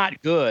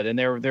good, and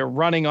they're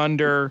running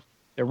under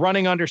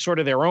sort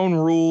of their own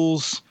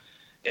rules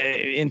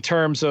in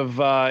terms of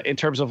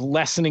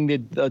lessening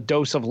the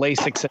dose of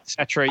Lasix,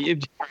 etc.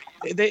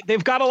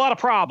 They've got a lot of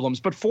problems,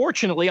 but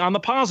fortunately, on the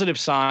positive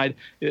side,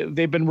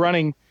 they've been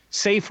running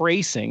safe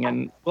racing,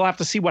 and we'll have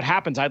to see what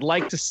happens. I'd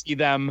like to see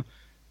them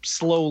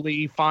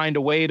slowly find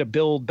a way to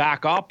build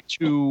back up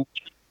to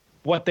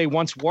what they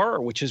once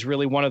were, which is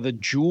really one of the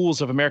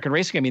jewels of American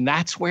racing. I mean,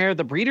 that's where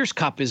the Breeders'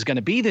 Cup is going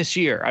to be this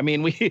year. I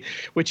mean,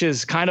 which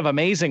is kind of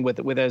amazing with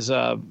as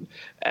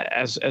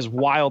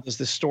wild as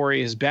this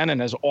story has been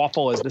and as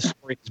awful as this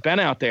story has been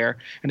out there.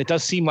 And it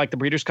does seem like the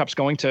Breeders' Cup's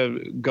going to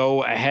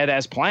go ahead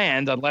as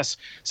planned unless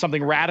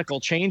something radical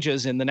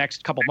changes in the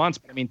next couple months.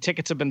 But I mean,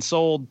 tickets have been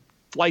sold,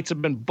 flights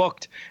have been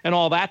booked, and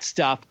all that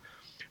stuff.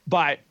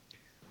 But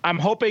I'm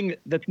hoping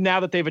that now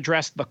that they've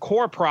addressed the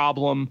core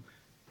problem,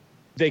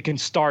 they can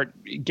start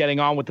getting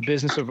on with the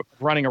business of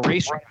running a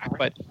racetrack.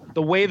 But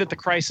the way that the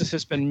crisis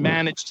has been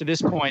managed to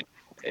this point,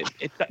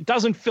 it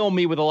doesn't fill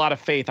me with a lot of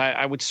faith.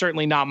 I would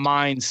certainly not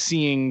mind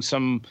seeing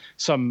some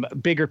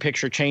bigger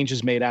picture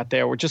changes made out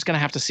there. We're just going to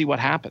have to see what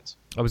happens.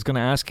 I was going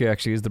to ask you,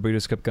 actually, is the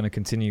Breeders' Cup going to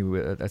continue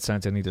at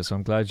Santa Anita? So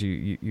I'm glad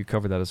you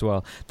covered that as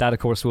well. That, of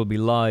course, will be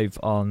live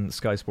on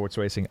Sky Sports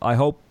Racing. I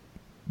hope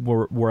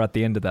we're at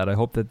the end of that. I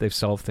hope that they've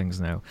solved things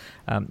now.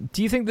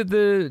 Do you think that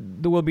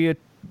there will be a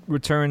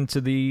return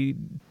to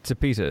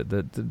PETA,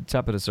 the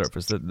Tapeta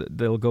surface, that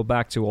they'll go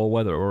back to all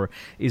weather, or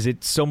is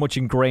it so much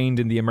ingrained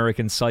in the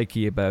American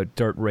psyche about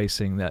dirt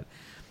racing that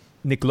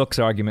Nick Luck's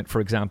argument,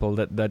 for example,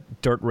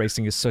 that dirt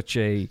racing is such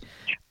an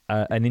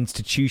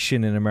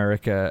institution in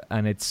America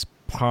and it's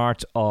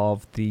part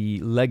of the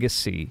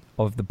legacy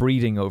of the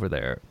breeding over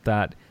there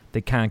that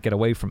they can't get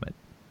away from it?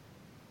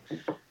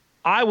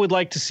 I would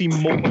like to see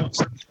more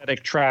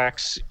synthetic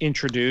tracks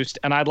introduced,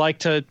 and I'd like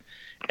to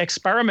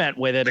experiment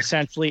with it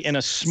essentially in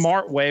a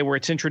smart way where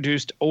it's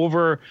introduced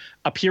over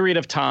a period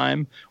of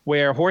time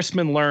where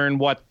horsemen learn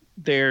what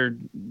they're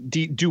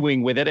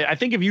doing with it. I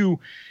think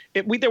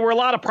there were a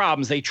lot of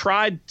problems. They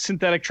tried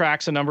synthetic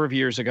tracks a number of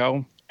years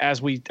ago,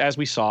 as we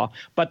saw,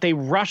 but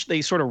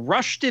they sort of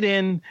rushed it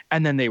in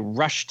and then they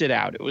rushed it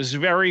out. It was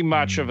very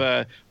much of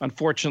a,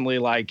 unfortunately,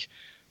 like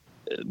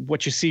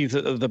what you see,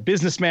 the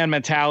businessman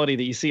mentality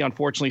that you see,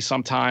 unfortunately,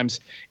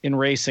 sometimes in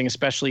racing,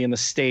 especially in the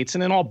States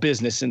and in all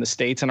business in the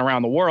States and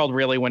around the world,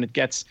 really, when it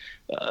gets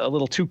a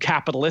little too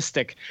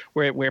capitalistic,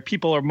 where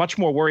people are much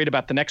more worried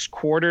about the next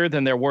quarter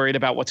than they're worried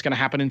about what's going to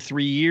happen in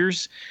 3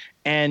 years.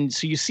 And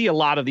so you see a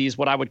lot of these,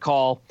 what I would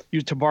call,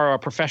 to borrow a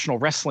professional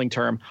wrestling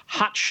term,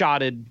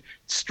 hot-shotted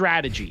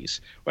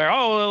strategies, where,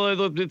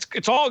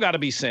 it's all got to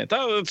be sent.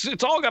 Oh,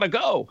 it's all got to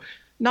go.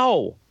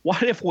 No.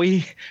 What if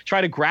we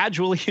try to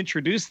gradually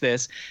introduce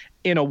this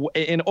in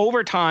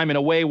overtime in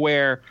a way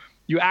where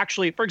you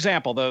actually, for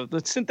example,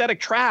 the synthetic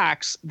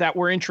tracks that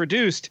were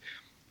introduced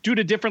due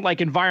to different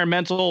like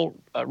environmental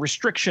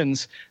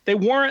restrictions, they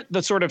weren't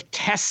the sort of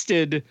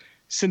tested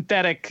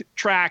synthetic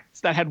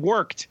tracks that had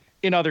worked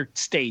in other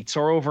states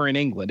or over in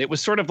England. It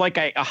was sort of like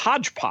a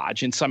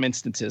hodgepodge in some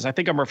instances. I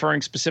think I'm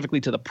referring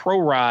specifically to the pro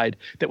ride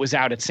that was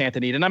out at Santa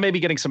Anita. And I may be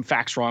getting some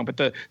facts wrong, but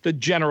the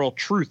general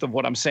truth of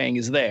what I'm saying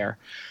is there.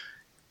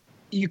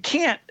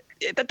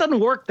 That doesn't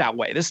work that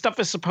way. This stuff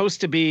is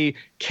supposed to be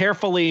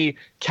carefully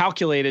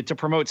calculated to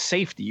promote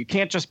safety. You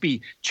can't just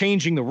be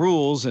changing the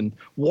rules and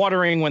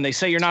watering when they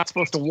say you're not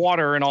supposed to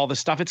water and all this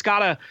stuff. It's got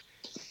to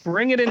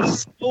bring it in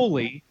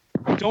slowly.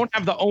 Don't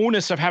have the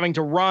onus of having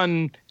to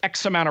run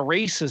X amount of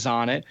races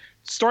on it.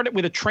 Start it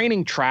with a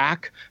training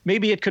track.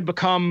 Maybe it could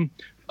become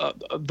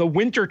the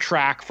winter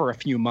track for a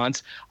few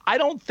months. I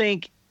don't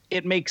think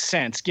it makes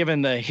sense,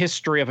 given the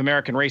history of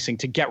American racing,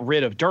 to get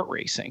rid of dirt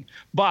racing.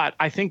 But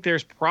I think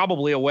there's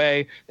probably a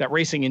way that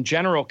racing in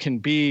general can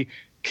be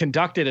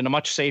conducted in a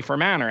much safer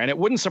manner. And it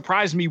wouldn't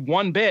surprise me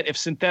one bit if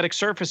synthetic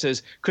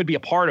surfaces could be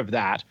a part of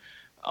that.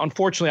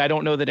 Unfortunately, I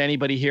don't know that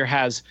anybody here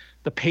has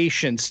the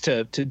patience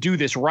to do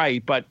this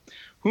right, but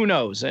who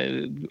knows?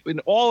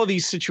 In all of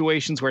these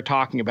situations we're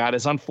talking about,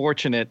 as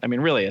unfortunate, I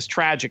mean, really, as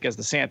tragic as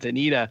the Santa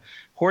Anita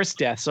horse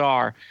deaths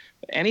are,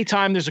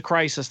 anytime there's a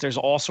crisis, there's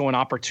also an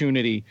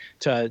opportunity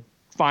to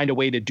find a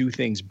way to do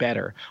things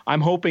better.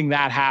 I'm hoping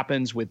that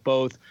happens with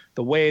both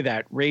the way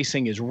that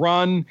racing is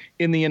run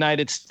in the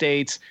United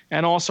States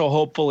and also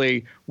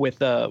hopefully with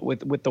the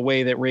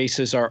way that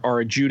races are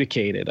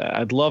adjudicated.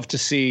 I'd love to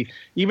see,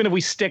 even if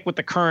we stick with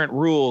the current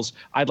rules,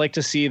 I'd like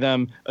to see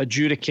them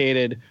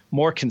adjudicated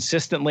more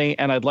consistently,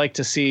 and I'd like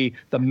to see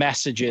the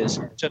messages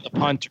to the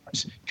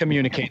punters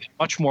communicated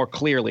much more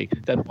clearly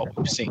than what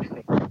we've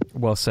seen.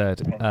 Well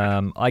said.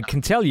 I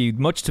can tell you,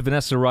 much to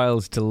Vanessa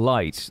Ryle's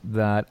delight,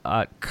 that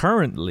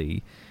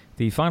currently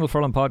the Final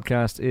Furlong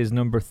podcast is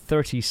number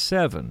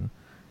 37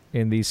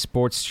 in the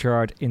sports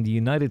chart in the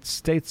United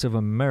States of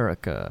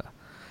America.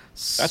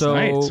 That's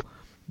nice.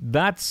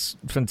 That's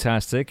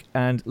fantastic.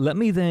 And let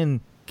me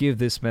then give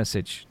this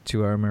message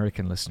to our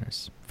American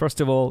listeners. First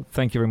of all,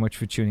 thank you very much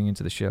for tuning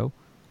into the show.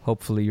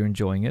 Hopefully you're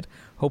enjoying it.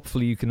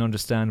 Hopefully you can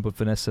understand what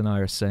Vanessa and I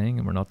are saying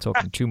and we're not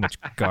talking too much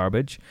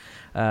garbage.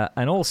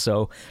 And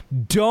also,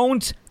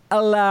 don't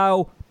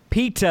allow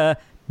PETA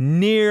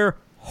near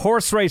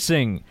horse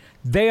racing.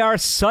 They are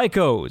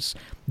psychos.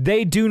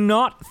 They do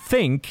not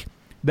think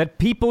that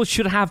people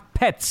should have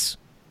pets.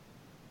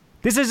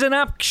 This is an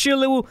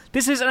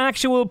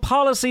actual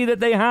policy that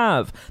they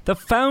have. The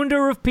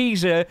founder of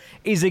PETA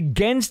is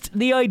against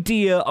the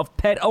idea of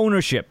pet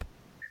ownership.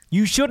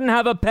 You shouldn't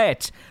have a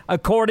pet,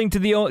 according to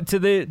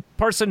the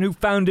person who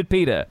founded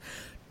PETA.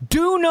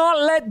 Do not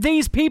let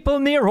these people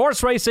near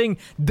horse racing.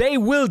 They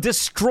will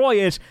destroy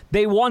it.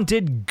 They want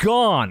it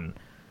gone.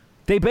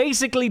 They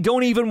basically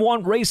don't even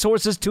want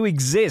racehorses to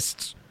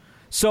exist.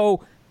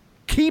 So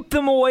keep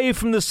them away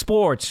from the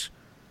sport.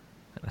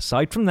 And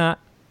aside from that,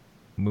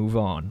 move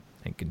on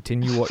and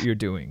continue what you're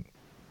doing.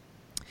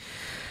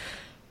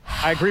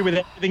 I agree with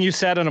everything you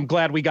said, and I'm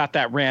glad we got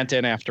that rant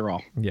in after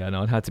all. Yeah,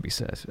 no, it had to be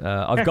said.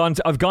 I've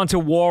gone to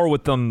war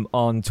with them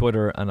on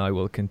Twitter, and I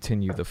will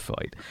continue the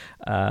fight.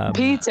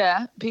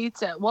 Peter,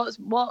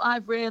 what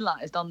I've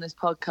realised on this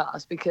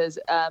podcast, because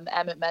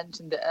Emmett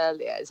mentioned it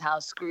earlier, is how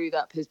screwed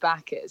up his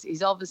back is.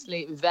 He's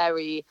obviously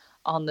very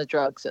on the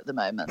drugs at the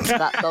moment.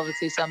 That's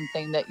obviously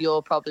something that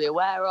you're probably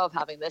aware of,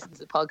 having listened to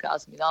the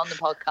podcast and been on the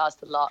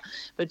podcast a lot.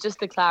 But just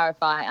to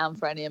clarify, and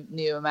for any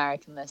new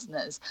American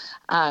listeners,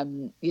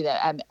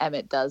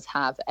 Emmett does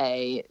have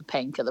a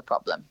painkiller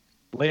problem.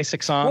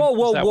 Lasix on.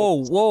 Whoa.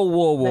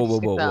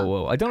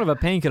 I don't have a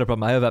painkiller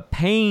problem. I have a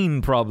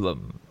pain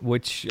problem,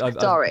 which I've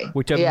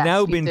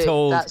now been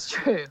told. That's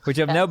true. Which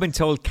I've now been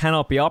told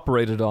cannot be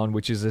operated on,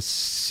 which is a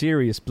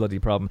serious bloody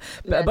problem.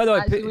 Yes, by the way,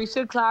 actually, we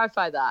should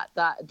clarify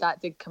that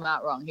did come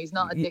out wrong. He's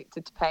not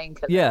addicted to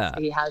painkillers. Yeah.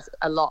 He has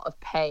a lot of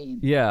pain.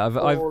 Yeah,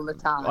 all the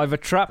time. I've a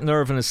trapped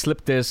nerve and a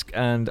slip disc,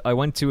 and I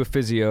went to a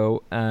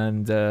physio,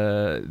 and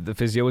the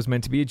physio was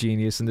meant to be a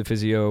genius, and the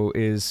physio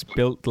is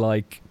built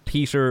like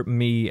Peter,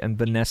 me, and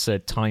Vanessa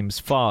times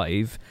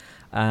 5,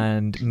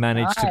 and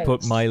managed to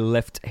put my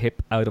left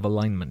hip out of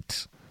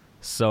alignment.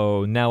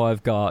 So now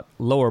I've got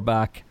lower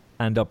back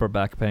and upper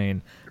back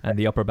pain, and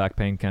the upper back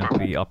pain can't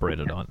be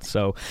operated on.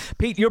 So,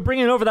 Pete, you're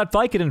bringing over that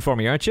Vicodin for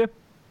me, aren't you?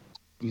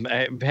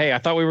 Hey, I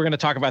thought we were going to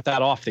talk about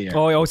that off the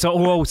air.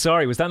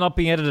 Sorry. Was that not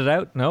being edited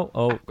out? No?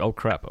 Oh,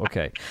 crap.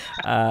 Okay.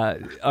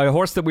 A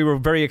horse that we were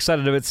very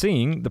excited about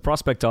seeing, the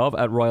prospect of,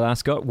 at Royal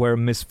Ascot, where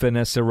Miss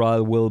Vanessa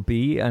Ryle will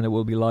be, and it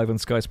will be live on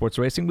Sky Sports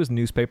Racing, was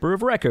Newspaper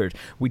of Record.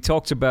 We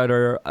talked about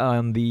her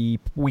on the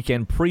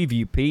weekend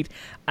preview, Pete,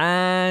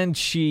 and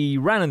she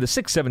ran in the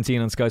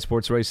 6:17 on Sky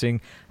Sports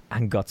Racing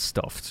and got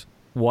stuffed.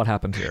 What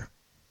happened here?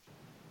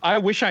 I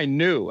wish I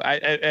knew.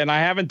 And I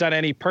haven't done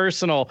any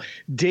personal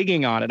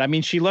digging on it. I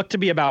mean, she looked to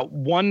be about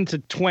 1 to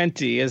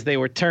 20 as they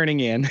were turning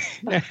in.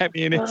 I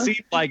mean, it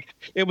seemed like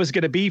it was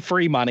going to be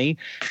free money.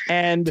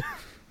 And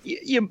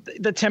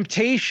the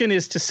temptation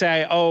is to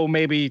say, oh,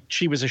 maybe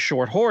she was a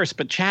short horse.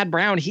 But Chad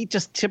Brown, he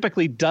just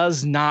typically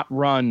does not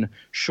run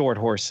short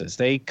horses.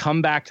 They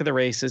come back to the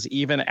races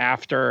even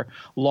after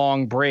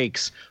long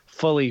breaks,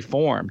 fully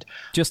formed.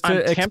 Just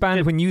to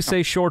expand, when you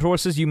say short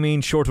horses, you mean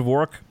short of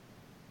work?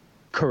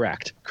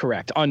 Correct.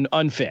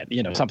 Unfit,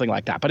 something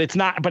like that. But it's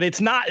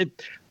not.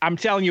 I'm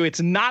telling you, it's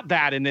not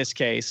that in this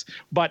case.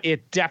 But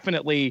it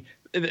definitely,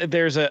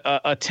 there's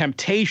a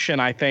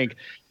temptation, I think,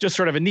 just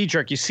sort of a knee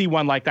jerk. You see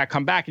one like that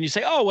come back and you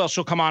say, oh, well,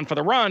 she'll come on for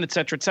the run, et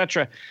cetera, et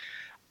cetera.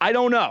 I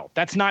don't know.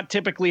 That's not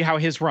typically how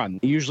his run.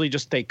 Usually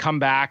just they come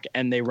back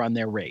and they run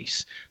their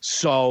race.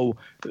 So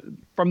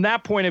from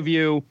that point of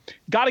view,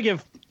 got to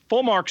give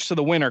full marks to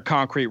the winner,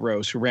 Concrete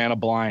Rose, who ran a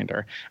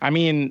blinder. I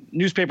mean,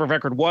 Newspaper of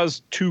Record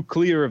was 2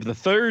 clear of the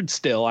third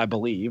still, I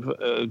believe,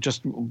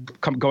 just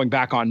going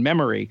back on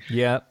memory.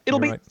 Yeah, it'll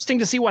be interesting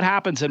to see what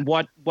happens and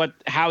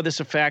how this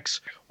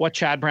affects what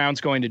Chad Brown's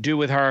going to do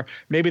with her.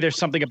 Maybe there's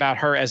something about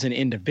her as an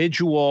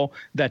individual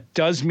that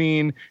does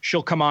mean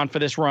she'll come on for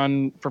this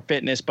run for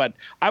fitness. But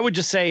I would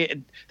just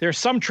say there are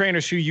some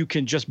trainers who you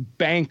can just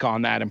bank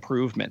on that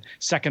improvement,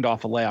 second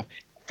off a layoff.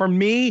 For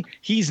me,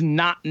 he's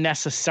not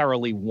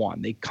necessarily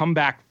one. They come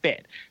back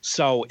fit.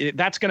 So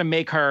that's going to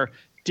make her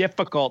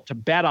difficult to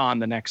bet on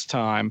the next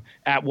time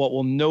at what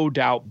will no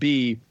doubt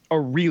be a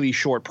really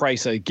short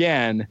price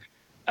again,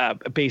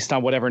 based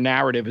on whatever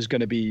narrative is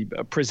going to be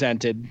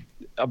presented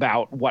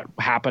about what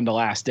happened the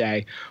last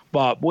day.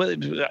 But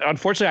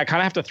unfortunately, I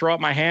kind of have to throw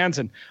up my hands,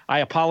 and I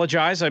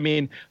apologize. I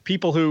mean,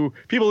 people who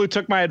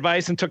took my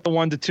advice and took the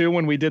 1 to 2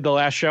 when we did the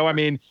last show, I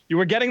mean, you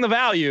were getting the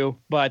value,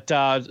 but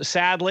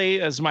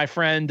sadly, as my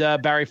friend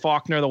Barry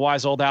Faulkner, the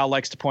wise old owl,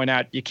 likes to point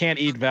out, you can't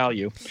eat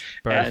value.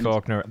 Barry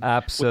Faulkner,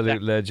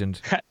 absolute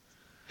legend.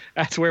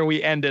 That's where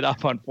we ended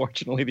up,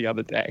 unfortunately, the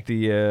other day.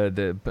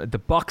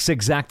 The box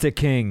exacta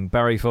king,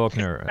 Barry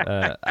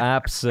Faulkner,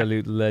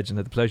 absolute legend.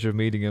 Had the pleasure of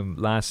meeting him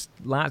last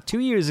 2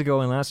 years ago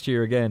and last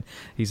year again.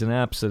 He's an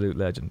absolute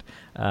legend.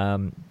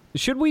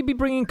 Should we be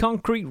bringing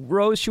Concrete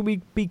Rose? Should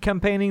we be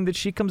campaigning that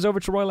she comes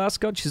over to Royal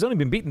Ascot? She's only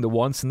been beaten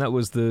once, and that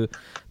was the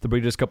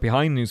Breeders' Cup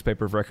behind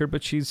Newspaper of Record.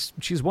 But she's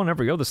won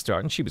every other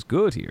start, and she was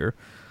good here.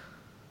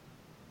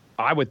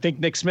 I would think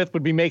Nick Smith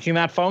would be making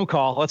that phone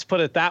call. Let's put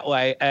it that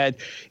way. And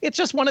it's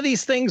just one of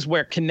these things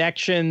where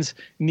connections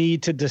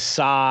need to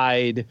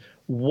decide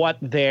what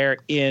they're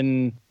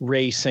in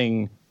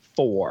racing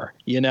for.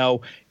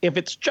 If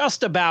it's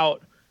just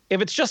about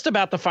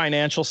the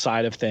financial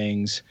side of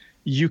things,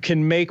 you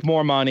can make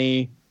more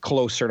money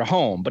closer to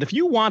home. But if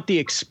you want the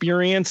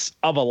experience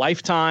of a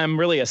lifetime,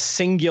 really a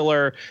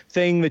singular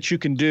thing that you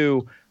can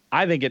do,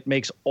 I think it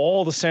makes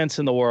all the sense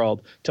in the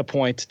world to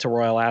point to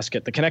Royal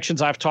Ascot. The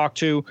connections I've talked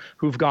to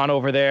who've gone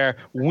over there,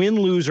 win,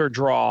 lose, or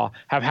draw,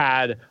 have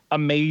had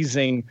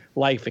amazing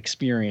life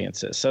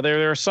experiences. So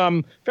there are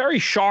some very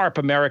sharp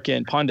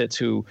American pundits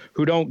who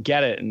don't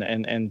get it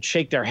and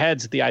shake their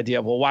heads at the idea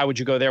of, well, why would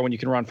you go there when you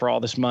can run for all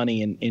this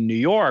money in New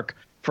York?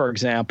 for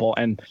example.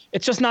 And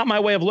it's just not my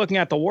way of looking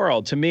at the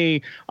world. To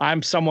me,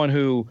 I'm someone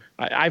who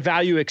I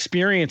value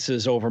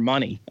experiences over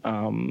money.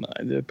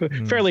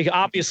 Fairly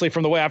obviously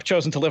from the way I've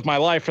chosen to live my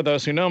life for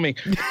those who know me.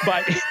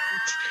 But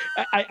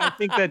I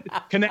think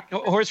that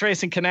horse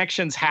racing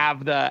connections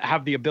have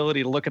the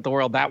ability to look at the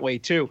world that way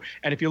too.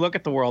 And if you look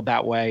at the world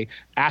that way,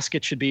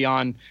 Ascot should be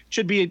on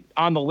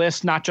the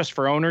list, not just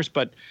for owners,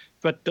 but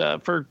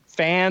for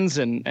fans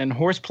and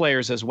horse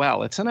players as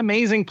well. It's an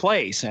amazing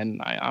place,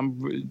 and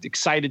I'm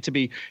excited to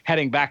be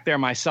heading back there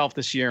myself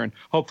this year and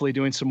hopefully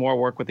doing some more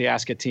work with the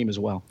Ascot team as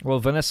well. Well,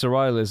 Vanessa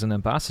Ryle is an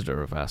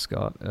ambassador of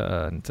Ascot,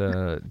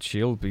 and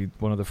she'll be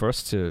one of the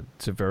first to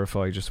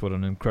verify just what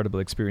an incredible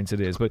experience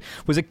it is. But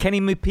was it Kenny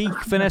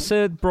McPeak,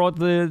 Vanessa, brought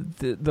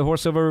the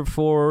horse over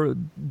for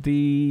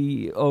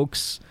the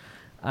Oaks?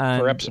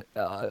 And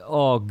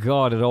oh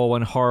God, it all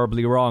went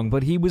horribly wrong.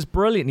 But he was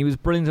brilliant. He was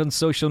brilliant on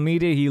social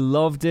media. He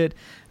loved it.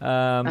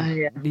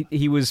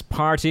 He was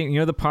partying. You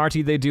know the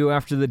party they do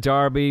after the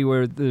Derby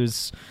where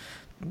there's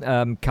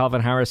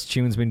Calvin Harris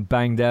tunes been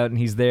banged out, and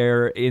he's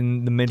there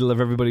in the middle of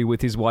everybody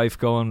with his wife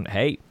going,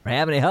 "Hey, we're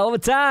having a hell of a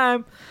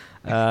time."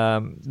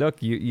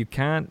 Look, you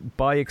can't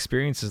buy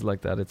experiences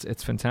like that.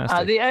 It's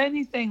fantastic. The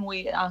only thing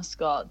we at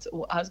Ascot,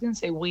 I was going to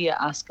say we at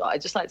Ascot, I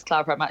just like to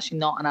clarify, I'm actually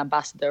not an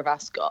ambassador of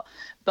Ascot,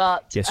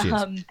 but yes, she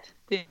is.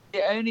 The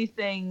only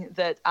thing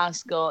that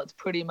Ascot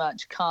pretty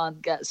much can't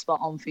get spot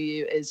on for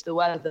you is the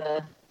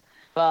weather,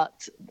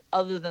 but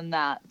other than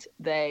that,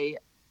 they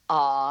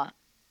are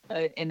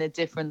in a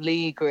different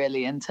league,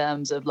 really, in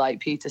terms of, like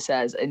Peter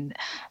says, in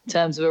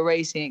terms of a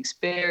racing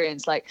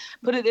experience. Like,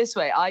 put it this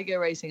way, I go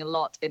racing a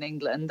lot in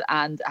England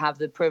and have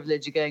the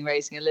privilege of going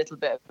racing a little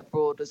bit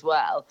abroad as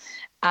well.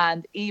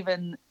 And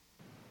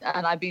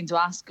I've been to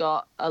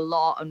Ascot a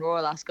lot and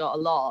Royal Ascot a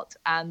lot,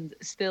 and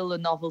still the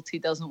novelty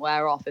doesn't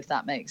wear off, if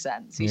that makes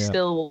sense. You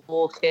still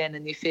walk in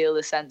and you feel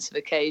the sense of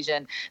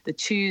occasion. The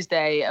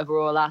Tuesday of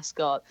Royal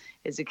Ascot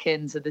is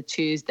akin to the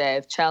Tuesday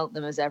of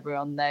Cheltenham, as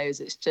everyone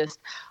knows. It's just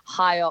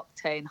high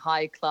octane,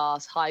 high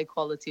class, high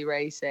quality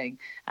racing.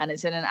 And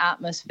it's in an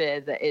atmosphere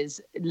that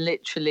is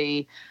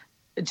literally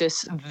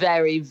just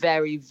very,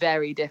 very,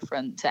 very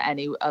different to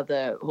any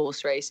other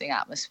horse racing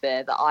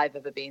atmosphere that I've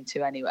ever been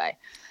to anyway.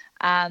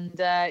 And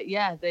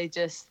they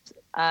just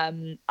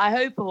I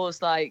hope a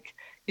horse like,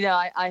 you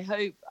know, I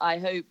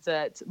hope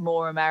that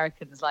more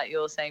Americans, like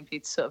you're saying,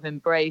 Peter, sort of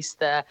embrace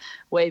the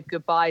wave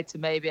goodbye to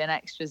maybe an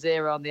extra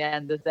zero on the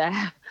end of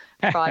their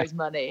prize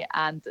money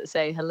and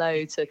say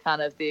hello to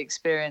kind of the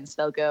experience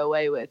they'll go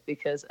away with,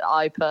 because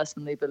I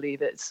personally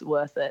believe it's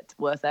worth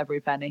every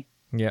penny.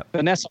 Yeah.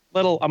 Vanessa,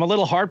 I'm a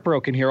little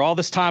heartbroken here. All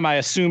this time I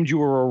assumed you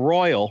were a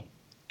royal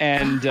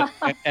and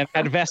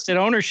had vested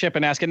ownership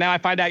in Ascot. Now I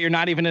find out you're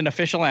not even an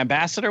official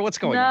ambassador. What's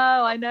going on?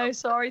 No, I know.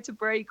 Sorry to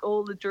break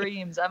all the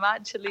dreams. I'm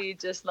actually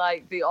just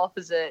like the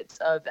opposite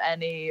of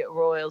any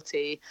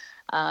royalty.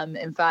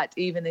 In fact,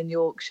 even in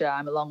Yorkshire,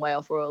 I'm a long way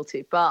off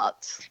royalty.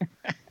 But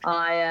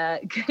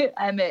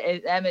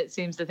Emmett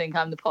seems to think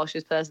I'm the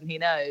poshest person he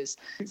knows.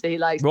 So he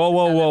likes.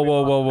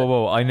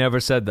 Whoa! I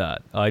never said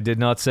that. I did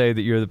not say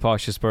that you're the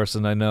poshest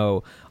person I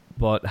know.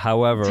 But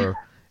however.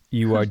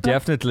 You are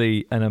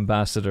definitely an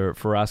ambassador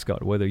for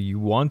Ascot, whether you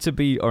want to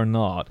be or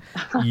not.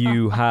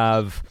 You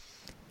have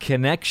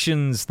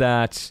connections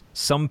that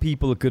some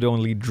people could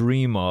only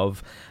dream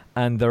of,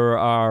 and there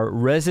are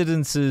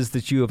residences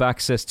that you have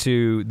access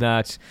to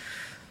that,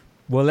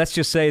 well, let's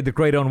just say the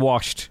great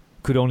unwashed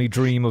could only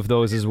dream of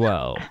those as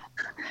well.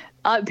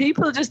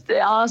 People just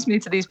ask me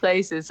to these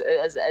places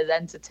as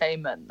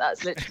entertainment.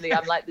 That's literally,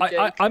 I'm like the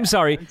Joker. I'm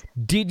sorry.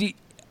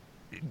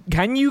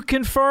 Can you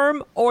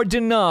confirm or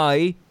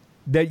deny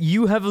that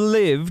you have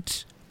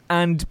lived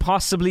and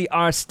possibly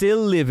are still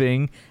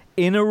living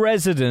in a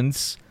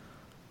residence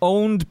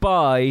owned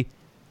by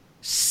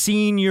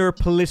senior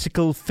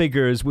political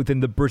figures within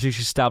the British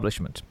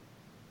establishment?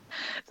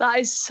 That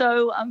is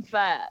so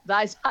unfair.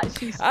 That is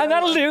actually so and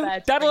that'll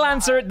unfair. That'll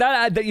answer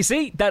that. You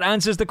see, that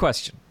answers the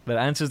question. That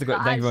answers the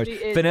question. Thank you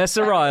very much.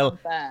 Vanessa Ryle,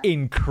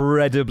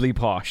 incredibly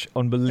posh,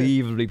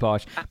 unbelievably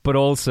posh, but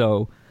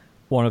also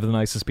one of the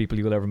nicest people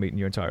you will ever meet in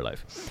your entire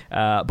life.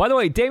 By the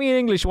way, Damien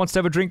English wants to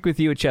have a drink with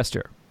you at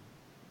Chester.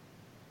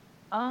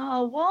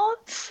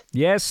 What?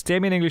 Yes,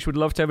 Damien English would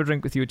love to have a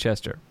drink with you at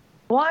Chester.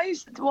 Why?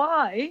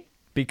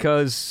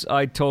 Because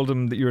I told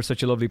him that you're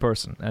such a lovely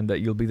person and that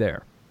you'll be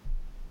there.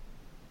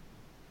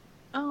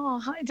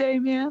 Oh, hi,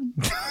 Damien.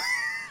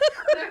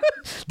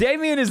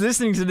 Damien is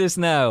listening to this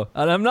now,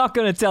 and I'm not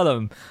going to tell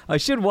him. I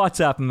should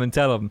WhatsApp him and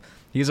tell him.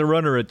 He's a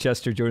runner at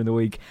Chester during the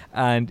week,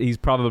 and he's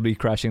probably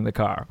crashing the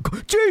car.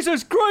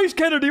 Jesus Christ,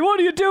 Kennedy, what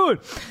are you doing?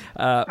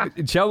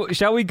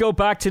 Shall we go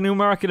back to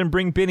Newmarket and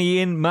bring Binny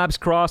in, Mabs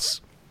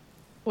Cross?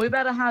 We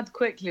better head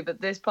quickly, but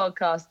this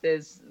podcast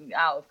is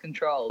out of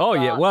control. Oh,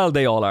 yeah. Well,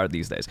 they all are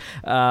these days.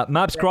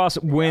 Mabs Cross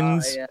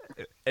wins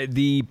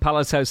the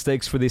Palace House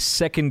Stakes for the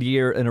second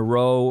year in a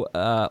row.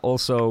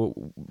 Also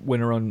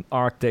winner on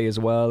Arc Day as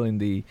well in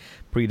the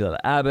Prix de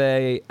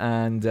l'Abbé.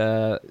 And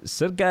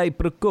Sergei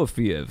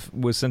Prokofiev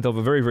was sent off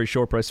a very, very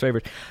short price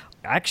favourite.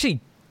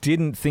 Actually,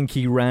 didn't think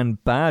he ran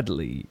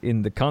badly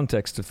in the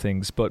context of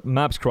things, but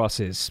Mabs Cross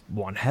is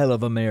one hell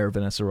of a mare,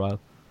 Vanessa Ryle.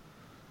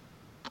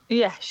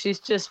 Yeah, she's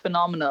just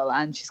phenomenal,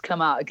 and she's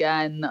come out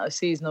again, a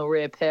seasonal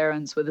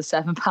reappearance with a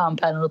 £7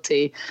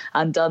 penalty,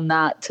 and done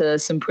that to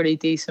some pretty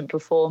decent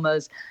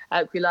performers.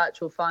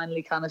 Equilateral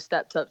finally kind of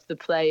stepped up to the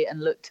plate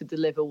and looked to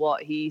deliver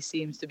what he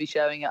seems to be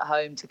showing at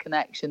home to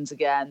Connections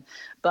again.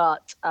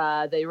 But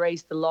they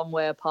raced a long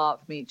way apart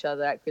from each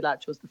other.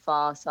 Equilateral was the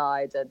far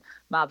side, and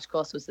Mabs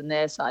Cross was the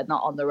near side,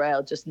 not on the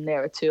rail, just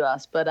nearer to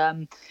us. But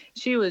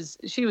she was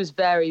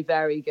very,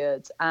 very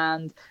good.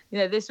 And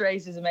this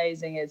race is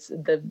amazing. It's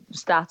the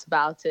stat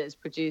about it is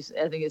produced.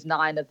 I think it's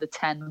 9 of the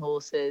 10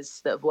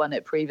 horses that have won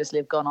it previously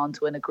have gone on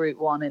to win a Group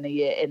 1 in a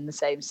year in the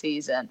same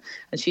season.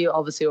 And she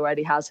obviously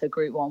already has her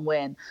Group 1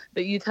 win.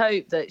 But you'd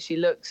hope that she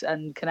looks,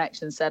 and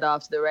Connection said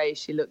after the race,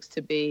 she looks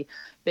to be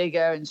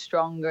bigger and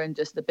stronger and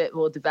just a bit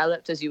more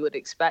developed, as you would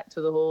expect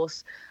with a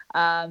horse,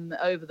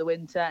 over the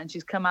winter, and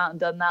she's come out and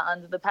done that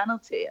under the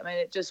penalty. I mean,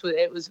 it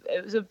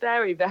was a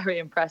very, very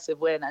impressive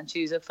win, and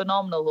she's a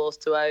phenomenal horse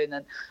to own.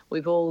 And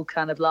we've all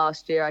kind of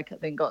last year, I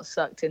think, got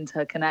sucked into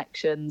her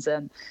Connections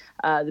and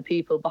the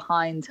people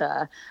behind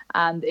her.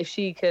 And if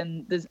she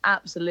can,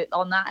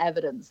 on that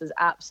evidence, there's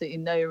absolutely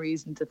no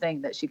reason to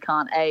think that she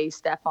can't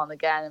step on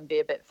again and be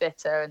a bit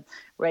fitter and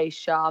race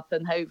sharp,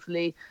 and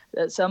hopefully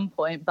at some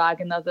point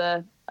bag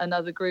another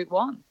Group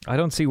 1. I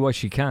don't see why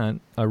she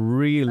can't. I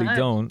really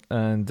don't.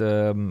 And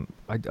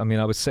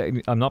I was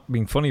saying, I'm not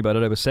being funny about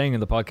it. I was saying in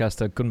the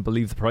podcast I couldn't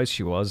believe the price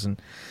she was,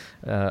 and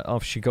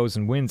off she goes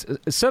and wins.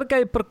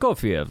 Sergei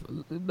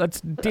Prokofiev,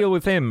 let's deal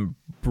with him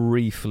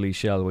briefly,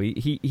 shall we?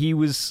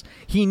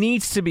 He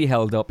needs to be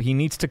held up. He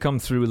needs to come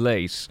through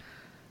late.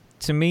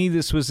 To me,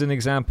 this was an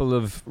example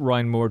of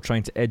Ryan Moore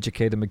trying to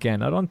educate him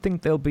again. I don't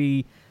think they'll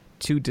be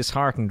too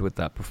disheartened with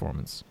that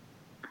performance.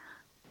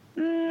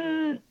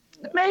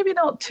 Maybe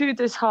not too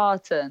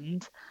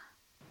disheartened,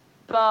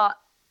 but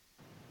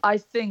I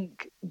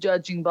think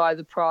judging by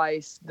the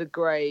price, the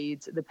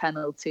grade, the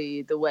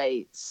penalty, the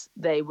weights,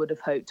 they would have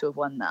hoped to have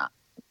won that.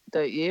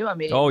 Don't you? I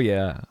mean, oh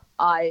yeah.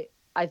 I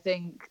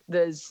think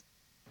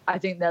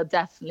they'll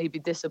definitely be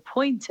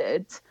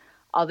disappointed.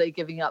 Are they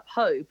giving up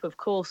hope? Of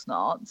course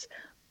not.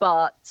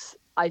 But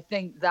I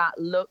think that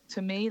looked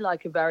to me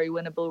like a very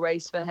winnable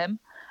race for him.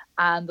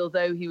 And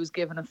although he was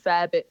given a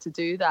fair bit to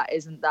do,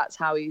 that's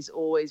how he's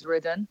always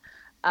ridden.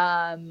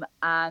 And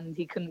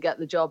he couldn't get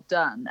the job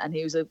done. And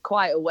he was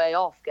quite a way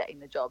off getting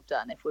the job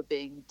done, if we're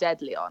being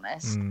deadly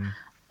honest.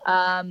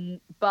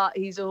 But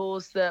he's a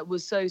horse that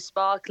was so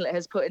sparkling,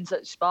 has put in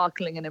such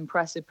sparkling and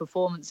impressive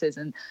performances,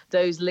 and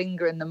those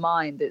linger in the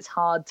mind. It's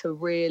hard to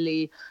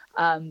really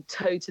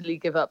totally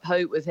give up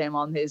hope with him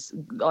on his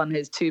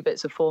 2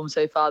 bits of form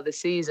so far this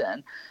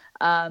season,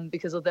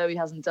 because although he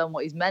hasn't done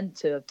what he's meant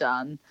to have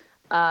done,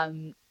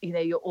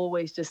 you're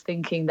always just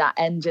thinking that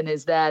engine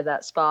is there,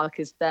 that spark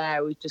is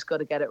there. We've just got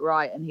to get it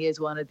right. And he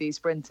is one of these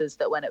sprinters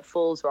that when it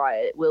falls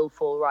right, it will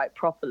fall right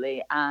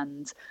properly.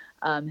 And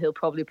he'll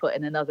probably put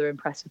in another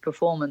impressive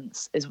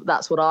performance.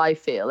 That's what I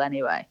feel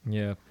anyway.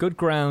 Yeah. Good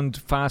ground,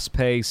 fast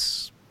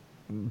pace,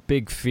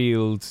 big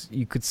field.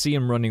 You could see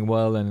him running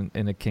well in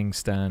a king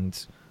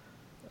stand.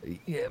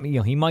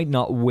 He might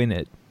not win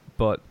it,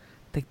 but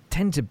they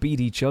tend to beat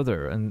each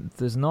other, and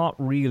there's not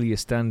really a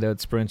standout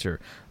sprinter.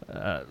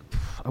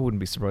 I wouldn't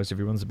be surprised if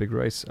he runs a big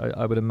race.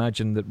 I would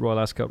imagine that Royal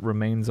Ascot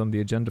remains on the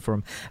agenda for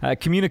him.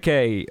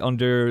 Communique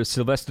under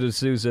Sylvester de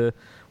Souza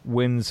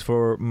wins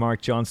for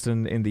Mark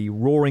Johnston in the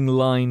Roaring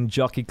Line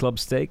Jockey Club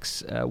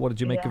Stakes. What did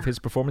you make of his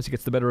performance? He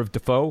gets the better of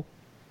Defoe.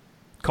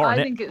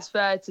 I think it's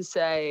fair to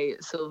say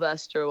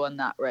Sylvester won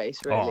that race,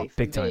 really. Oh,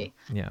 big time.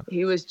 Yeah.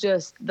 He was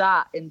just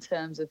that in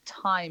terms of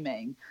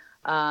timing.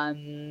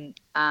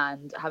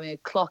 And having a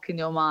clock in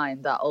your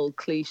mind, that old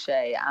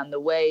cliche, and the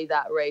way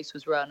that race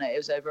was run, it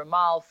was over 1.4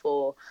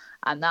 miles,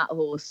 and that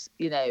horse,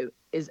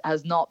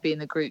 has not been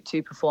the Group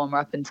 2 performer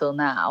up until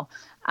now.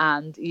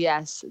 And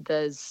yes,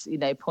 there's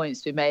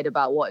points to be made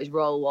about what his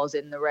role was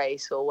in the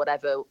race, or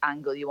whatever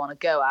angle you want to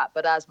go at.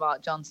 But as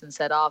Mark Johnson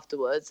said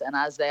afterwards, and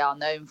as they are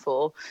known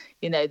for,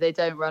 they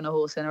don't run a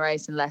horse in a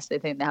race unless they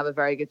think they have a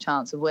very good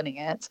chance of winning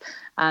it.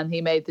 And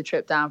he made the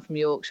trip down from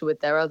Yorkshire with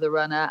their other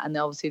runner, and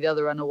obviously the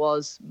other runner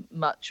was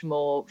much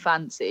more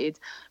fancied,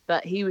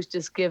 but he was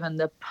just given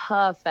the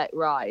perfect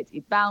ride. He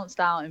bounced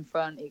out in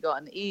front, he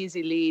got an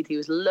easy lead, he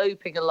was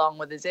loping along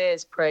with his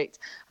ears pricked,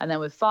 and then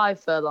with 5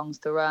 furlongs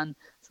to run,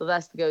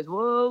 Sylvester goes,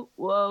 whoa,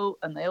 whoa,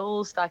 and they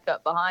all stack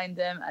up behind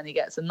him, and he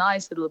gets a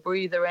nice little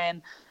breather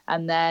in,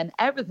 and then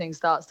everything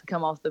starts to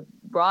come off the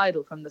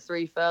bridle from the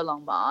 3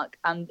 furlong mark.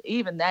 And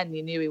even then,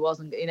 you knew he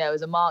wasn't,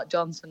 as a Mark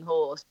Johnson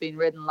horse being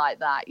ridden like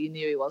that, you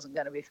knew he wasn't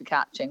going to be for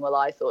catching. Well,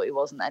 I thought he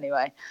wasn't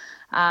anyway.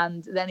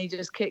 And then he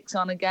just kicks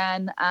on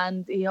again,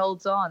 and he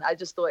holds on. I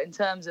just thought in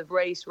terms of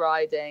race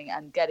riding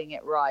and getting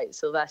it right,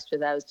 Sylvester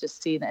there was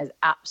just seen at his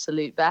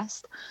absolute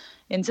best.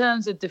 In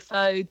terms of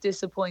Defoe,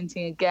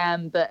 disappointing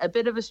again, but a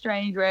bit of a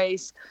strange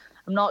race.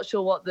 I'm not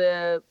sure what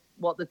the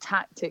what the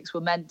tactics were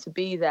meant to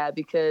be there,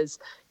 because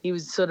he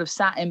was sort of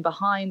sat in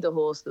behind a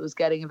horse that was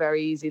getting a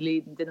very easy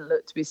lead and didn't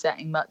look to be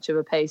setting much of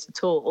a pace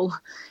at all.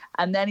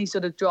 And then he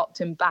sort of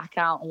dropped him back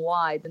out and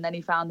wide, and then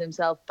he found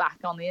himself back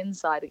on the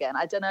inside again.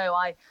 I don't know.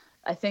 I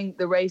think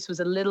the race was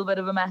a little bit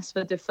of a mess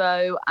for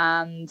Defoe,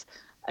 and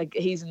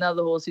he's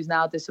another horse who's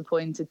now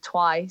disappointed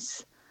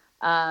twice.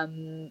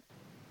 I'm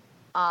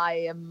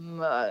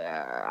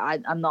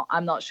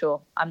not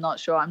sure. I'm not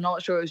sure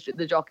it was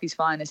the jockey's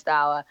finest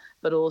hour,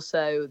 but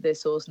also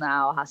this horse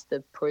now has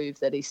to prove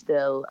that he's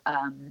still,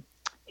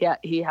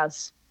 he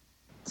has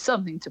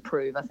something to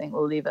prove. I think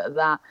we'll leave it at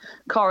that.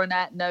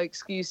 Coronet, no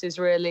excuses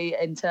really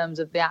in terms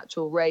of the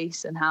actual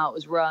race and how it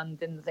was run.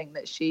 Didn't think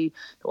that there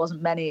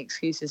wasn't many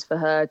excuses for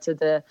her to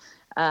the,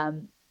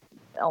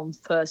 on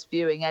first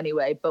viewing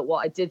anyway. But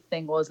what I did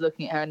think was,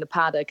 looking at her in the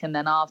paddock and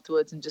then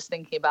afterwards and just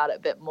thinking about it a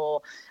bit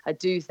more, I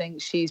do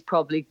think she's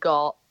probably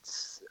got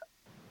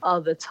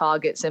other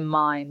targets in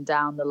mind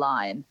down the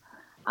line,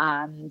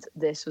 and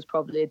this was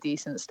probably a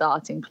decent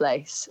starting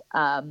place,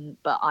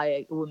 but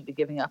I wouldn't be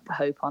giving up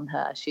hope on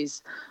her.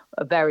 She's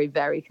a very,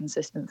 very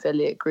consistent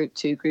filly at Group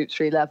 2, Group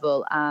 3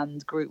 level,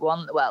 and Group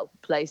 1, well,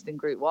 placed in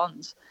Group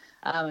 1s,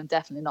 and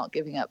definitely not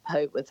giving up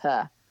hope with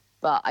her.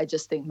 But I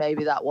just think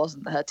maybe that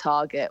wasn't her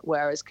target,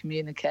 whereas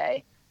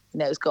Communique,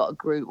 has got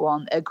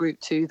a Group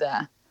 2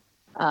 there,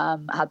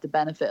 had the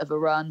benefit of a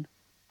run,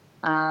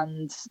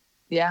 and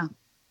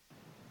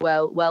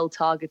well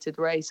targeted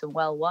race and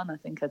well won, I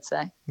think I'd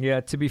say. Yeah,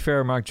 to be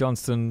fair, Mark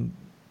Johnston,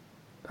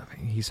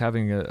 he's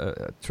having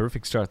a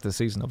terrific start to the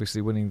season,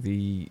 obviously winning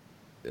the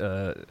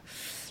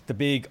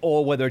big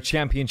all-weather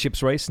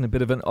championships race in a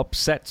bit of an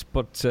upset,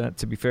 but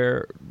to be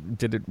fair,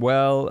 did it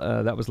well.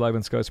 That was live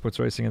on Sky Sports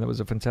Racing, and that was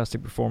a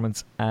fantastic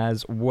performance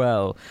as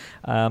well.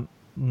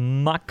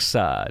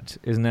 Maxad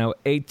is now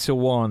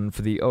 8-1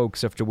 for the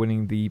Oaks after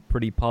winning the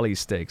Pretty Polly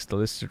Stakes, the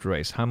listed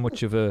race. How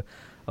much of an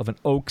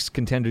Oaks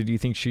contender do you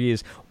think she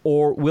is?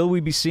 Or will we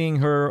be seeing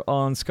her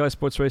on Sky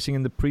Sports Racing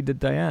in the Prix de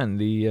Diane,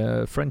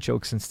 the French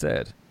Oaks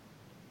instead?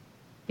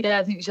 Yeah,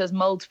 I think she has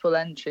multiple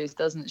entries,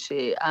 doesn't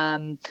she?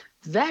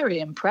 Very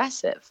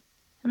impressive.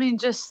 I mean,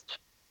 just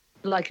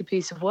like a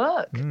piece of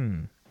work.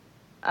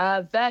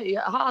 Very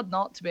hard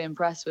not to be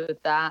impressed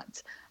with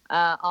that.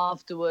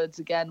 Afterwards,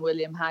 again,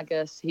 William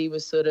Haggas, he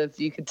was sort of,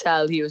 you could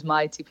tell he was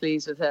mighty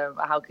pleased with her.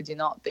 How could you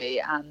not be?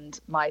 And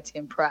mighty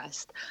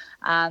impressed.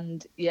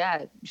 And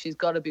yeah, she's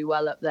got to be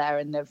well up there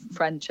in the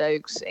French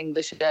Oaks,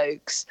 English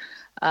Oaks.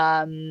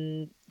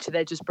 So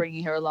they're just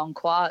bringing her along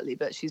quietly,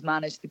 but she's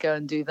managed to go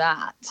and do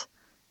that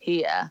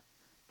here.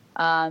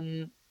 I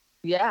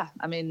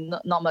mean,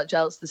 not much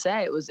else to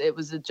say. It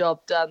was a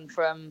job done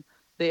from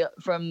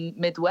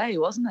midway,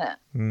 wasn't it?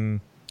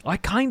 I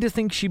kind of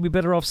think she'd be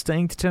better off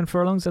staying to 10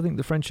 furlongs. I think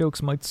the French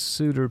Oaks might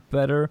suit her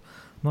better.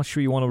 I'm not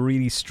sure you want to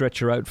really stretch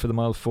her out for the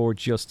mile 4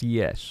 just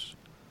yet.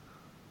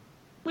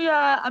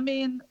 Yeah, I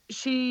mean,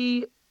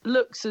 she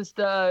looks as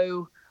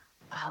though,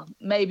 well,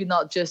 maybe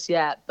not just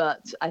yet,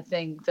 but I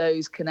think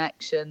those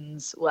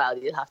connections, well,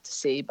 you'll have to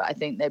see, but I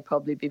think they'd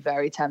probably be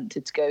very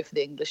tempted to go for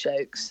the English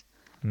Oaks,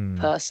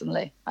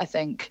 personally, I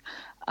think.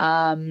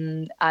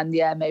 And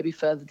yeah, maybe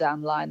further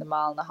down the line, the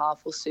 1.5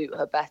 miles will suit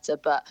her better.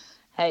 But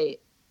hey,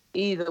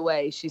 either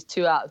way, she's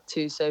 2 out of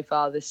 2 so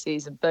far this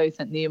season,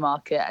 both at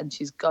Newmarket, and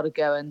she's got to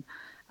go and,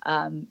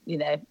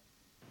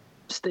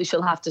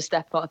 she'll have to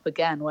step up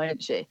again,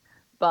 won't she?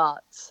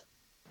 But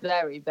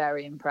very,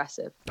 very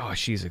impressive. Oh,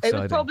 she's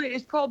exciting.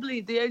 It's probably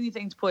the only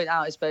thing to point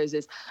out, I suppose,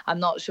 is I'm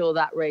not sure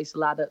that race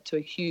will add up to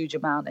a huge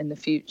amount in the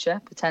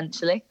future,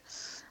 potentially.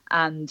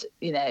 And,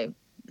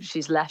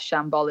 she's left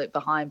Shambolic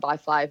behind by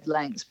 5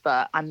 lengths,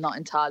 but I'm not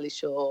entirely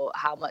sure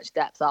how much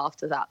depth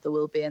after that there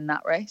will be in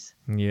that race.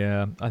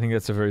 Yeah, I think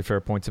that's a very fair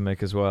point to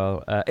make as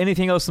well.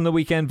 Anything else on the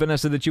weekend,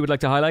 Vanessa, that you would like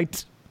to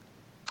highlight?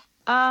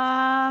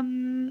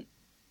 Anything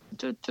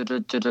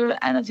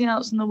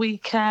else on the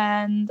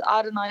weekend? I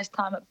had a nice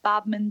time at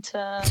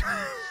badminton.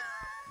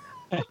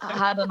 I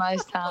had a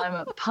nice time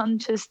at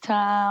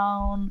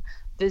Punchestown.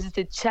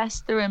 Visited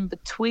Chester in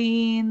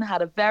between.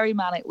 Had a very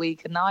manic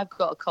week, and now I've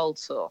got a cold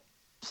sore.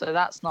 So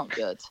that's not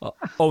good.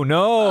 Oh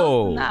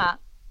no!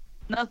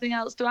 Nothing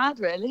else to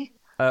add, really.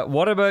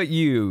 What about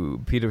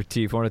you, Peter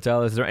T.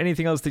 Fornatale? Is there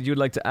anything else that you'd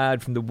like to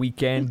add from the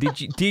weekend?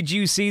 Did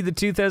you see the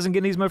 2,000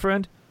 guineas, my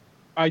friend?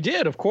 I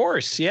did, of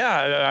course.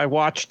 Yeah, I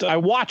watched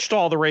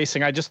all the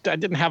racing. I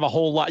didn't have a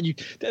whole lot. I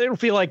don't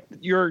feel like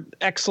your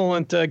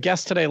excellent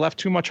guest today left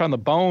too much on the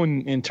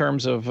bone in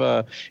terms of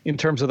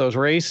those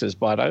races.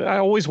 But I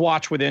always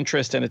watch with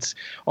interest, and it's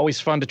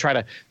always fun to try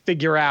to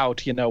figure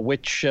out,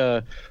 which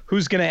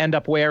who's going to end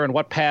up where and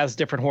what paths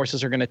different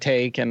horses are going to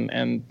take,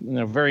 and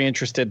very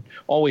interested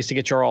always to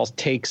get your all's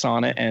takes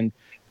on it. And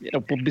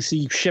we'll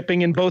see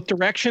shipping in both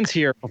directions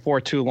here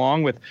before too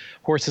long, with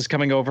horses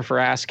coming over for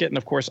Ascot. And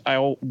of course,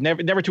 I'll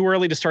never too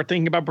early to start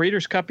thinking about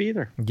Breeders' Cup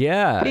either.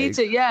 Yeah.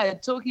 Peter,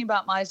 talking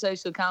about my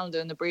social calendar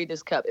and the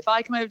Breeders' Cup. If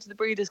I come over to the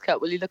Breeders'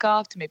 Cup, will you look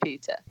after me,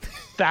 Peter?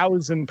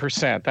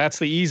 1,000%. That's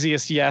the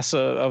easiest yes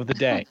of the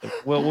day.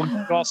 We'll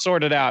get it all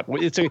sorted out.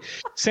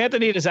 Santa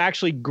Anita is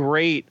actually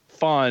great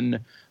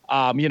fun.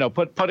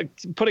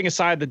 Putting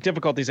aside the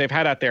difficulties they've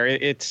had out there,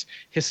 it's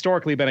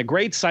historically been a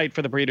great site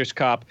for the Breeders'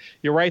 Cup.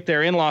 You're right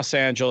there in Los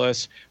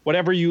Angeles.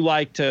 Whatever you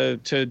like to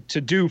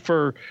do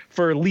for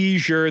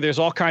leisure, there's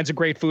all kinds of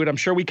great food. I'm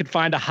sure we could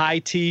find a high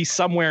tea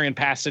somewhere in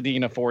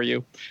Pasadena for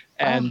you,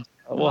 and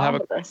we'll have a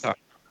great time.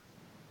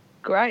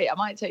 Great. I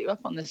might take you up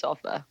on this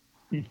offer.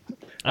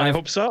 I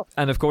hope so.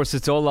 And of course,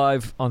 it's all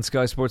live on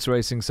Sky Sports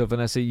Racing. So,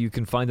 Vanessa, you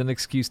can find an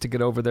excuse to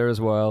get over there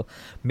as well.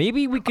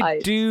 Maybe we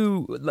could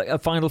do like a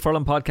Final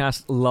Furlong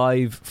podcast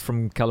live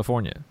from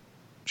California.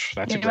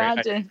 That's Can you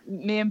imagine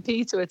me and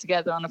Peter were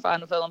together on a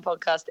Final Film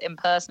podcast in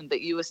person,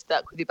 but you were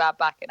stuck with your bad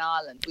back in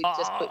Ireland? We'd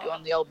just put you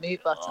on the old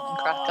mute button and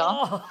crack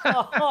on.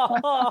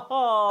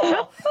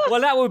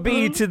 Well, that would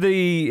be to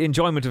the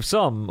enjoyment of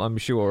some, I'm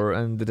sure,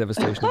 and the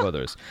devastation of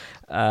others.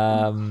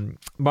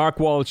 Mark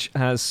Walsh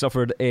has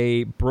suffered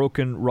a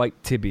broken right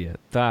tibia.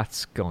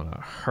 That's going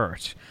to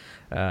hurt.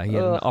 He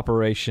had an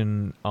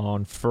operation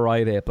on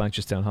Friday at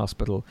Blanchardstown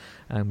Hospital,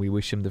 and we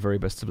wish him the very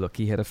best of luck.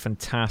 He had a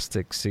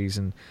fantastic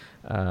season.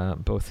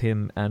 Both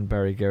him and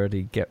Barry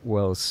Geraghty get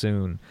well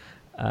soon.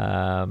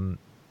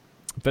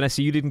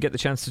 Vanessa, you didn't get the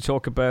chance to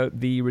talk about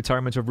the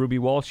retirement of Ruby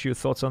Walsh. Your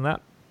thoughts on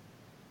that?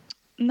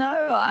 No,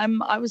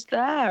 I was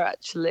there,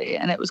 actually,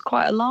 and it was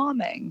quite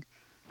alarming.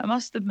 I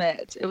must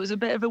admit, it was a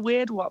bit of a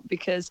weird one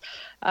because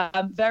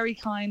very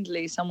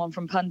kindly someone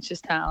from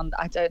Punchestown,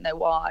 I don't know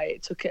why,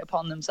 took it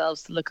upon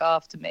themselves to look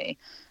after me.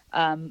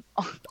 I'll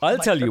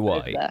tell you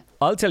why.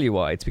 I'll tell you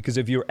why. It's because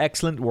of your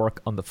excellent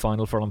work on the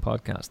Final Furlong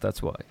podcast.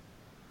 That's why.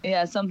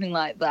 Yeah, something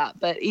like that.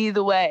 But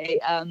either way,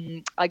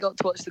 I got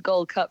to watch the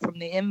Gold Cup from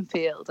the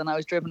infield and I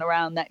was driven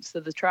around next to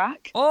the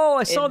track. Oh,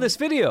 I saw this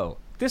video.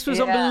 This was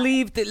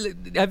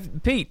unbelievable.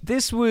 Pete,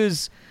 this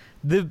was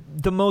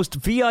the most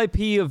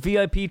VIP of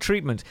VIP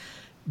treatment.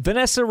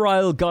 Vanessa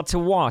Ryle got to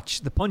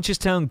watch the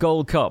Punchestown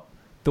Gold Cup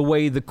the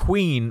way the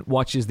Queen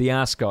watches the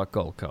Ascot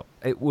Gold Cup.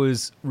 It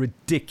was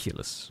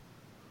ridiculous.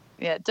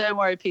 Yeah, don't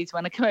worry, Peter.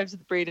 When I come over to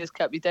the Breeders'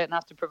 Cup, you don't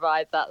have to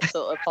provide that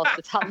sort of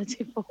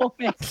hospitality for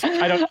me.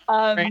 I don't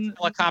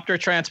helicopter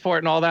transport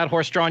and all that,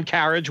 horse-drawn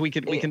carriage. We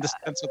can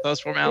dispense with those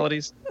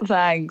formalities.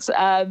 Thanks.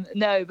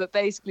 No, but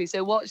basically,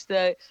 so watch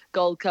the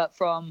Gold Cup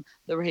from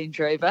the Range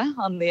Rover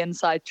on the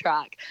inside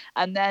track,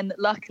 and then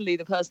luckily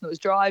the person that was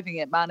driving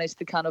it managed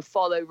to kind of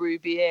follow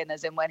Ruby in,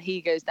 as in when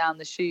he goes down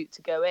the chute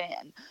to go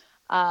in.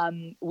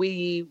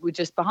 We were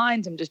just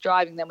behind him, just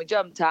driving. Then we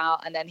jumped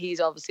out, and then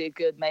he's obviously a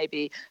good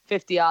maybe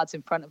 50 yards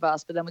in front of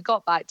us. But then we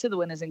got back to the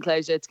winner's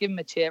enclosure to give him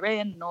a cheer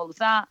in and all of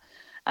that.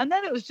 And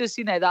then it was just,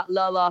 that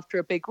lull after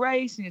a big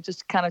race, and you're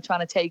just kind of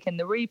trying to take in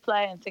the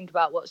replay and think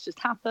about what's just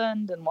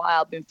happened and why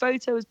Albin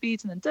Photo was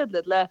beaten and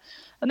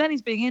and then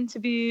he's being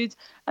interviewed,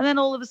 and then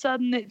all of a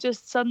sudden it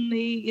just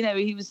suddenly,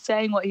 he was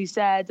saying what he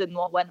said and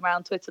what went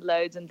around Twitter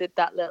loads and did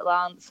that little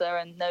answer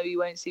and no, you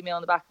won't see me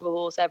on the back of a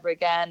horse ever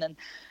again,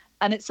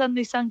 and it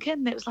suddenly sunk in.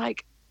 And it was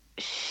like,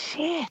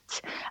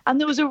 shit.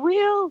 And there was a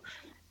real,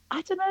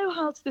 I don't know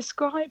how to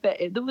describe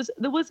it. There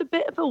was a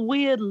bit of a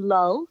weird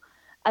lull,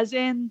 as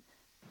in,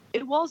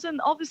 it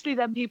wasn't, obviously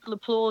then people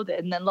applauded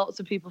and then lots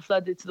of people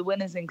flooded to the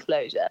winner's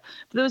enclosure.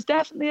 But there was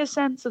definitely a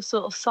sense of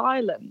sort of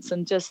silence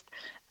and just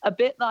a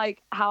bit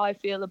like how I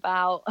feel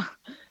about,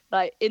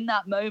 like in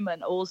that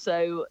moment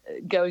also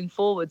going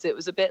forwards, it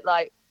was a bit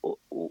like,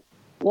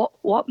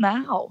 what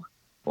now?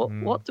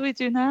 What do we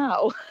do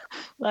now?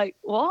 Like,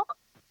 what?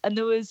 And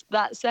there was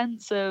that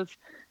sense of,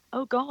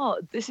 oh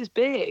God, this is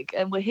big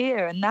and we're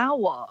here. And now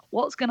what?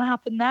 What's going to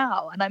happen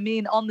now? And I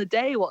mean, on the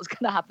day, what's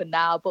going to happen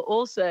now, but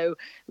also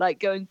like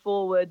going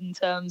forward in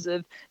terms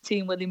of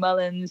Team Willie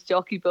Mullins,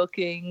 jockey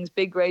bookings,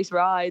 big race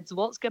rides,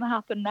 what's going to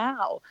happen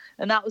now?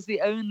 And that was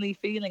the only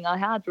feeling I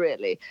had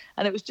really.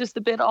 And it was just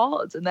a bit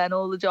odd. And then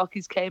all the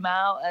jockeys came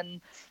out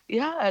and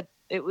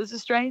it was a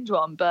strange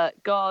one,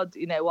 but God,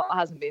 what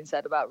hasn't been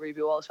said about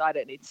Ruby Walsh, I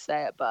don't need to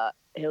say it, but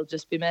he'll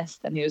just be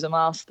missed, and he was a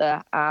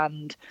master,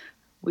 and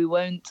we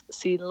won't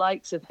see the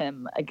likes of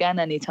him again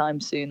anytime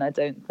soon, I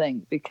don't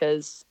think,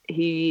 because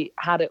he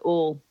had it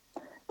all,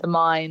 the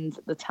mind,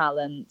 the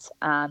talent,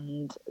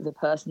 and the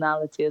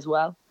personality as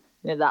well.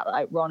 That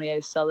like Ronnie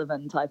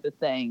O'Sullivan type of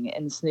thing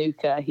in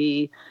snooker.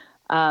 He,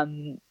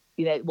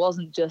 it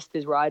wasn't just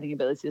his riding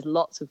ability. There's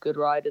lots of good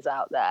riders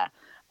out there.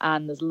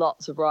 And there's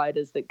lots of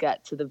riders that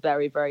get to the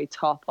very, very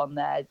top on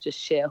their just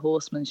sheer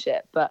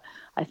horsemanship. But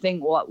I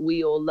think what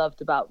we all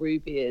loved about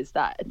Ruby is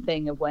that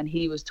thing of when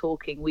he was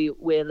talking,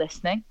 we're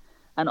listening.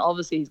 And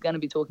obviously he's going to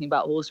be talking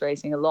about horse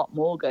racing a lot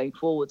more going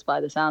forwards by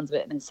the sounds of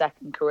it in his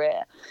second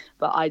career.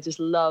 But I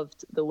just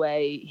loved the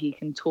way he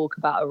can talk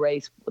about a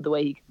race, the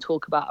way he can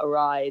talk about a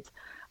ride.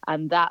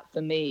 And that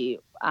for me,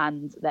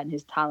 and then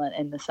his talent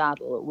in the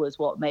saddle, was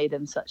what made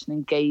him such an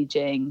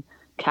engaging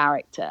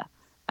character.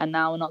 And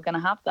now we're not going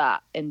to have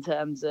that in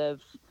terms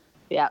of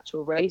the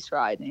actual race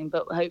riding,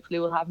 but hopefully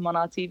we'll have him on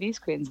our TV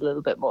screens a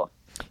little bit more.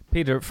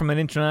 Peter, from an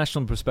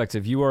international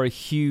perspective, you are a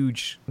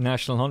huge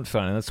National Hunt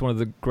fan, and that's one of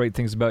the great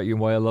things about you and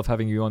why I love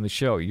having you on the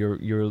show.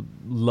 Your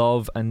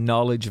love and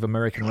knowledge of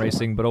American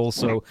racing, but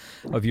also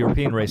of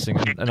European racing.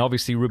 And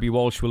obviously Ruby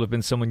Walsh will have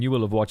been someone you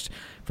will have watched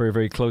very,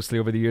 very closely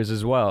over the years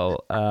as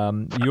well.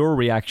 Your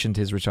reaction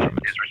to his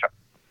retirement?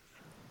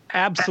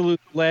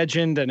 Absolute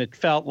legend, and it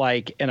felt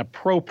like an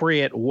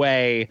appropriate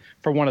way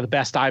for one of the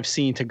best I've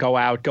seen to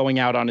going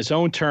out on his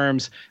own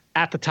terms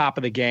at the top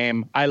of the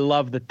game. I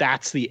love that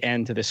that's the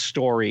end to this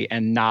story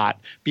and not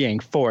being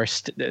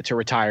forced to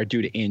retire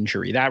due to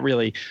injury. That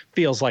really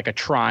feels like a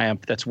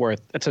triumph that's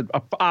an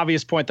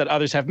obvious point that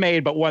others have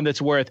made, but one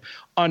that's worth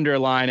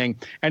underlining.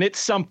 And it's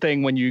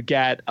something when you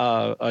get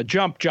a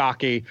jump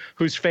jockey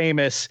who's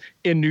famous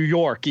in New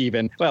York,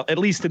 even, well, at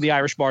least in the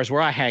Irish bars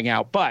where I hang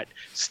out, but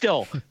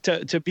still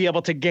to be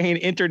able to gain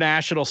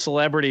international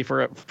celebrity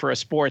for a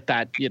sport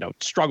that,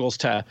 struggles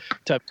to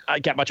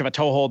get much of a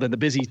toehold in the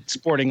busy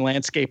sporting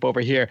landscape over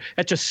here,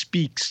 that just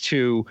speaks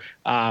to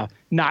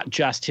not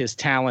just his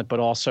talent, but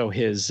also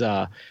his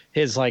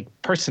like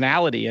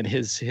personality and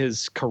his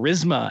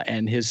charisma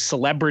and his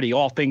celebrity,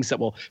 all things that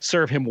will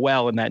serve him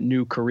well in that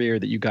new career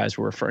that you guys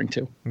were referring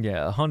to.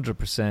 Yeah,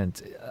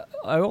 100%.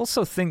 I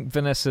also think,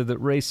 Vanessa, that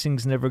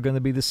racing's never going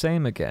to be the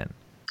same again.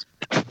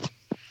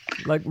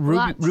 Like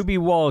Ruby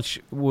Walsh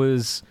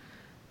was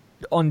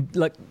on,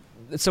 like,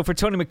 so for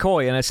Tony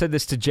McCoy, and I said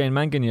this to Jane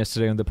Mangan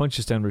yesterday on the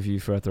Punchestown review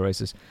throughout the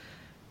races,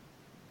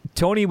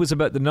 Tony was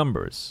about the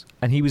numbers,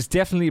 and he was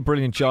definitely a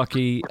brilliant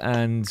jockey,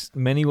 and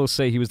many will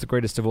say he was the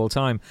greatest of all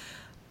time.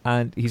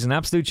 And he's an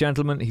absolute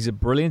gentleman. He's a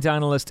brilliant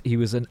analyst. He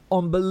was an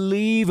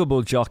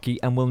unbelievable jockey,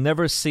 and we'll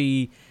never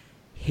see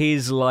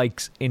his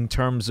likes in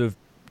terms of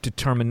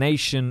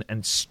determination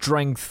and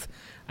strength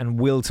and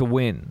will to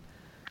win.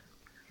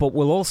 But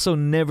we'll also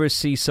never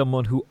see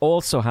someone who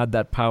also had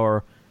that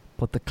power,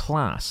 but the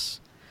class.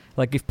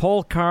 Like if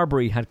Paul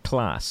Carberry had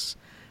class,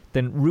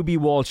 then Ruby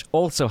Walsh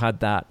also had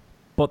that,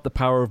 but the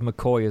power of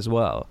McCoy as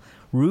well.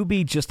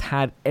 Ruby just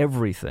had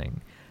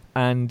everything,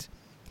 and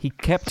he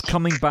kept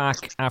coming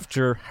back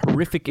after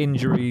horrific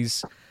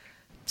injuries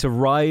to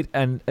ride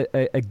and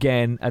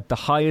again at the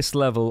highest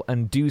level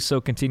and do so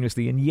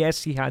continuously. And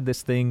yes, he had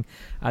this thing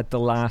at the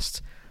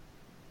last.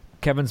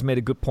 Kevin's made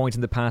a good point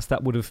in the past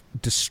that would have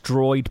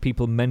destroyed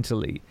people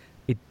mentally.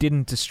 It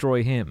didn't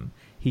destroy him.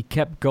 He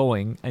kept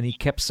going and he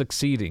kept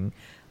succeeding,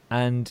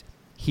 and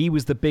he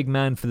was the big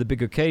man for the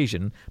big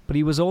occasion, but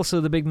he was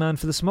also the big man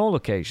for the small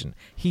occasion.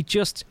 He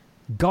just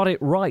got it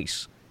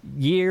right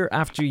year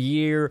after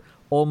year.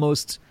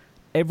 Almost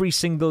every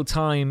single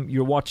time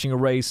you're watching a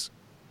race,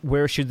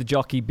 where should the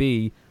jockey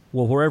be?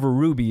 Well, wherever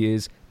Ruby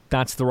is,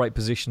 that's the right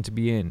position to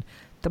be in.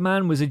 The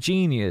man was a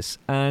genius,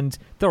 and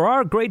there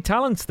are great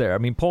talents there. I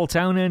mean, Paul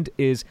Townend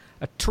is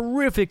a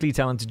terrifically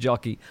talented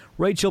jockey.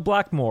 Rachel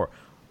Blackmore,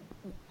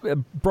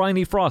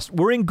 Bryony Frost.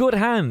 We're in good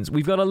hands.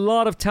 We've got a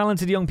lot of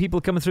talented young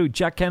people coming through.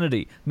 Jack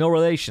Kennedy, no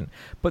relation.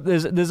 But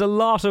there's a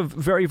lot of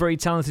very, very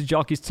talented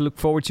jockeys to look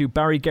forward to.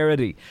 Barry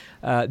Geraghty,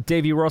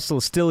 Davy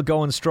Russell still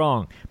going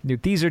strong.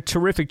 These are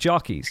terrific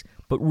jockeys.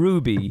 But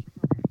Ruby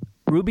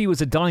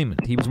was a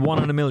diamond. He was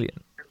 1 in a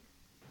million.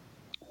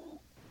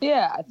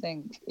 Yeah, I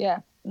think,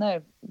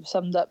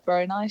 summed up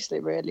very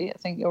nicely, really. I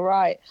think you're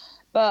right.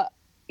 But,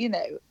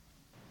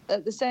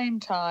 at the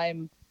same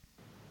time,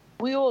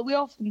 we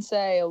often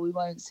say, we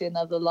won't see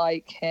another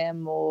like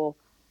him, or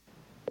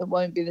it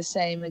won't be the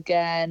same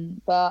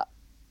again. But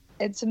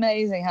it's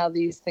amazing how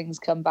these things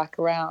come back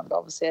around.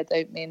 Obviously, I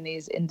don't mean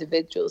these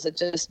individuals. I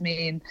just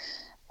mean,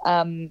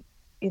 who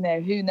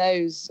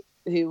knows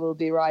who will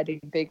be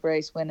riding big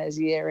race winners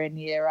year in,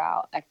 year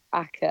out,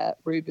 aka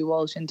Ruby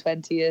Walsh in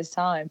 20 years'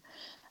 time.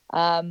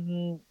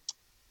 And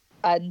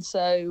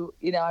so,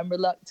 I'm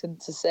reluctant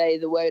to say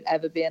there won't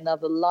ever be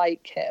another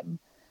like him.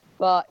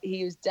 But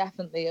he was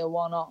definitely a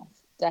one-off.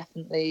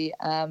 Definitely,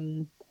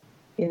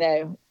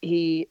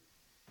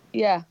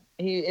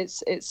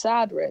 it's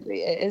sad,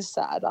 really. It is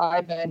sad.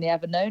 I've only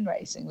ever known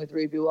racing with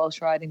Ruby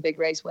Walsh riding big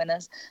race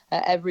winners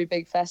at every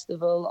big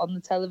festival on the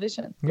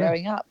television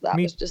growing up. That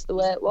was just the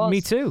way it was. Me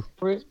too.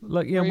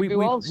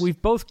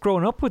 We've both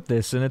grown up with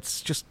this, and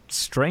it's just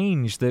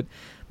strange that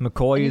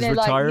McCoy is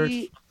retired.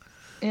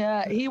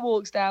 He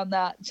walks down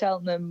that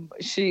Cheltenham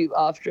chute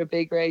after a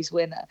big race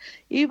winner.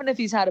 Even if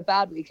he's had a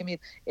bad week, I mean,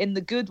 in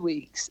the good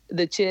weeks,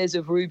 the cheers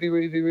of Ruby,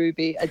 Ruby,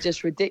 Ruby are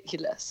just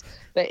ridiculous.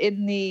 But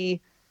even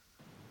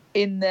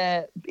in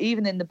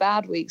the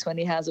bad weeks when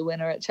he has a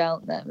winner at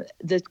Cheltenham,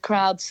 the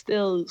crowd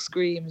still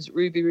screams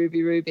Ruby,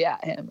 Ruby, Ruby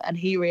at him, and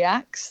he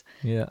reacts.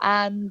 Yeah.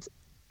 And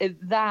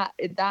that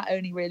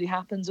only really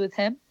happens with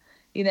him.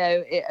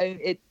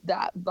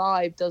 That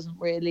vibe doesn't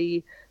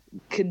really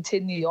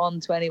continue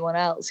on to anyone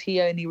else. He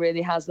only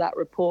really has that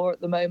rapport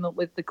at the moment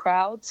with the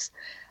crowds,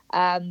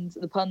 and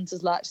the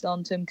punters latched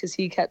onto him because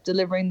he kept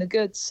delivering the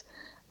goods.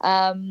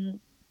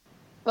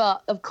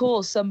 But of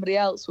course, somebody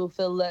else will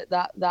fill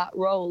that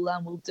role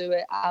and will do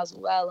it as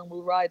well, and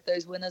will ride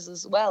those winners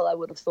as well. I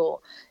would have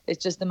thought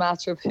it's just a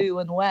matter of who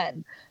and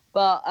when.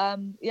 But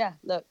yeah,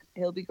 look,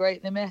 he'll be great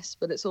in the Miss.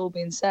 But it's all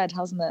been said,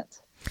 hasn't it?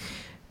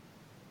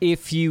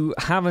 If you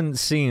haven't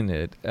seen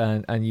it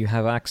and you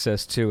have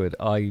access to it,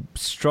 I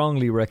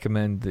strongly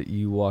recommend that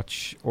you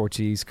watch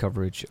RTÉ's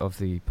coverage of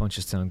the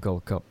Punchestown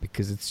Gold Cup,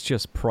 because it's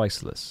just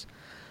priceless.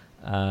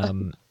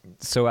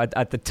 So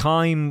at the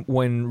time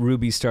when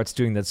Ruby starts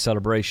doing that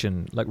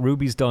celebration, like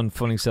Ruby's done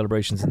funny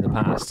celebrations in the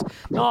past,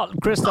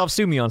 not Christoph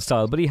Soumillon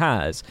style, but he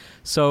has.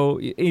 So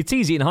it's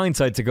easy in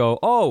hindsight to go,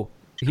 oh,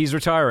 he's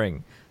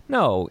retiring.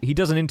 No, he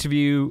does an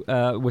interview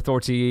with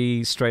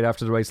RTÉ straight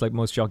after the race like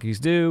most jockeys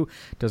do.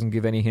 Doesn't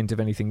give any hint of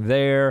anything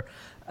there.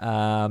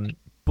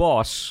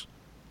 But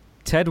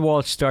Ted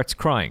Walsh starts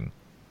crying.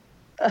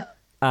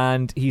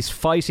 And he's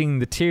fighting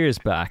the tears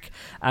back.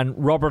 And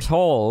Robert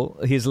Hall,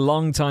 his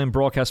longtime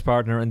broadcast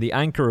partner and the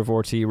anchor of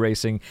RTÉ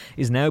Racing,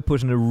 is now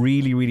put in a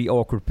really, really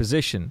awkward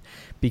position,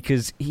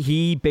 because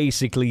he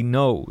basically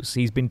knows.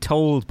 He's been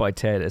told by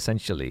Ted,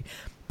 essentially.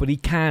 But he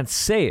can't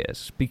say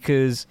it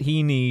because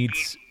he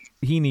needs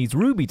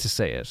Ruby to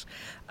say it.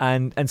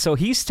 And so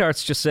he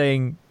starts just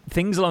saying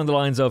things along the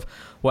lines of,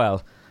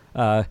 well,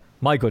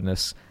 my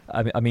goodness,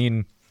 I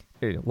mean,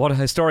 what a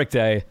historic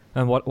day,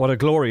 and what a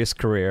glorious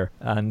career.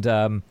 And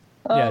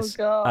yes,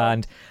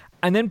 God.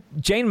 And then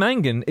Jane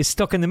Mangan is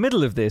stuck in the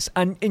middle of this,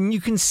 and you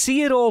can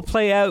see it all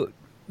play out,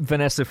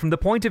 Vanessa, from the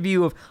point of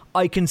view of,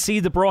 I can see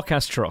the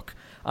broadcast truck,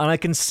 and I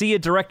can see a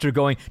director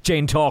going,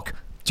 Jane, talk,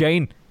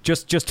 Jane,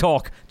 just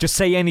talk, just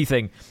say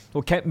anything.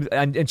 Well,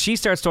 and she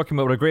starts talking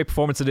about what a great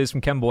performance it is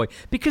from Kemboy,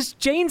 because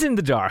Jane's in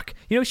the dark.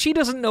 You know, she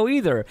doesn't know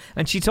either.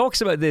 And she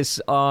talks about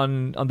this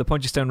on the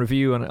Punchestown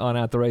Review on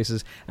At the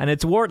Races, and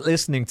it's worth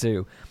listening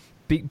to.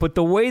 But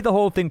the way the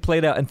whole thing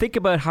played out, and think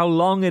about how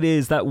long it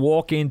is, that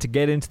walk in to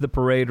get into the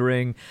parade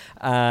ring,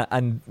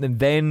 and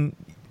then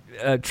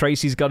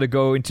Tracy's got to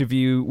go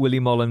interview Willie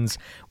Mullins.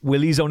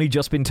 Willie's only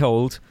just been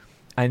told,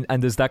 and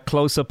there's that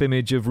close-up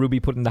image of Ruby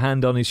putting the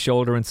hand on his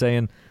shoulder and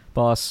saying,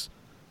 boss,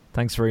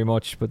 thanks very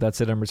much, but that's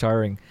it, I'm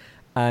retiring.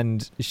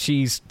 And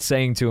she's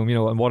saying to him, you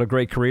know, and what a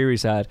great career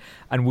he's had.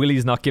 And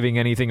Willie's not giving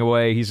anything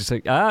away. He's just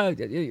like,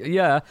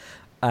 yeah.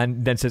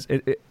 And then says,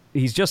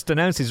 he's just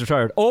announced he's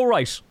retired. All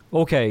right,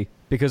 okay.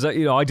 Because,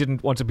 you know, I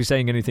didn't want to be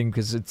saying anything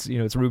because it's, you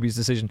know, it's Ruby's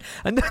decision.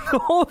 And then the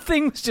whole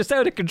thing was just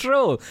out of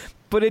control.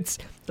 But it's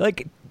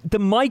like the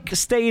mic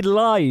stayed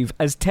live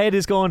as Ted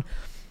is going,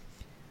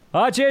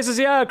 Jesus,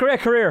 yeah, great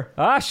career.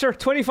 Sure,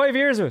 25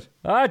 years of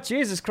it.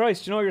 Jesus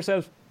Christ, you know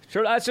yourself.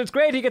 Sure, it's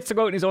great he gets to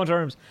go out in his own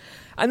terms.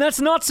 And that's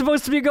not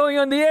supposed to be going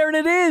on the air, and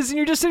it is. And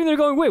you're just sitting there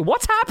going, wait,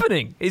 what's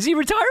happening? Is he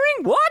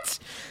retiring? What?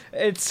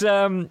 It's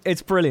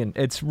brilliant.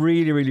 It's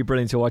really, really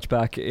brilliant to watch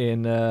back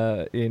in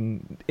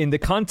the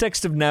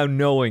context of now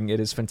knowing it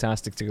is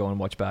fantastic to go and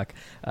watch back.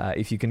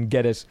 If you can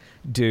get it,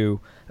 do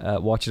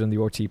watch it on the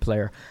RT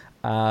player.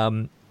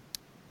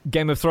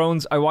 Game of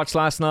Thrones, I watched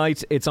last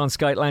night. It's on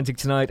Sky Atlantic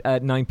tonight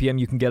at 9 p.m.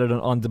 You can get it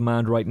on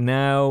demand right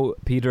now.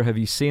 Peter, have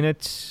you seen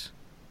it?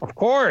 Of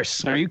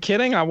course. Are you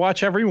kidding? I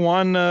watch every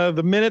one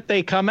the minute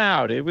they come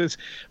out. It was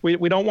we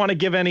don't want to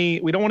give any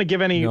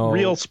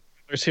real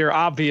spoilers here,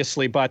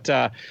 obviously, but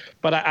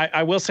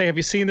I will say, have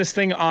you seen this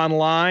thing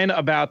online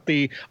about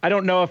I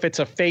don't know if it's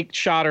a fake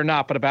shot or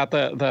not, but about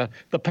the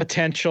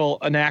potential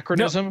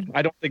anachronism? No.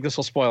 I don't think this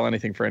will spoil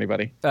anything for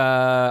anybody.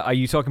 Are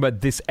you talking about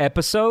this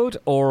episode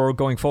or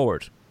going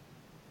forward?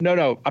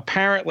 No.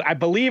 Apparently, I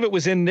believe it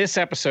was in this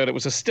episode. It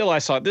was a still I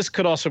saw. This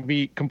could also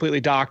be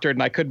completely doctored,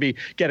 and I could be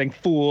getting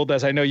fooled,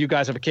 as I know you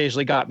guys have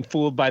occasionally gotten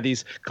fooled by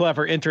these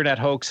clever internet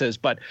hoaxes.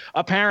 But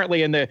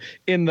apparently,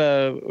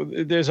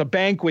 there's a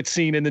banquet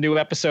scene in the new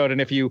episode,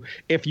 and if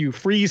you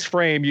freeze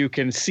frame, you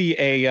can see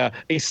a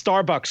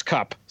Starbucks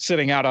cup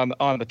sitting out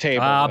on the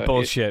table.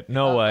 Bullshit!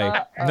 No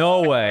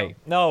way!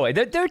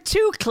 They're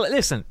too.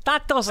 Listen,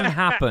 that doesn't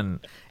happen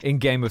in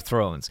Game of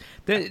Thrones.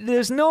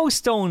 There's no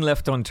stone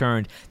left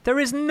unturned. There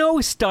is no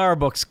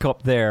Starbucks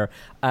cup there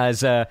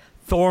as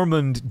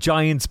Thormund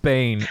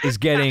Giantsbane is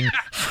getting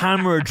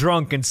hammered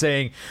drunk and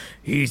saying,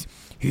 he's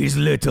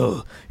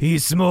little,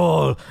 he's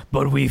small,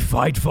 but we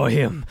fight for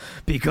him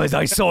because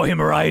I saw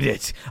him ride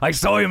it.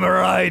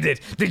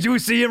 Did you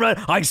see him ride?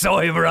 I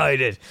saw him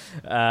ride it.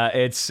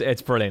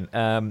 It's brilliant.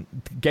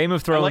 Game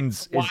of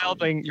Thrones.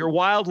 Your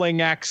wildling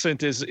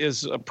accent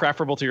is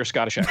preferable to your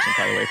Scottish accent,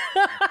 by the way.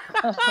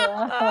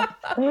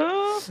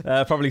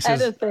 Probably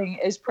says anything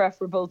is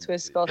preferable to a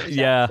Scottish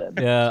accent.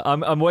 Yeah.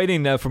 I'm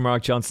waiting now for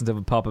Mark Johnson to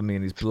have a pop at me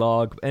in his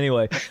blog.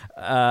 Anyway,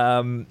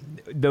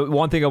 the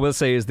one thing I will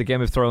say is the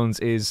Game of Thrones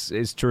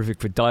is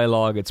terrific for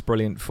dialogue. It's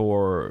brilliant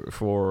for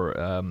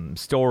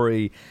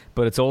story,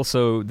 but it's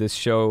also this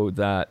show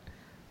that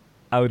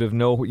out of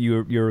nowhere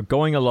you're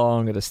going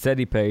along at a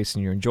steady pace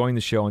and you're enjoying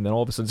the show, and then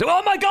all of a sudden say,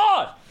 oh my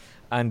god,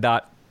 and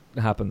that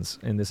happens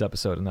in this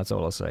episode, and that's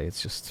all I'll say.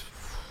 It's just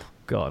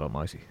God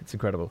almighty, it's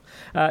incredible.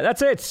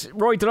 That's it.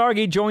 Roy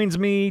Delargy joins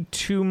me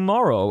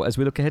tomorrow as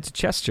we look ahead to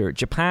Chester,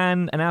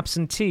 Japan, an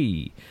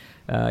absentee.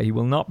 He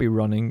will not be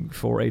running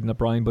for Aidan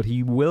O'Brien, but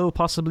he will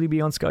possibly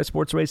be on Sky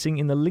Sports Racing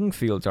in the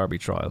Lingfield Derby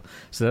trial.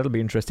 So that'll be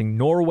interesting.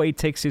 Norway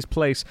takes his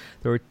place.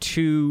 There are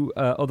two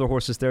other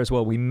horses there as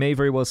well. We may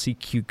very well see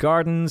Kew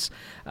Gardens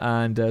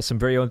and some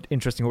very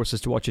interesting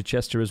horses to watch at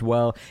Chester as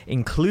well,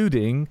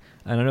 including,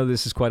 and I know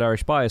this is quite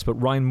Irish bias, but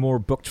Ryan Moore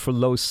booked for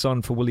Low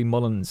Sun for Willie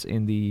Mullins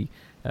in the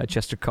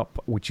Chester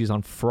Cup, which is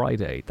on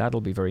Friday.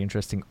 That'll be very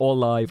interesting. All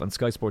live on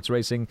Sky Sports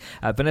Racing.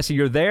 Vanessa,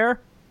 you're there?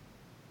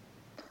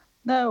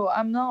 No,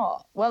 I'm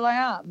not. Well, I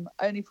am,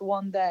 only for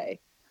one day.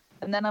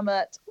 And then I'm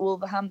at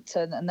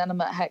Wolverhampton, and then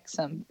I'm at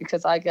Hexham,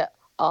 because I get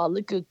all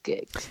the good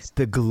gigs.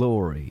 The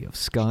glory of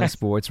Sky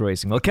Sports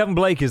Racing. Well, Kevin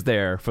Blake is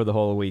there for the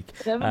whole week.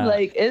 Kevin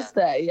Blake is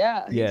there,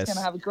 yeah. He's yes. going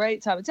to have a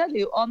great time. I tell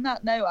you, on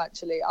that note,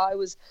 actually, I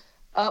was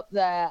up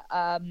there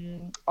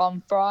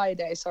on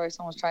Friday. Sorry,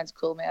 someone's trying to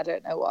call me. I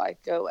don't know why.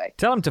 Go away.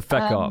 Tell him to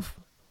feck off.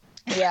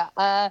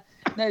 Yeah.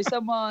 No,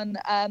 someone,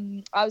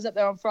 I was up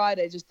there on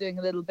Friday just doing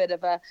a little bit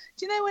of a,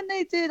 do you know when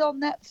they did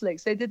on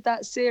Netflix, they did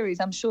that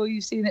series, I'm sure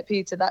you've seen it,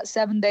 Peter, that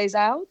 7 Days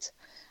Out,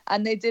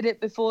 and they did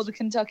it before the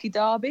Kentucky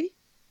Derby?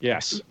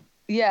 Yes.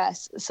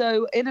 Yes.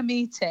 So in a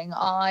meeting,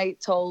 I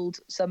told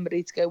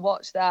somebody to go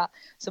watch that.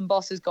 Some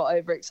bosses got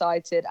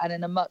overexcited, and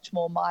in a much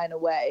more minor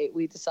way,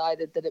 we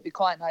decided that it'd be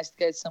quite nice to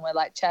go to somewhere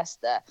like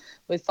Chester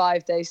with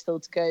 5 days still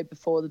to go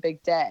before the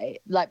big day,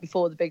 like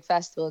before the big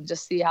festival, and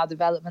just see how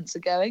developments are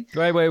going.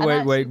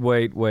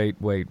 Wait.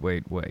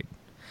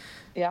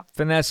 Yeah.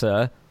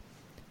 Vanessa,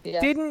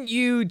 Yeah. didn't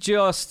you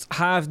just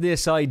have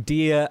this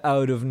idea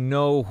out of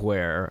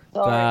nowhere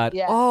Sorry,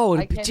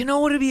 yeah. do you know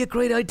what would be a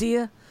great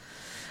idea?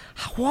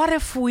 What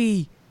if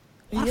we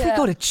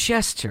go to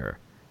Chester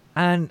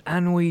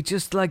and we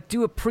just like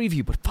do a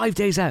preview, but 5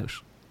 days out?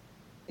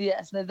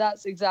 Yes, no,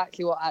 that's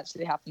exactly what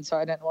actually happened.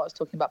 Sorry, I don't know what I was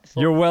talking about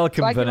before. You're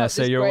welcome, So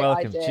Vanessa. You're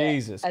welcome. idea,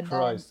 Jesus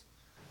Christ.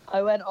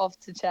 I went off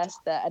to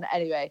Chester, and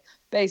anyway,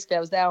 basically I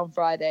was there on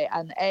Friday,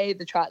 and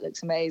the track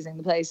looks amazing,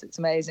 the place looks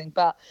amazing,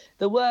 but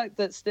the work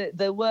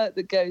the work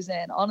that goes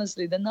in,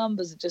 honestly, the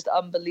numbers are just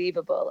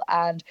unbelievable.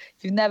 And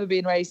if you've never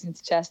been racing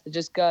to Chester,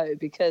 just go,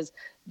 because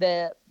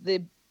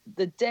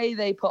the day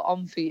they put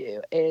on for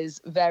you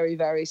is very,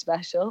 very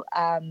special.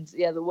 And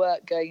yeah, the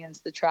work going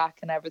into the track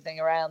and everything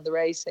around the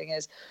racing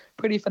is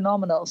pretty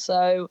phenomenal.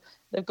 So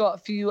they've got a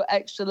few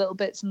extra little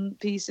bits and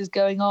pieces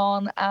going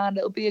on, and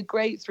it'll be a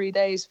great 3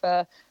 days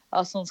for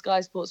us on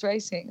Sky Sports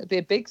Racing. It'll be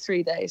a big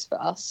 3 days for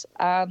us,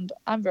 and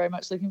I'm very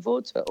much looking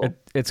forward to it all.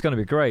 It's going to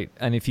be great,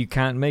 and if you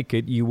can't make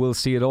it, you will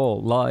see it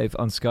all live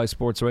on Sky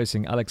Sports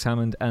Racing. Alex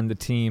Hammond and the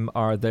team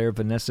are there.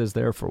 Vanessa's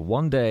there for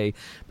 1 day.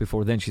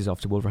 Before then, she's off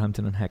to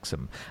Wolverhampton and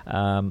Hexham.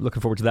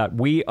 Looking forward to that.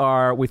 We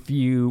are with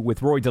you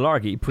with Rory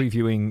Delargy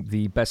previewing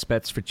the best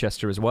bets for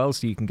Chester as well,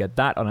 so you can get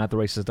that on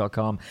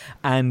attheraces.com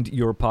and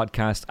your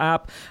podcast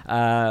app.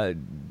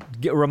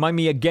 Remind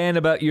me again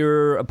about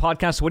your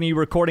podcast. When are you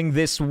recording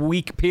this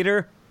week, Peter?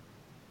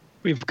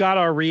 We've got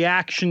our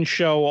reaction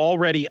show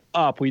already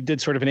up. We did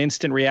sort of an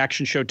instant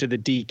reaction show to the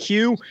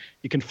DQ.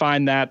 You can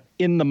find that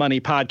in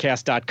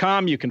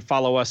themoneypodcast.com. You can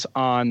follow us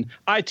on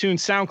iTunes,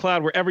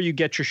 SoundCloud, wherever you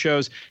get your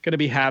shows. Going to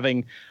be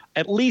having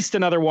at least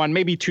another one,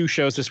 maybe 2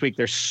 shows this week.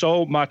 There's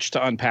so much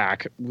to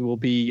unpack. We will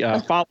be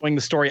following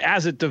the story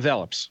as it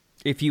develops.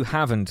 If you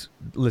haven't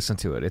listened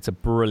to it, it's a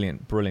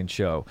brilliant, brilliant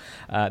show.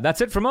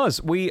 That's it from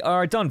us. We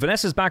are done.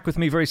 Vanessa's back with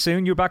me very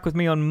soon. You're back with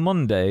me on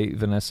Monday,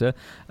 Vanessa,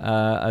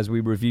 as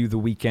we review the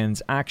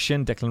weekend's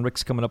action. Declan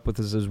Rick's coming up with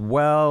us as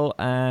well.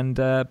 And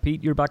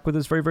Pete, you're back with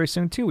us very, very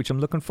soon too, which I'm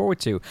looking forward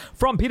to.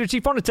 From Peter G.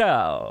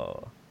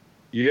 Fornatel.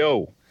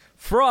 Yo.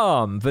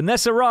 From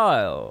Vanessa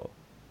Ryle.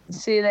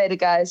 See you later,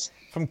 guys.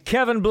 From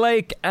Kevin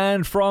Blake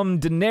and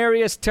from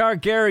Daenerys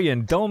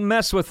Targaryen. Don't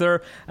mess with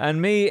her.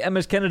 And me,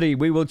 Emmet Kennedy.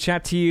 We will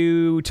chat to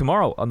you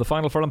tomorrow on the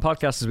Final Furlong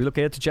podcast as we look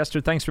ahead to Chester.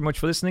 Thanks very much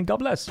for listening. God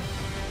bless.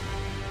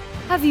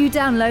 Have you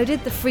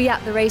downloaded the free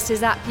At The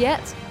Races app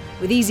yet?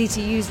 With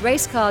easy-to-use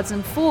race cards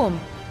and form,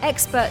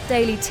 expert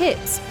daily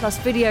tips, plus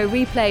video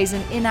replays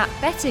and in-app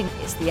betting,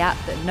 it's the app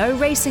that no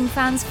racing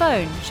fan's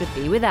phone should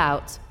be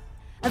without.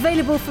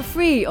 Available for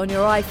free on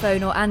your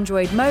iPhone or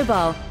Android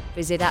mobile.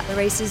 Visit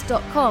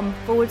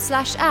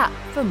attheraces.com/app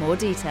for more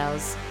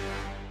details.